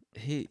 that'll.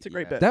 It's a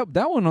great bit. That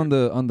one on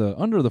the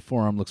under the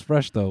forearm looks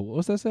fresh though.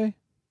 What's that say?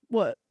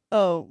 What?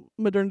 Oh,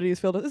 modernity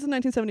is failed. This is a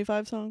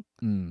 1975 song.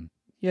 Mm,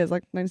 Yeah, it's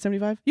like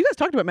 1975. You guys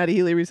talked about Maddie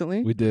Healy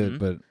recently. we did, Mhm.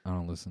 but I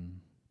don't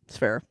listen. It's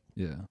fair.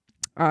 Yeah,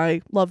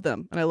 I love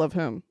them and I love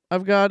him.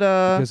 I've got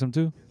kiss him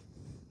too.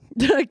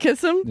 Did I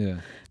kiss him? Yeah,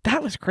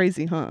 That was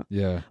crazy, huh?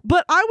 yeah.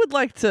 But I would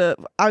like to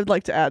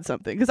add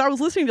something because I was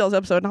listening to y'all's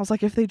episode and I was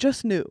like, if they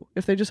just knew,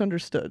 if they just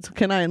understood. So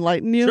can I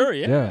enlighten you? Sure,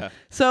 yeah. Yeah.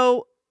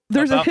 So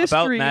there's a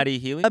history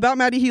about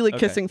Maddie Healy.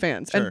 Kissing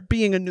fans and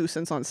being a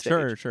nuisance on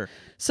stage. Sure.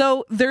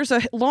 So there's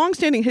a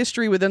long-standing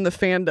history within the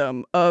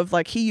fandom of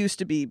like he used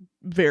to be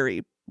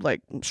very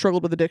like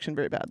struggled with addiction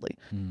very badly.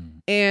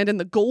 And in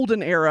the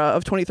golden era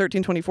of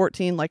 2013,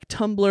 2014, like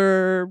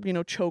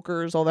Tumblr,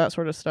 chokers, all that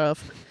sort of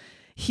stuff.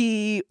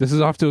 This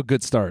is off to a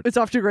good start. It's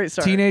off to a great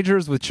start.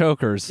 Teenagers with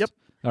chokers. Yep.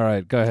 All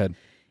right, go ahead.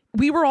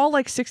 We were all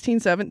like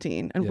 16,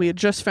 17, and we had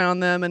just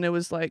found them, and it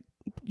was like,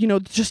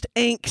 just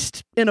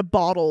angst in a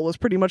bottle was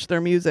pretty much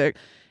their music.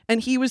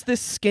 And he was this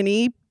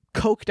skinny,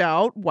 coked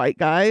out white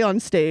guy on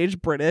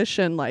stage, British,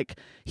 and like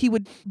he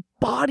would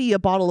body a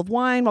bottle of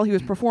wine while he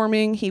was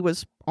performing. He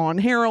was on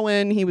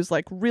heroin. He was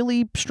like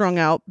really strung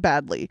out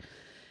badly.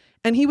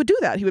 And he would do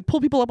that. He would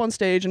pull people up on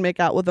stage and make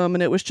out with them,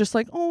 and it was just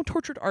like, oh,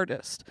 tortured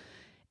artist.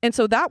 And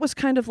so that was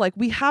kind of like,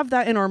 we have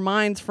that in our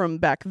minds from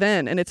back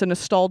then, and it's a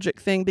nostalgic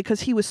thing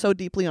because he was so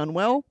deeply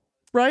unwell,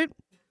 right?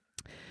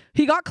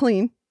 He got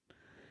clean.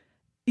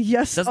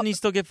 Yes. Doesn't he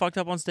still get fucked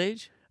up on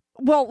stage?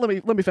 Well, let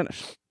me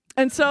finish.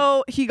 And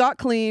so he got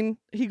clean.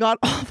 He got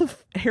off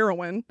of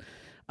heroin,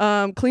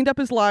 cleaned up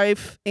his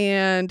life,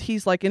 and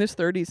he's like in his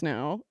 30s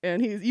now.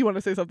 And you want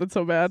to say something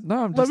so bad?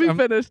 No, let me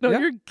finish. No,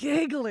 you're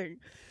giggling.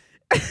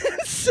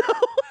 So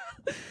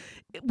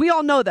we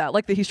all know that,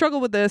 like, that he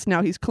struggled with this.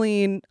 Now he's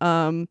clean,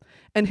 and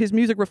his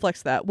music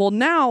reflects that. Well,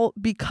 now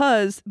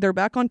because they're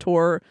back on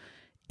tour,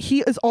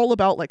 he is all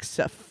about like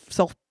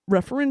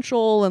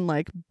self-referential and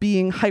like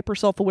being hyper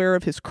self-aware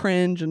of his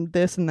cringe and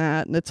this and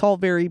that, and it's all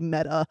very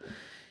meta.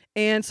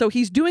 And so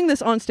he's doing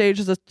this on stage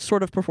as a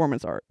sort of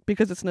performance art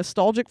because it's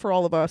nostalgic for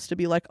all of us to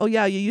be like, oh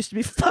yeah, you used to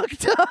be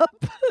fucked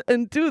up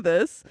and do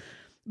this.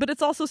 But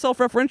it's also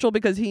self-referential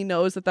because he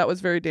knows that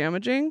was very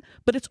damaging,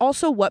 but it's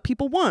also what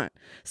people want.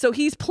 So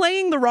he's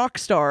playing the rock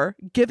star,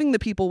 giving the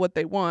people what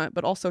they want,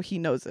 but also he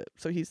knows it.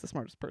 So he's the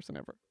smartest person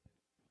ever.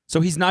 So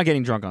he's not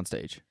getting drunk on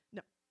stage?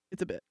 No,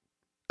 it's a bit.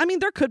 I mean,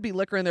 there could be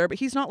liquor in there, but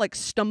he's not like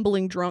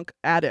stumbling drunk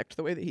addict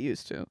the way that he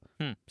used to.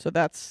 So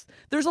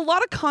there's a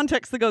lot of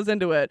context that goes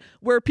into it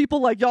where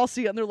people like y'all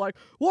see it and they're like,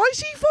 why is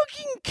he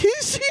fucking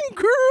kissing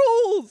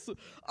girls?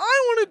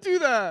 I want to do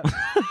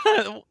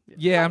that.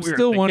 Yeah, I'm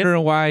still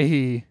wondering why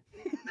he...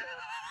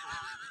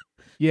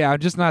 Yeah, I'm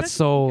just not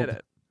sold. You don't get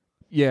it.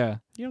 Yeah.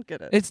 You don't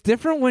get it. It's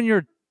different when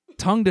you're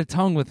tongue to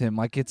tongue with him.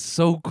 Like, it's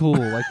so cool.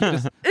 Like,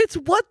 it's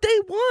what they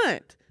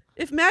want.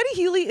 If Maddie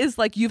Healy is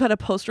like, you've had a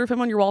poster of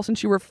him on your wall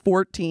since you were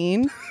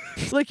 14,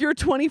 it's like you're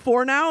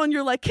 24 now and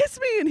you're like, kiss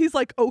me. And he's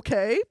like,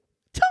 okay,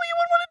 tell me you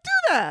wouldn't want to do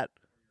that.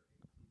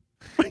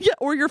 Yeah,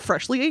 or you're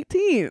freshly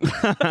 18.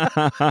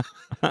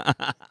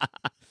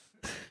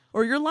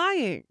 Or you're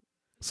lying.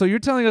 So you're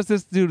telling us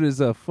this dude is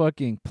a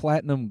fucking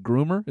platinum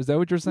groomer? Is that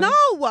what you're saying?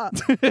 No!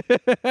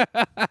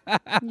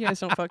 You guys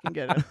don't fucking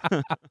get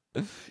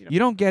it. You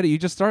don't get it. You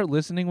just start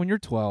listening when you're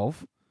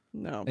 12.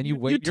 No. And you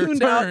wait your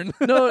tuned turn.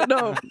 Out.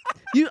 No.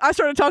 I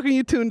started talking,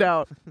 you tuned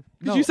out.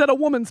 Because you said a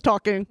woman's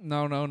talking.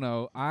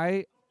 No.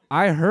 I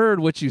heard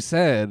what you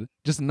said.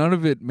 Just none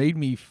of it made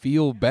me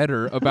feel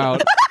better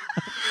about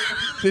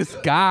this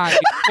guy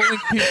pulling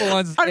people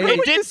on stage. I heard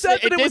what you said,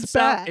 but it was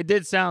bad. It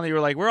did sound like you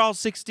were like, we're all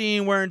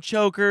 16 wearing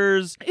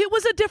chokers. It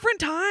was a different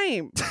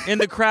time. In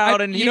the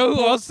crowd. And you know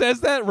who else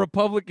says that?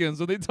 Republicans.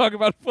 When they talk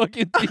about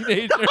fucking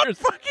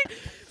teenagers.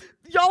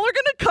 Y'all are going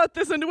to cut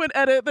this into an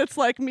edit that's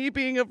like me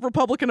being a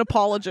Republican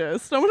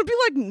apologist. I'm going to be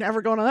like,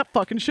 never going on that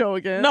fucking show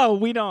again. No,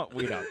 we don't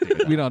do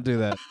that. We don't do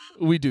that.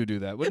 We do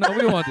that. But no,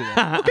 we won't do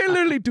that. Okay,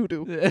 literally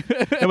do.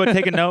 Yeah, but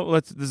take a note.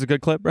 This is a good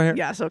clip right here.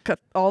 Yeah, so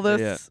cut all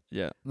this.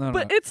 Yeah.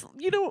 But it's,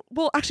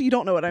 well, actually, you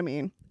don't know what I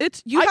mean.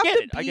 You have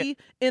to be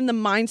in the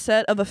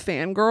mindset of a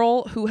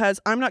fangirl who has,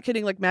 I'm not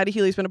kidding, like Maddie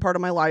Healy's been a part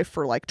of my life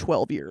for like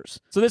 12 years.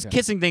 So this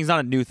kissing thing's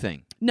not a new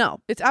thing. No,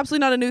 it's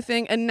absolutely not a new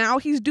thing. And now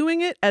he's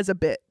doing it as a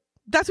bit.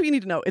 That's what you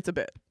need to know. It's a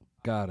bit.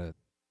 Got it.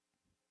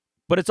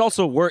 But it's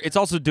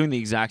also doing the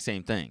exact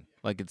same thing.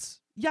 Like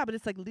it's... Yeah, but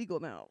it's like legal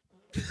now.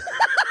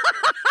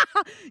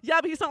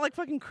 Yeah, but he's not like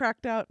fucking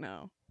cracked out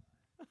now.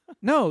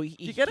 No.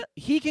 You get it?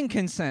 He can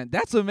consent.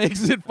 That's what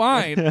makes it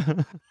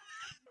fine.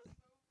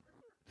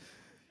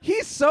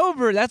 He's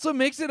sober. That's what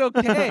makes it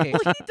okay.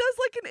 Well, he does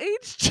like an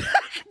age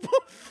check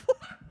before.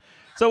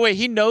 So wait,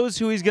 he knows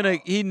who he's gonna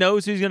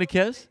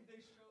kiss?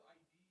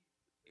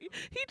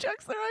 He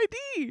checks their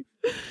ID.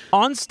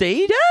 On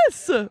stage?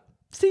 Yes.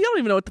 See, you don't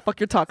even know what the fuck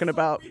you're talking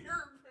about.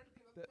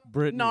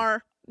 Brittany.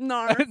 Nar.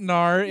 Yeah,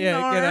 Nar.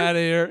 Get out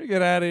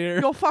of here.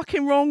 You're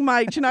fucking wrong,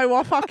 mate. You know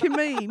what I fucking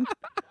mean?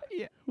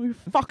 Yeah. We're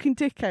fucking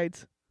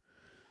dickheads.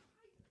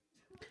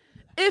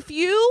 If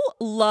you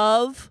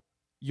love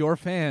your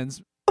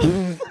fans,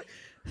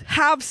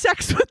 have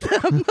sex with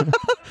them.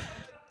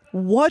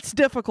 What's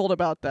difficult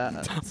about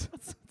that?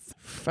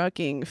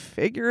 Fucking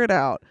figure it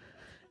out.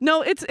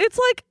 No, it's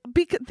like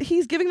because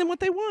he's giving them what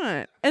they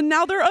want, and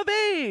now they're of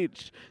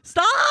age.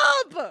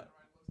 Stop.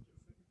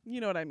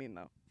 You know what I mean,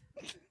 though.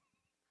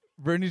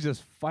 Brittany's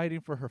just fighting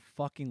for her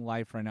fucking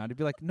life right now to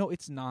be like, no,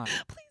 it's not.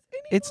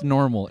 Please, it's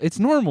normal. It's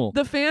normal.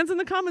 The fans in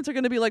the comments are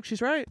going to be like,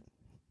 she's right.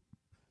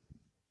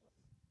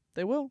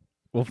 They will.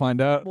 We'll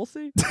find out. We'll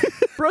see.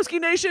 Broski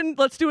Nation,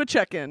 let's do a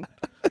check-in.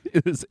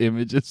 This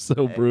image is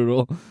so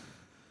brutal.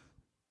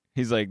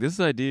 He's like, this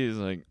idea is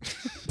like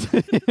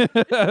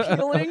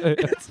Peeling.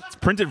 it's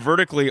printed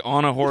vertically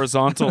on a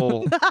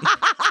horizontal.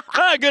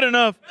 Good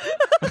enough.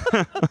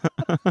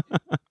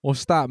 Or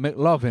start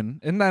McLovin.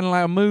 Isn't that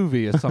like a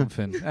movie or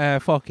something?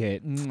 Fuck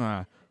it.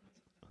 Mwah.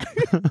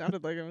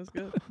 Sounded like it was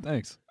good.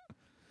 Thanks.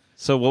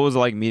 So what was it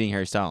like meeting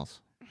Harry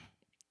Styles?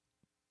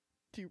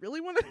 Do you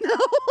really want to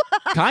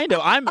know? Kind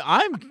of.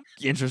 I'm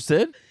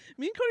interested.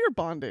 Me and Cody are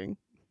bonding.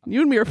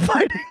 You and me are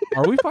fighting.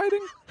 Are we fighting?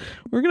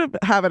 We're going to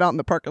have it out in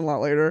the parking lot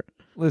later.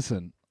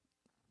 Listen.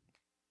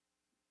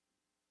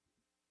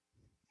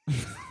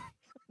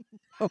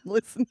 I'm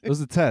listening. It was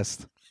a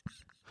test.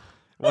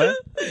 What?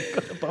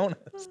 Got the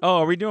bonus. Oh,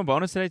 are we doing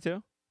bonus today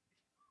too?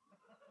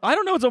 I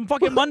don't know. It's on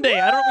fucking Monday.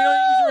 We don't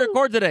usually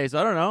record today,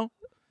 so I don't know.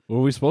 Were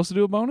we supposed to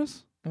do a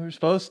bonus? We were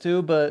supposed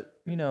to, but,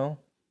 you know.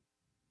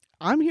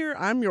 I'm here.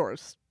 I'm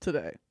yours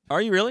today.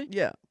 Are you really?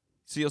 Yeah.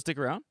 So you'll stick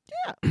around?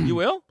 Yeah. You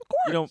will? Of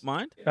course. You don't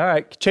mind? All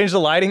right. Change the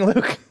lighting,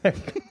 Luke.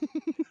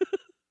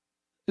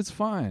 It's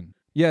fine.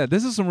 Yeah,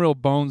 this is some real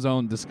bone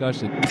zone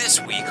discussion. This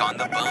week on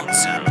the Bone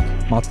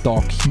Zone. My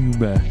dark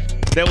humor.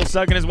 Devil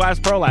sucking his wife's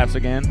prolapse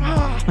again.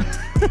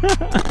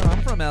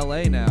 I'm from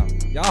LA now.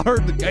 Y'all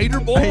heard the Gator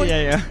Boy?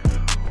 Yeah.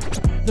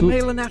 The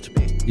male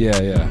anatomy. Yeah.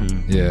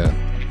 Yeah.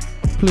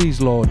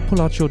 Please, Lord, pull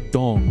out your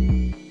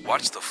dong.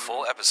 Watch the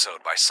full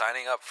episode by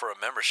signing up for a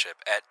membership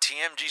at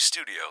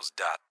tmgstudios.tv.